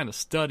result, I'm trying to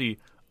study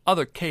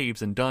other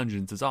caves and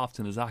dungeons as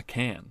often as I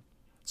can,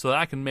 so that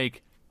I can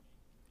make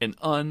an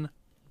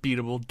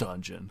unbeatable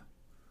dungeon.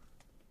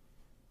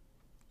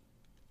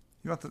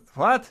 You want to...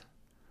 What?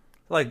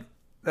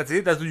 That's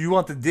it? That's what you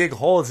want to dig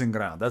holes in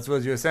ground. That's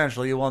what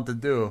you want to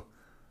do.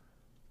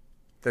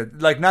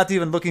 That, not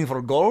even looking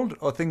for gold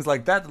or things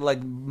like that.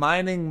 Like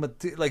mining,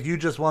 you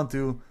just want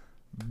to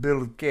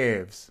build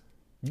caves.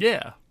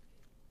 Yeah.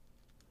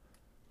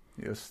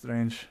 You're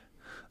strange.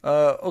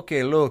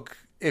 Okay, look.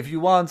 If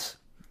you want,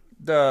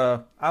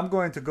 I'm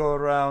going to go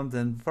around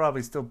and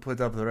probably still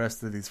put up the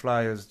rest of these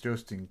flyers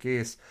just in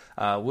case.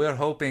 We're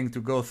hoping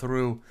to go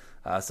through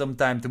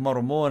sometime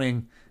tomorrow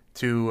morning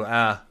to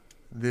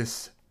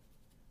this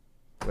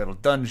little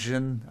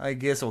dungeon, I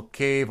guess, or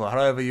cave, or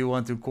however you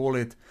want to call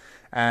it,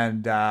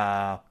 and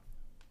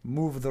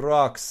move the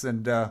rocks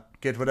and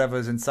get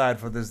whatever's inside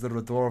for this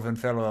little dwarven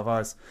fellow of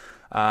ours.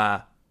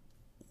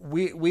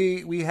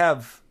 We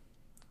have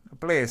a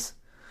place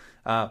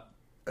a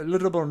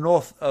little bit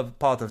north of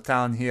part of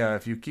town here.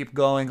 If you keep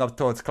going up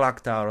towards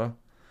Clock Tower,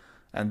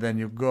 and then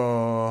you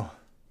go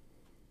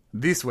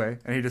this way,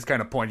 and he just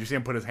kind of points. You see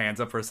him put his hands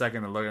up for a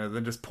second and look, and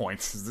then just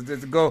points.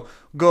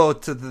 Go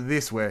to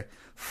this way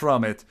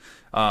from it.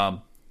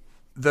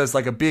 There's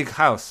a big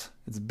house.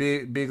 It's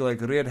big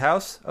red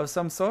house of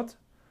some sort,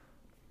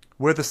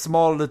 with a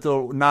small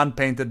little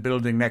non-painted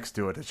building next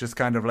to it. It's just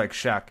kind of like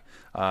shack.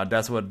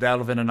 That's what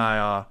Dalvin and I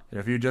are.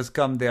 If you just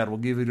come there, we'll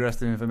give you the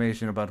rest of the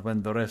information about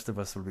when the rest of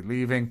us will be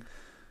leaving.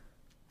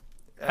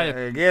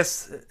 I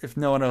guess if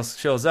no one else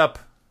shows up,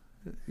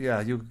 yeah,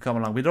 you can come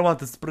along. We don't want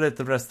to split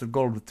the rest of the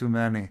gold with too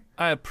many.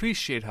 I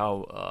appreciate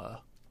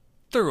how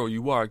thorough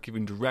you are at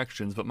giving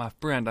directions, but my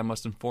friend, I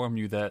must inform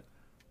you that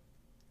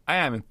I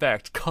am in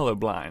fact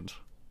colorblind.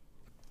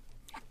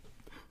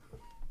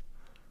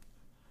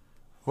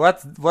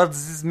 What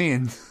does this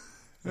mean?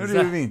 What do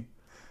you mean?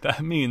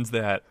 That means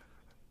that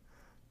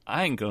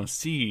I ain't gonna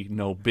see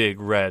no big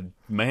red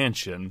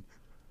mansion.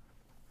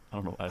 I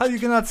don't know. How you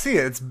cannot see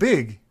it? It's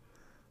big.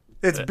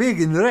 It's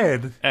big and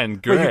red.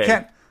 And gray.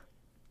 But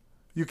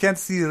you can't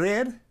see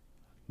red?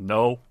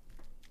 No.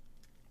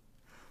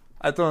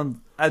 I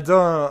don't,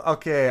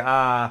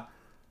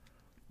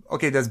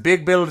 okay, there's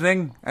big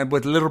building, and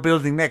with little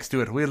building next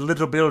to it. We're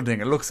little building.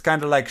 It looks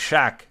kind of like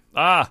shack.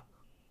 I'll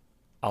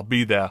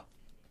be there.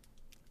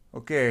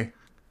 Okay.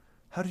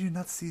 How do you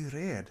not see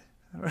red?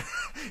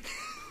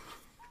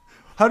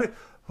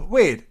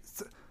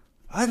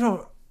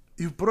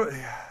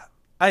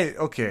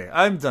 Okay,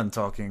 I'm done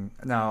talking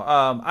now.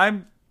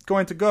 I'm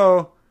going to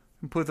go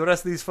and put the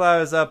rest of these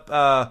flyers up.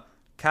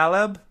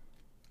 Caleb,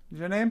 is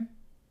your name?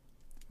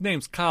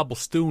 Name's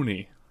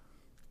Cobblestooney.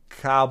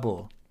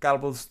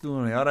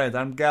 Cobblestooney. All right,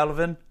 I'm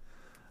Galvin.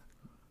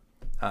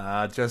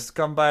 Just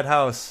come by the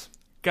house.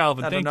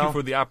 Galvin, thank you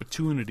for the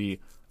opportunity.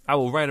 I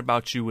will write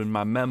about you in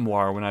my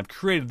memoir when I've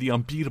created the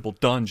unbeatable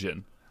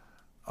dungeon.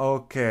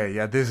 Okay,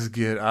 yeah, this is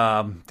good.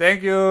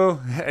 Thank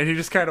you. And he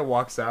just kind of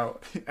walks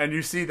out, and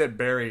you see that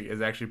Barry is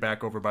actually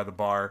back over by the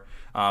bar,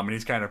 and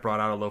he's kind of brought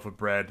out a loaf of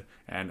bread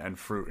and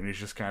fruit, and he's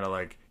just kind of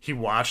like, he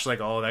watched like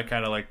all of that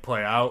kind of like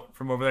play out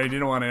from over there. He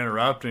didn't want to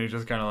interrupt, and he's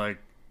just kind of like,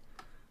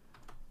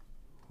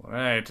 all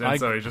right. And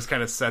so he just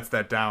kind of sets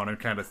that down and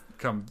kind of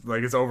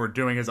it's over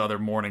doing his other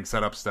morning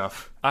setup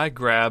stuff. I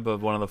grab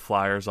one of the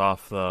flyers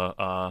off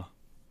the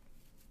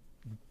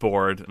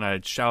board, and I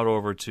shout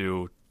over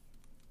to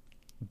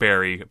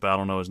Barry, but I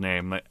don't know his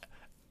name. Like,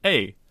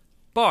 hey,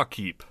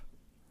 barkeep.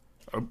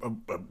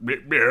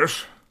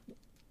 Yes.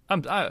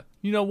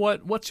 You know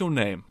what? What's your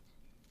name?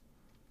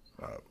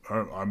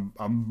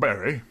 I'm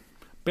Barry.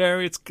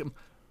 Barry. My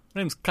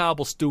name's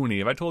Cobblestooney.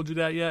 Have I told you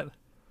that yet?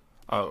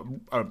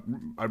 No,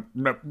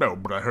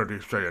 but I heard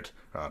you say it,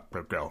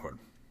 Galvin.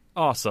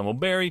 Awesome. Well,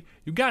 Barry,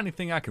 you got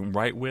anything I can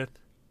write with?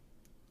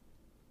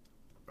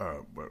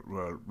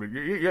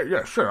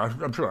 Yeah, sure.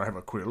 I'm sure I have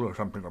a quill or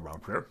something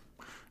around here.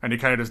 And he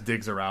kind of just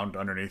digs around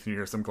underneath, and you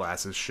hear some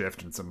glasses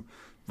shift and some,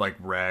 like,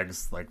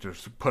 rags, like,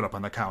 just put up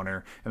on the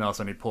counter. And all of a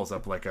sudden he pulls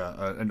up, like,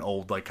 an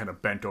old, like, kind of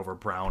bent-over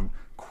brown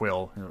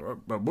quill.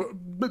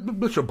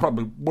 This should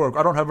probably work.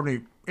 I don't have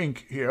any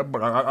ink here,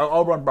 but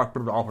I'll run back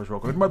to the office real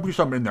quick. There might be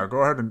some in there.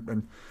 Go ahead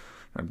and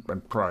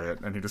try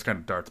it. And he just kind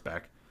of darts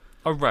back.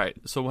 All right.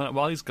 So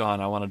while he's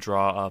gone, I want to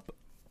draw up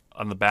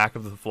on the back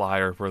of the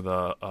flyer for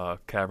the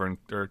cavern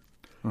or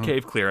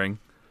cave clearing.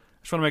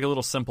 I just want to make a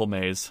little simple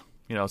maze.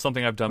 You know,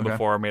 something I've done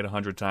before, made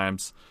 100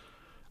 times.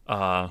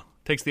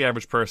 Takes the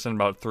average person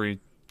about 2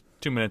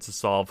 minutes to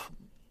solve.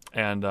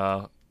 And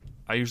I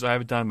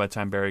have it done by the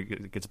time Barry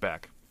gets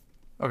back.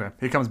 Okay.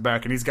 He comes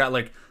back, and he's got,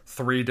 like,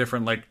 3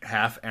 different, like,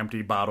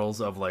 half-empty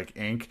bottles of, like,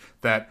 ink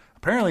that,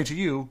 apparently to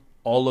you,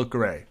 all look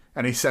gray.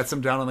 And he sets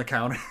them down on the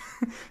counter.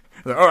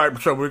 Like, all right,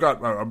 so we got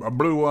a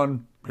blue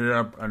one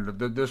here, and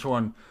this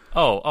one.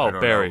 Oh,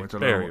 Barry,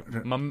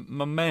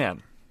 my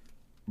man.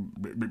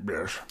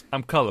 Yes.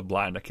 I'm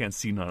colorblind. I can't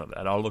see none of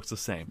that. It all looks the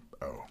same.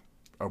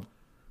 Oh.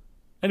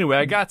 Anyway,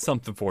 I got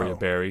something for you,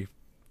 Barry,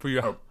 for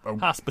your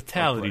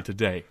hospitality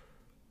today.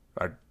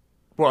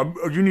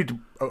 You need to.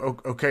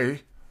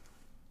 Okay.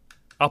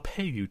 I'll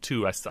pay you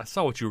too. I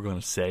saw what you were going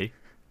to say.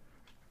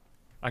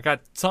 I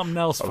got something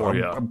else for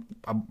you.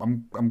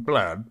 I'm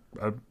glad.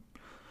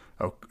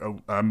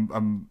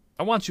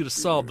 I want you to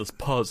solve this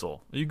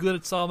puzzle. Are you good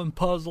at solving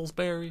puzzles,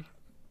 Barry?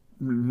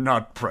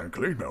 Not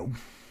frankly, no.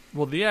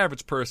 Well, the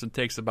average person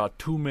takes about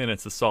 2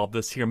 minutes to solve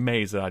this here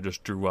maze that I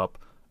just drew up.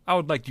 I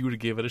would like you to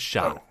give it a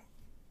shot.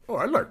 Oh,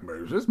 I like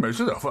mazes.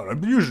 Mazes are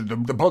fun. Usually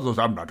the puzzles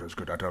I'm not as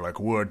good at are like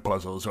word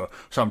puzzles, or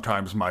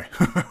sometimes my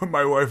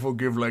my wife will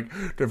give like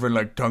different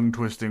like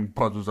tongue-twisting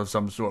puzzles of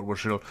some sort where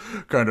she'll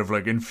kind of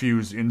like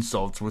infuse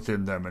insults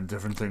within them and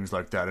different things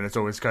like that, and it's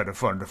always kind of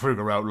fun to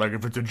figure out like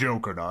if it's a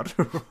joke or not.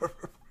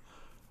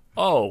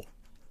 Oh.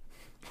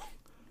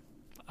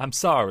 I'm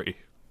sorry.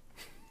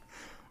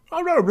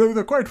 Oh no,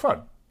 they're quite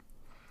fun.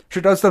 She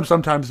does them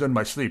sometimes in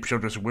my sleep. She'll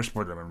just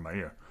whisper them in my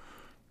ear.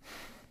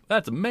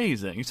 That's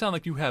amazing. You sound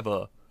like you have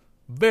a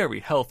very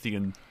healthy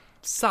and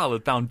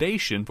solid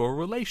foundation for a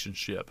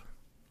relationship.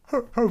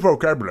 Her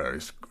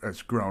vocabulary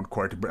has grown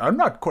quite a bit. I'm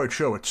not quite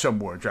sure what some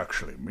words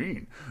actually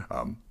mean.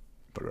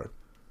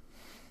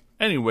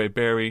 Anyway,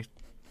 Barry,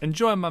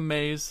 enjoy my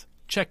maze.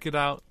 Check it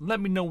out.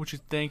 Let me know what you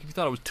think. If you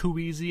thought it was too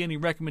easy, any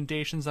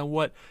recommendations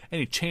on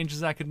any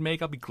changes I could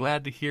make, I'll be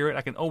glad to hear it.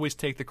 I can always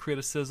take the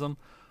criticism.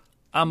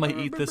 I'm going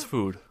to eat this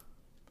food.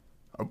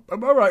 All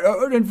right,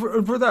 and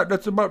for that,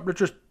 that's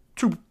just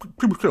two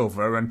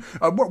silver. And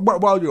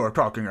while you are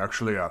talking,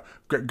 actually,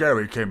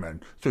 Gary came in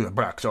through the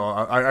back, so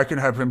I can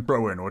have him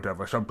throw in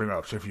something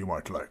else if you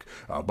might like.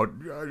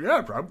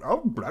 Yeah, I'll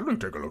gladly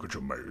take a look at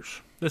your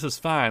maze. This is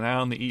fine. I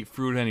only eat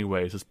fruit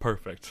anyways. It's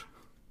perfect.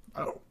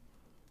 Oh,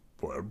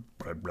 well,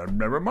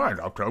 never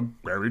mind. I'll tell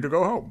Gary to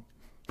go home.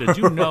 Did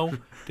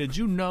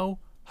you know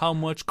how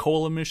much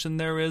coal emission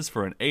there is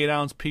for an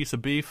 8-ounce piece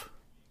of beef?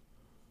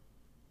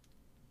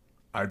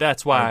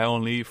 That's why I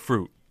only eat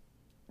fruit.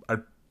 I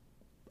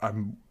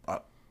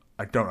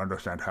don't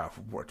understand half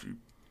of what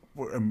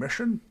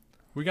emission?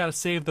 We gotta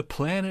save the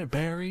planet,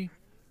 Barry.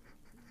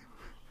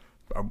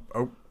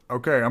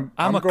 Okay, I'm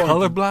a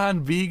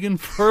colorblind vegan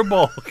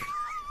furball.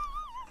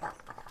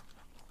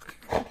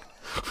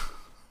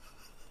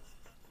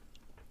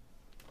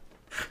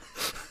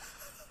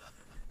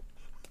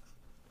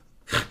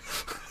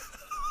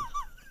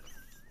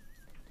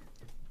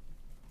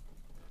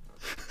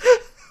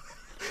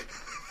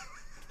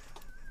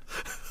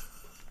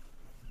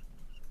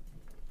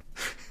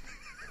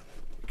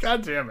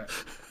 God damn it.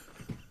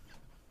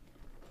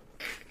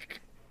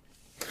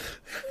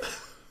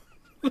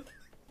 I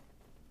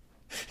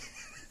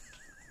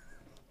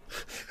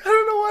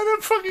don't know why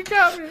that fucking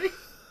got me.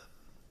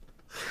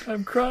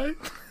 I'm crying.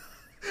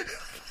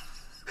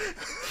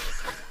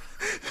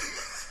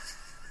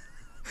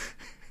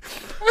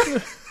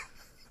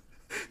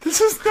 This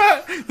is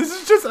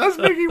just us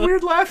making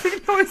weird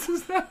laughing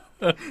noises now.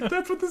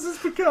 That's what this has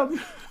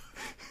become.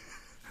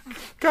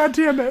 God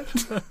damn it.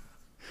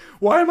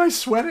 Why am I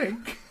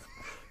sweating?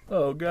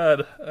 Oh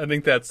God, I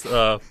think that's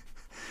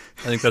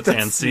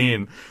end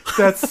scene.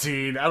 That's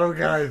scene. I don't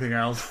got anything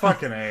else.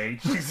 Fucking A.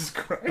 Jesus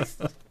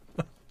Christ.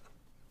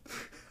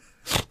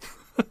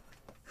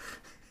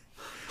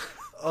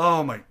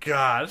 Oh my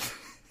God.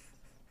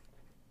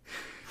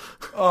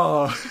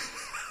 Oh.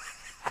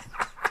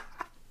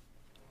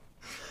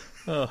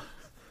 I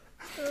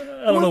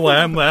don't know why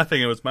I'm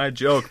laughing. It was my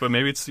joke, but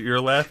maybe it's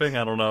you're laughing.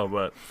 I don't know,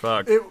 but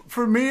fuck.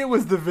 For me, it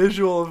was the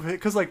visual of it.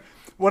 Because, like,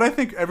 what I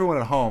think everyone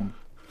at home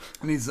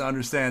needs to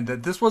understand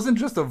that this wasn't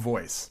just a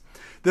voice.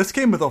 This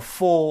came with a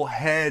full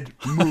head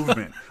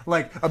movement.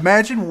 Like,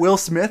 imagine Will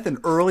Smith in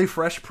early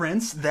Fresh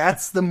Prince.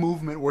 That's the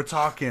movement we're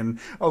talking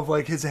of,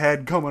 like, his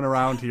head coming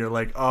around here.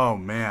 Like, oh,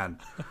 man.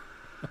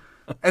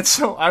 And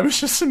so I was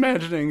just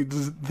imagining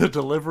the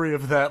delivery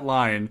of that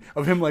line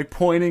of him, like,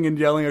 pointing and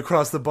yelling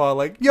across the bar,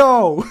 like,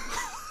 yo!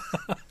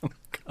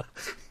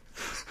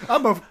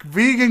 I'm a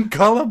vegan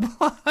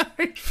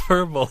colorblind.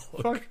 Verbal.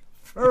 Fuck,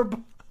 verbal.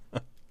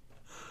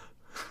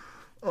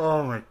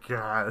 Oh, my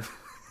God.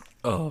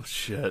 Oh,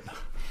 shit.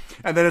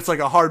 And then it's like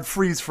a hard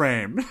freeze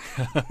frame.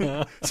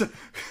 So,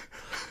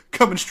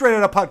 coming straight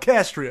out of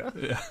Podcastria.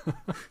 Yeah.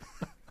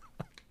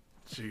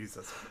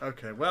 Jesus.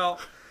 Okay, well,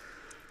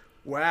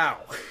 wow.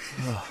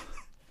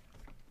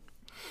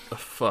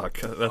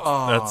 Fuck.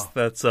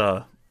 That's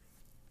the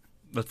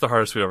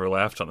hardest we've ever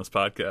laughed on this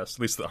podcast, at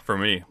least for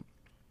me.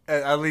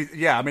 At least,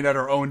 yeah, I mean, at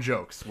our own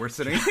jokes. We're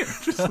sitting here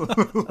just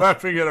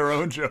laughing at our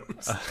own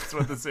jokes. That's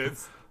what this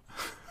is.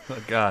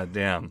 God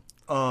damn.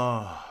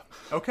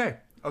 Okay.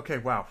 Okay,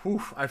 wow.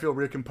 Whew, I feel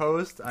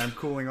recomposed. I'm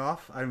cooling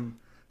off. I don't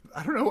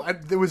know. I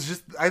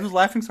was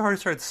laughing so hard I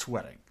started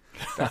sweating.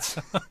 That's.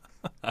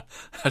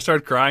 I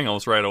started crying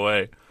almost right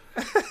away.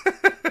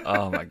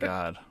 Oh my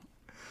God.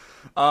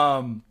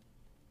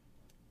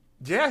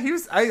 Yeah, he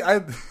was.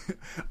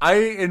 I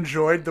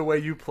enjoyed the way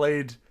you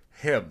played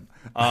him.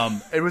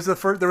 It was the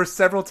first. There were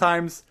several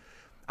times.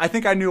 I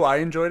think I knew I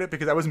enjoyed it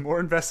because I was more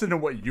invested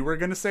in what you were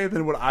going to say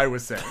than what I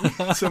was saying.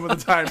 Some of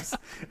the times,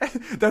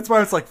 that's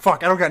why it's like,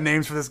 fuck. I don't got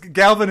names for this.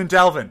 Galvin and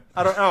Dalvin.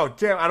 I don't. Oh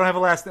damn. I don't have a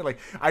last name. Like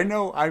I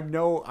know.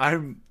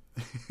 I'm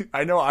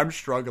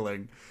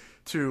struggling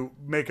to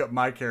make up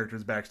my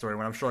character's backstory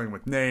when I'm struggling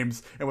with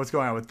names and what's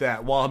going on with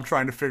that while I'm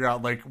trying to figure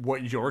out like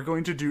what you're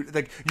going to do.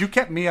 Like you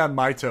kept me on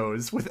my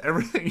toes with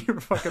everything you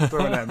were fucking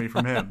throwing at me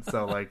from him.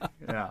 So like,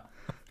 yeah,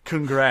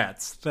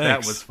 congrats. Thanks.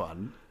 That was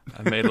fun.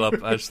 I made it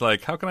up. I was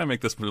like, how can I make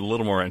this a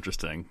little more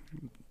interesting?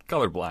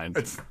 Colorblind.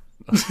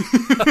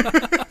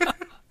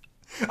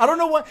 I don't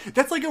know what.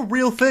 That's like a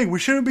real thing. We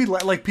shouldn't be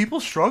like people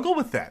struggle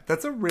with that.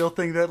 That's a real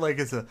thing that like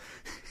is a.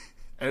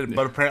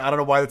 But apparently, I don't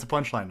know why that's a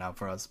punchline now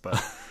for us,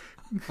 but.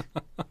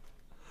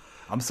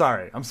 I'm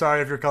sorry. I'm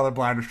sorry if you're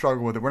colorblind or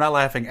struggle with it. We're not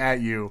laughing at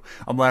you.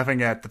 I'm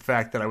laughing at the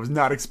fact that I was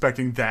not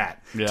expecting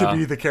that to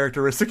be the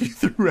characteristic you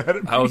threw at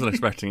me. I wasn't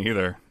expecting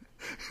either.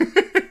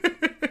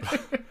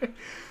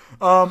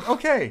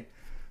 Okay.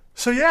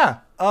 So yeah,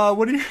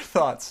 what are your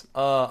thoughts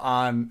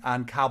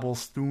on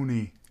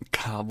Cobblestone?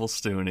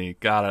 Cobblestone.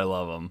 God, I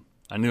love him.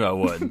 I knew I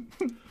would.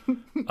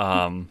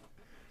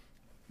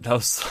 That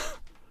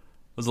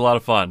was a lot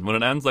of fun. When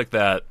it ends like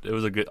that, it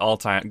was a good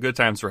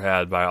times were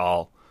had by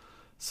all.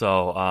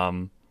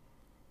 So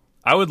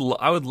I would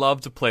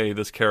love to play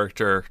this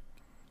character.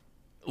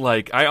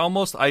 Like I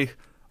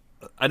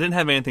didn't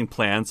have anything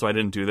planned, so I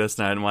didn't do this,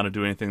 and I didn't want to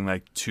do anything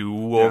like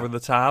too over the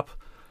top.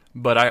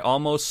 But I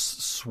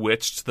almost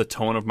switched the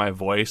tone of my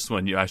voice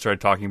when I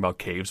started talking about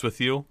caves with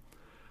you.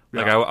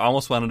 Like I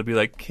almost wanted to be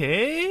like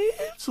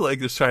caves, like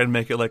just try and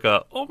make it like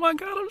a oh my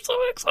god I'm so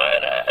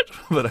excited,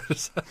 but I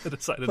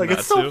decided like not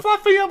it's so to.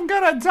 fluffy I'm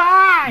gonna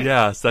die.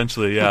 Yeah,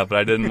 essentially, yeah. But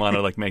I didn't want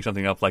to like make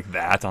something up like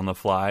that on the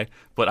fly.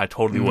 But I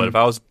totally would if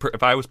I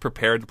was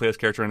prepared to play this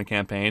character in a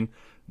campaign.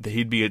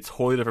 He'd be a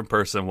totally different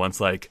person once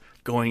like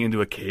going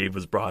into a cave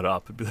was brought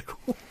up. It'd be like.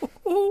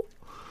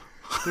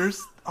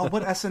 There's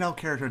what SNL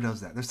character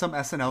does that? There's some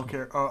SNL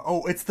character.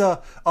 It's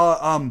the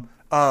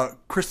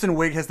Kristen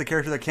Wiig has the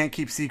character that can't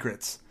keep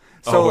secrets.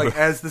 So like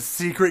as the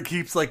secret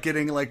keeps like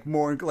getting like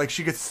more like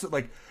she gets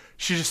like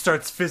she just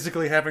starts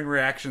physically having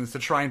reactions to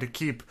trying to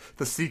keep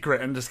the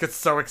secret and just gets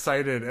so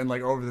excited and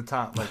like over the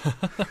top. Like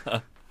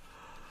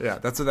yeah,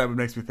 that's what that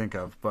makes me think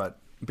of. But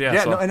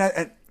yeah, no,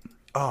 and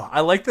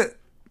I like that.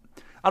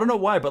 I don't know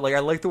why, but like I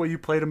like the way you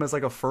played him as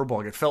like a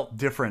furball. It felt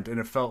different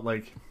and it felt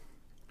like.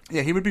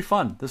 Yeah, he would be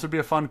fun. This would be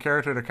a fun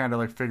character to kind of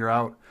like figure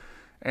out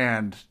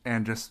and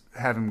just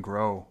have him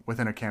grow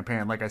within a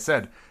campaign. Like I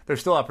said,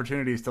 there's still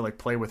opportunities to like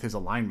play with his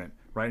alignment,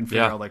 right? And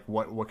figure out like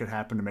what could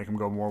happen to make him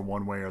go more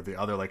one way or the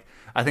other. Like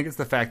I think it's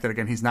the fact that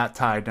again he's not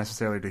tied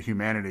necessarily to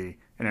humanity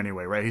in any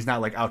way, right? He's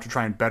not like out to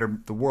try and better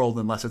the world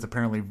unless it's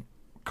apparently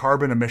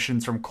carbon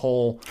emissions from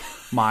coal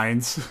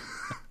mines.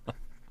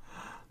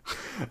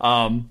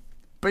 But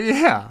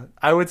yeah,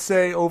 I would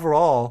say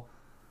overall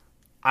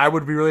I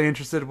would be really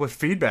interested what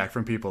feedback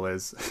from people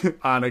is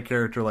on a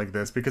character like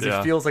this because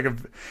it feels like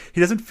he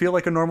doesn't feel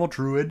like a normal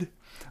druid.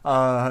 He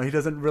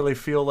doesn't really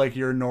feel like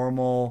your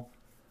normal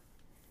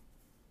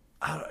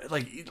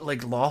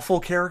like lawful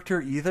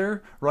character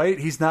either, right?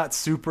 He's not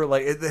super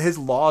like his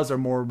laws are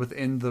more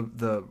within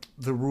the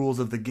rules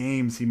of the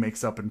games he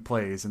makes up and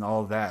plays and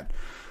all of that.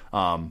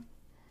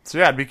 So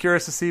yeah, I'd be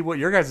curious to see what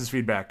your guys'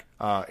 feedback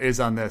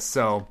is on this.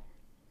 So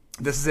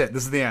this is it.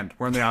 This is the end.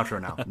 We're in the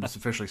outro now. I'm just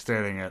officially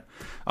stating it.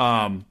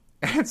 And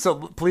so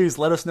please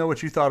let us know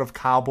what you thought of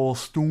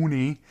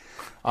Cobblestone.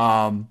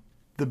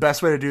 The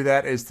best way to do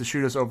that is to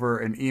shoot us over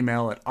an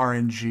email at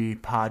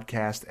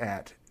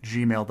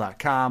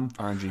rngpodcast@gmail.com.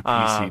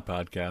 RNGPC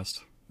podcast.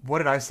 What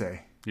did I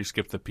say? You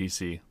skipped the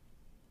PC.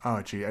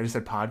 Oh, gee. I just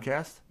said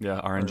podcast? Yeah,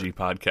 RNG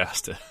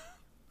podcast.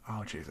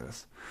 Oh,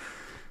 Jesus.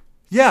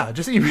 Yeah,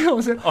 just email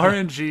us at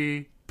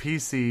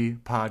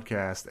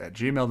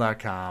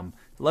rngpcpodcast@gmail.com.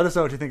 Let us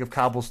know what you think of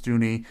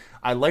Cobblestone.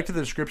 I liked the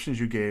descriptions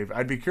you gave.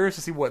 I'd be curious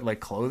to see what like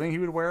clothing he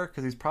would wear,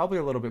 because he's probably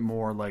a little bit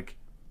more like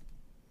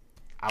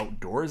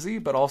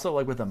outdoorsy, but also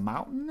like with a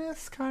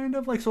mountainous kind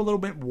of like, so a little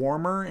bit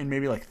warmer and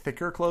maybe like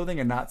thicker clothing,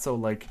 and not so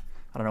like,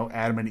 I don't know,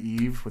 Adam and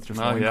Eve with just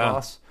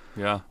loincloths.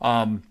 Yeah.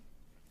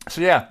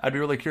 So yeah, I'd be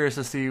really curious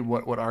to see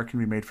what art can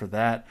be made for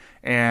that.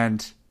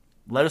 And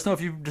let us know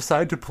if you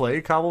decide to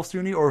play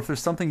Cobblestone, or if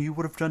there's something you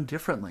would have done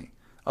differently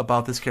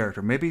about this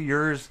character. Maybe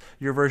your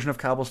version of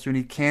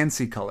Cobblestone can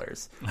see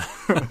colors.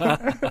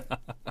 But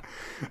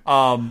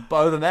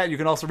other than that, you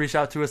can also reach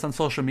out to us on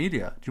social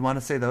media. Do you want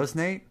to say those,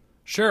 Nate?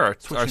 Sure.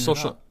 Our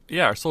social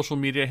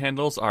media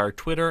handles are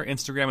Twitter,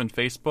 Instagram, and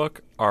Facebook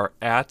are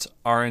at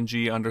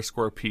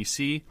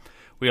RNG_PC.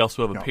 We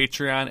also have a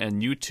Patreon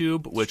and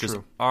YouTube, which is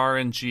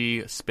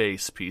RNG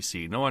space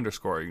PC. No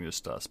underscore. You can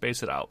just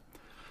space it out.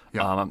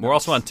 Yeah, we're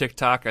also on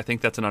TikTok. I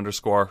think that's an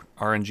underscore.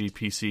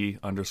 RNGPC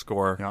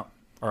underscore. Yeah.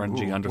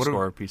 RNG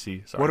underscore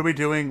PC. Sorry. What are we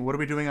doing? What are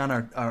we doing on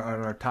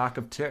our talk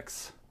of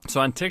ticks?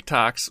 So on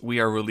TikToks, we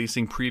are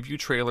releasing preview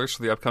trailers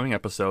for the upcoming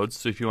episodes.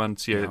 So if you want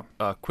to see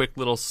a quick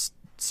little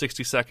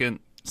 60-second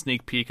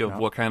sneak peek of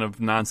what kind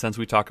of nonsense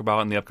we talk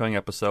about in the upcoming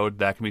episode,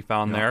 that can be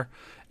found there.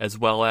 As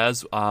well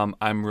as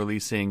I'm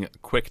releasing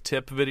quick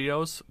tip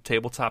videos,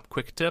 tabletop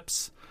quick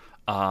tips.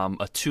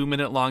 A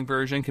 2-minute long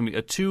version can be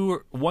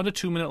 1 to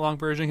 2 minute long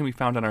version can be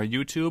found on our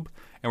YouTube,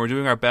 and we're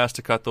doing our best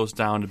to cut those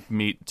down to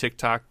meet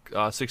TikTok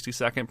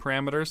 60-second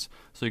parameters.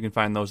 So you can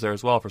find those there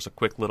as well for a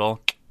quick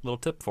little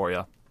tip for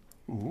you.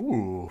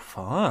 Ooh,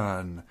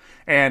 fun!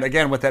 And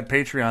again, with that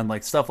Patreon,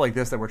 like stuff like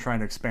this that we're trying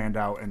to expand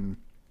out and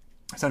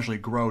essentially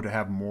grow to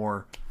have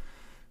more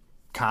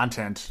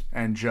content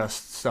and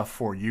just stuff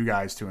for you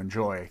guys to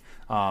enjoy,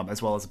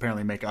 as well as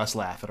apparently make us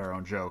laugh at our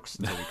own jokes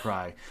until we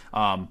cry.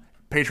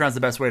 Patreon's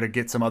the best way to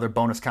get some other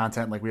bonus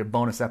content. Like we have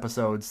bonus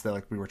episodes that,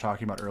 like we were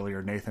talking about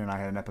earlier. Nathan and I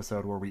had an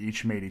episode where we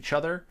each made each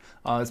other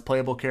as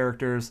playable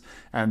characters,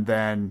 and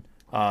then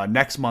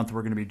next month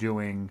we're going to be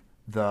doing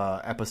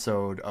the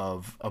episode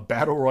of a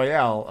battle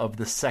royale of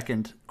the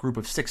second group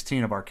of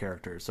 16 of our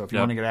characters. So if you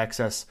want to get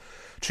access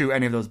to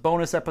any of those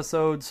bonus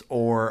episodes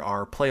or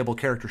our playable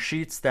character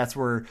sheets, that's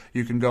where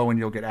you can go and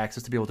you'll get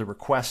access to be able to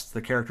request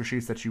the character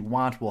sheets that you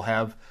want. We'll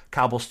have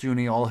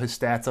Cobblestone, all his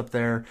stats up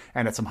there,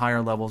 and at some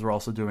higher levels we're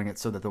also doing it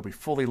so that they'll be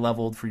fully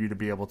leveled for you to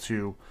be able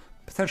to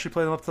potentially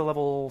play them up to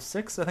level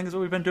 6, I think is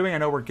what we've been doing. I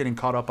know we're getting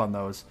caught up on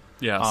those.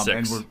 Yeah,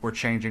 6. And we're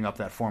changing up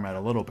that format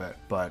a little bit.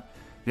 But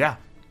yeah.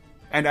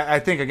 And I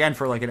think, again,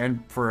 for like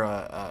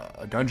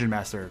a Dungeon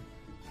Master,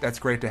 that's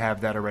great to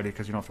have that already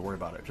because you don't have to worry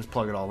about it. Just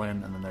plug it all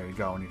in, and then there you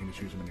go, and you can just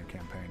use them in your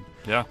campaign.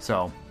 Yeah.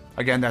 So,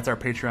 again, that's our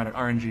Patreon at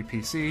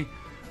RNGPC.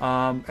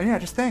 And yeah,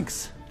 just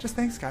thanks. Just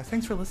thanks, guys.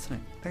 Thanks for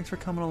listening. Thanks for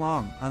coming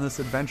along on this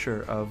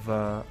adventure of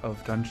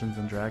Dungeons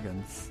and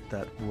Dragons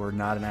that we're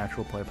not an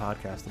actual play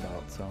podcast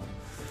about. So,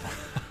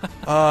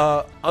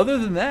 other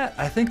than that,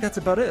 I think that's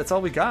about it. That's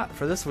all we got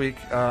for this week.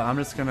 I'm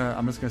just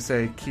gonna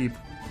say keep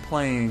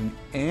playing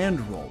and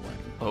rolling.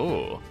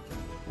 Oh.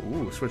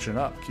 Ooh, switching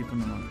up. Keeping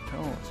them on their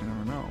toes. You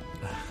never know.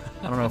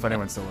 I don't know if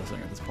anyone's still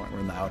listening at this point.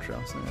 We're in the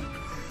outro. So yeah.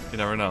 You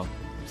never know.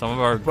 Some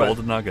of our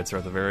golden nuggets are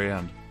at the very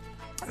end.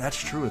 That's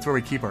true. It's where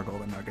we keep our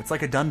golden nuggets.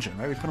 Like a dungeon,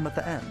 right? We put them at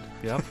the end.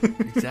 Yep.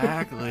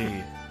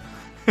 Exactly.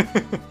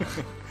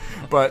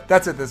 But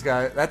that's it,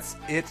 That's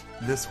it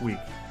this week,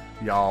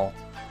 y'all.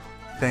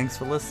 Thanks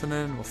for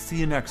listening. We'll see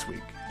you next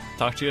week.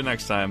 Talk to you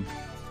next time.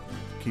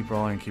 Keep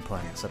rolling, keep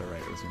playing. I said it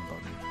right. It was going to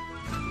bug me.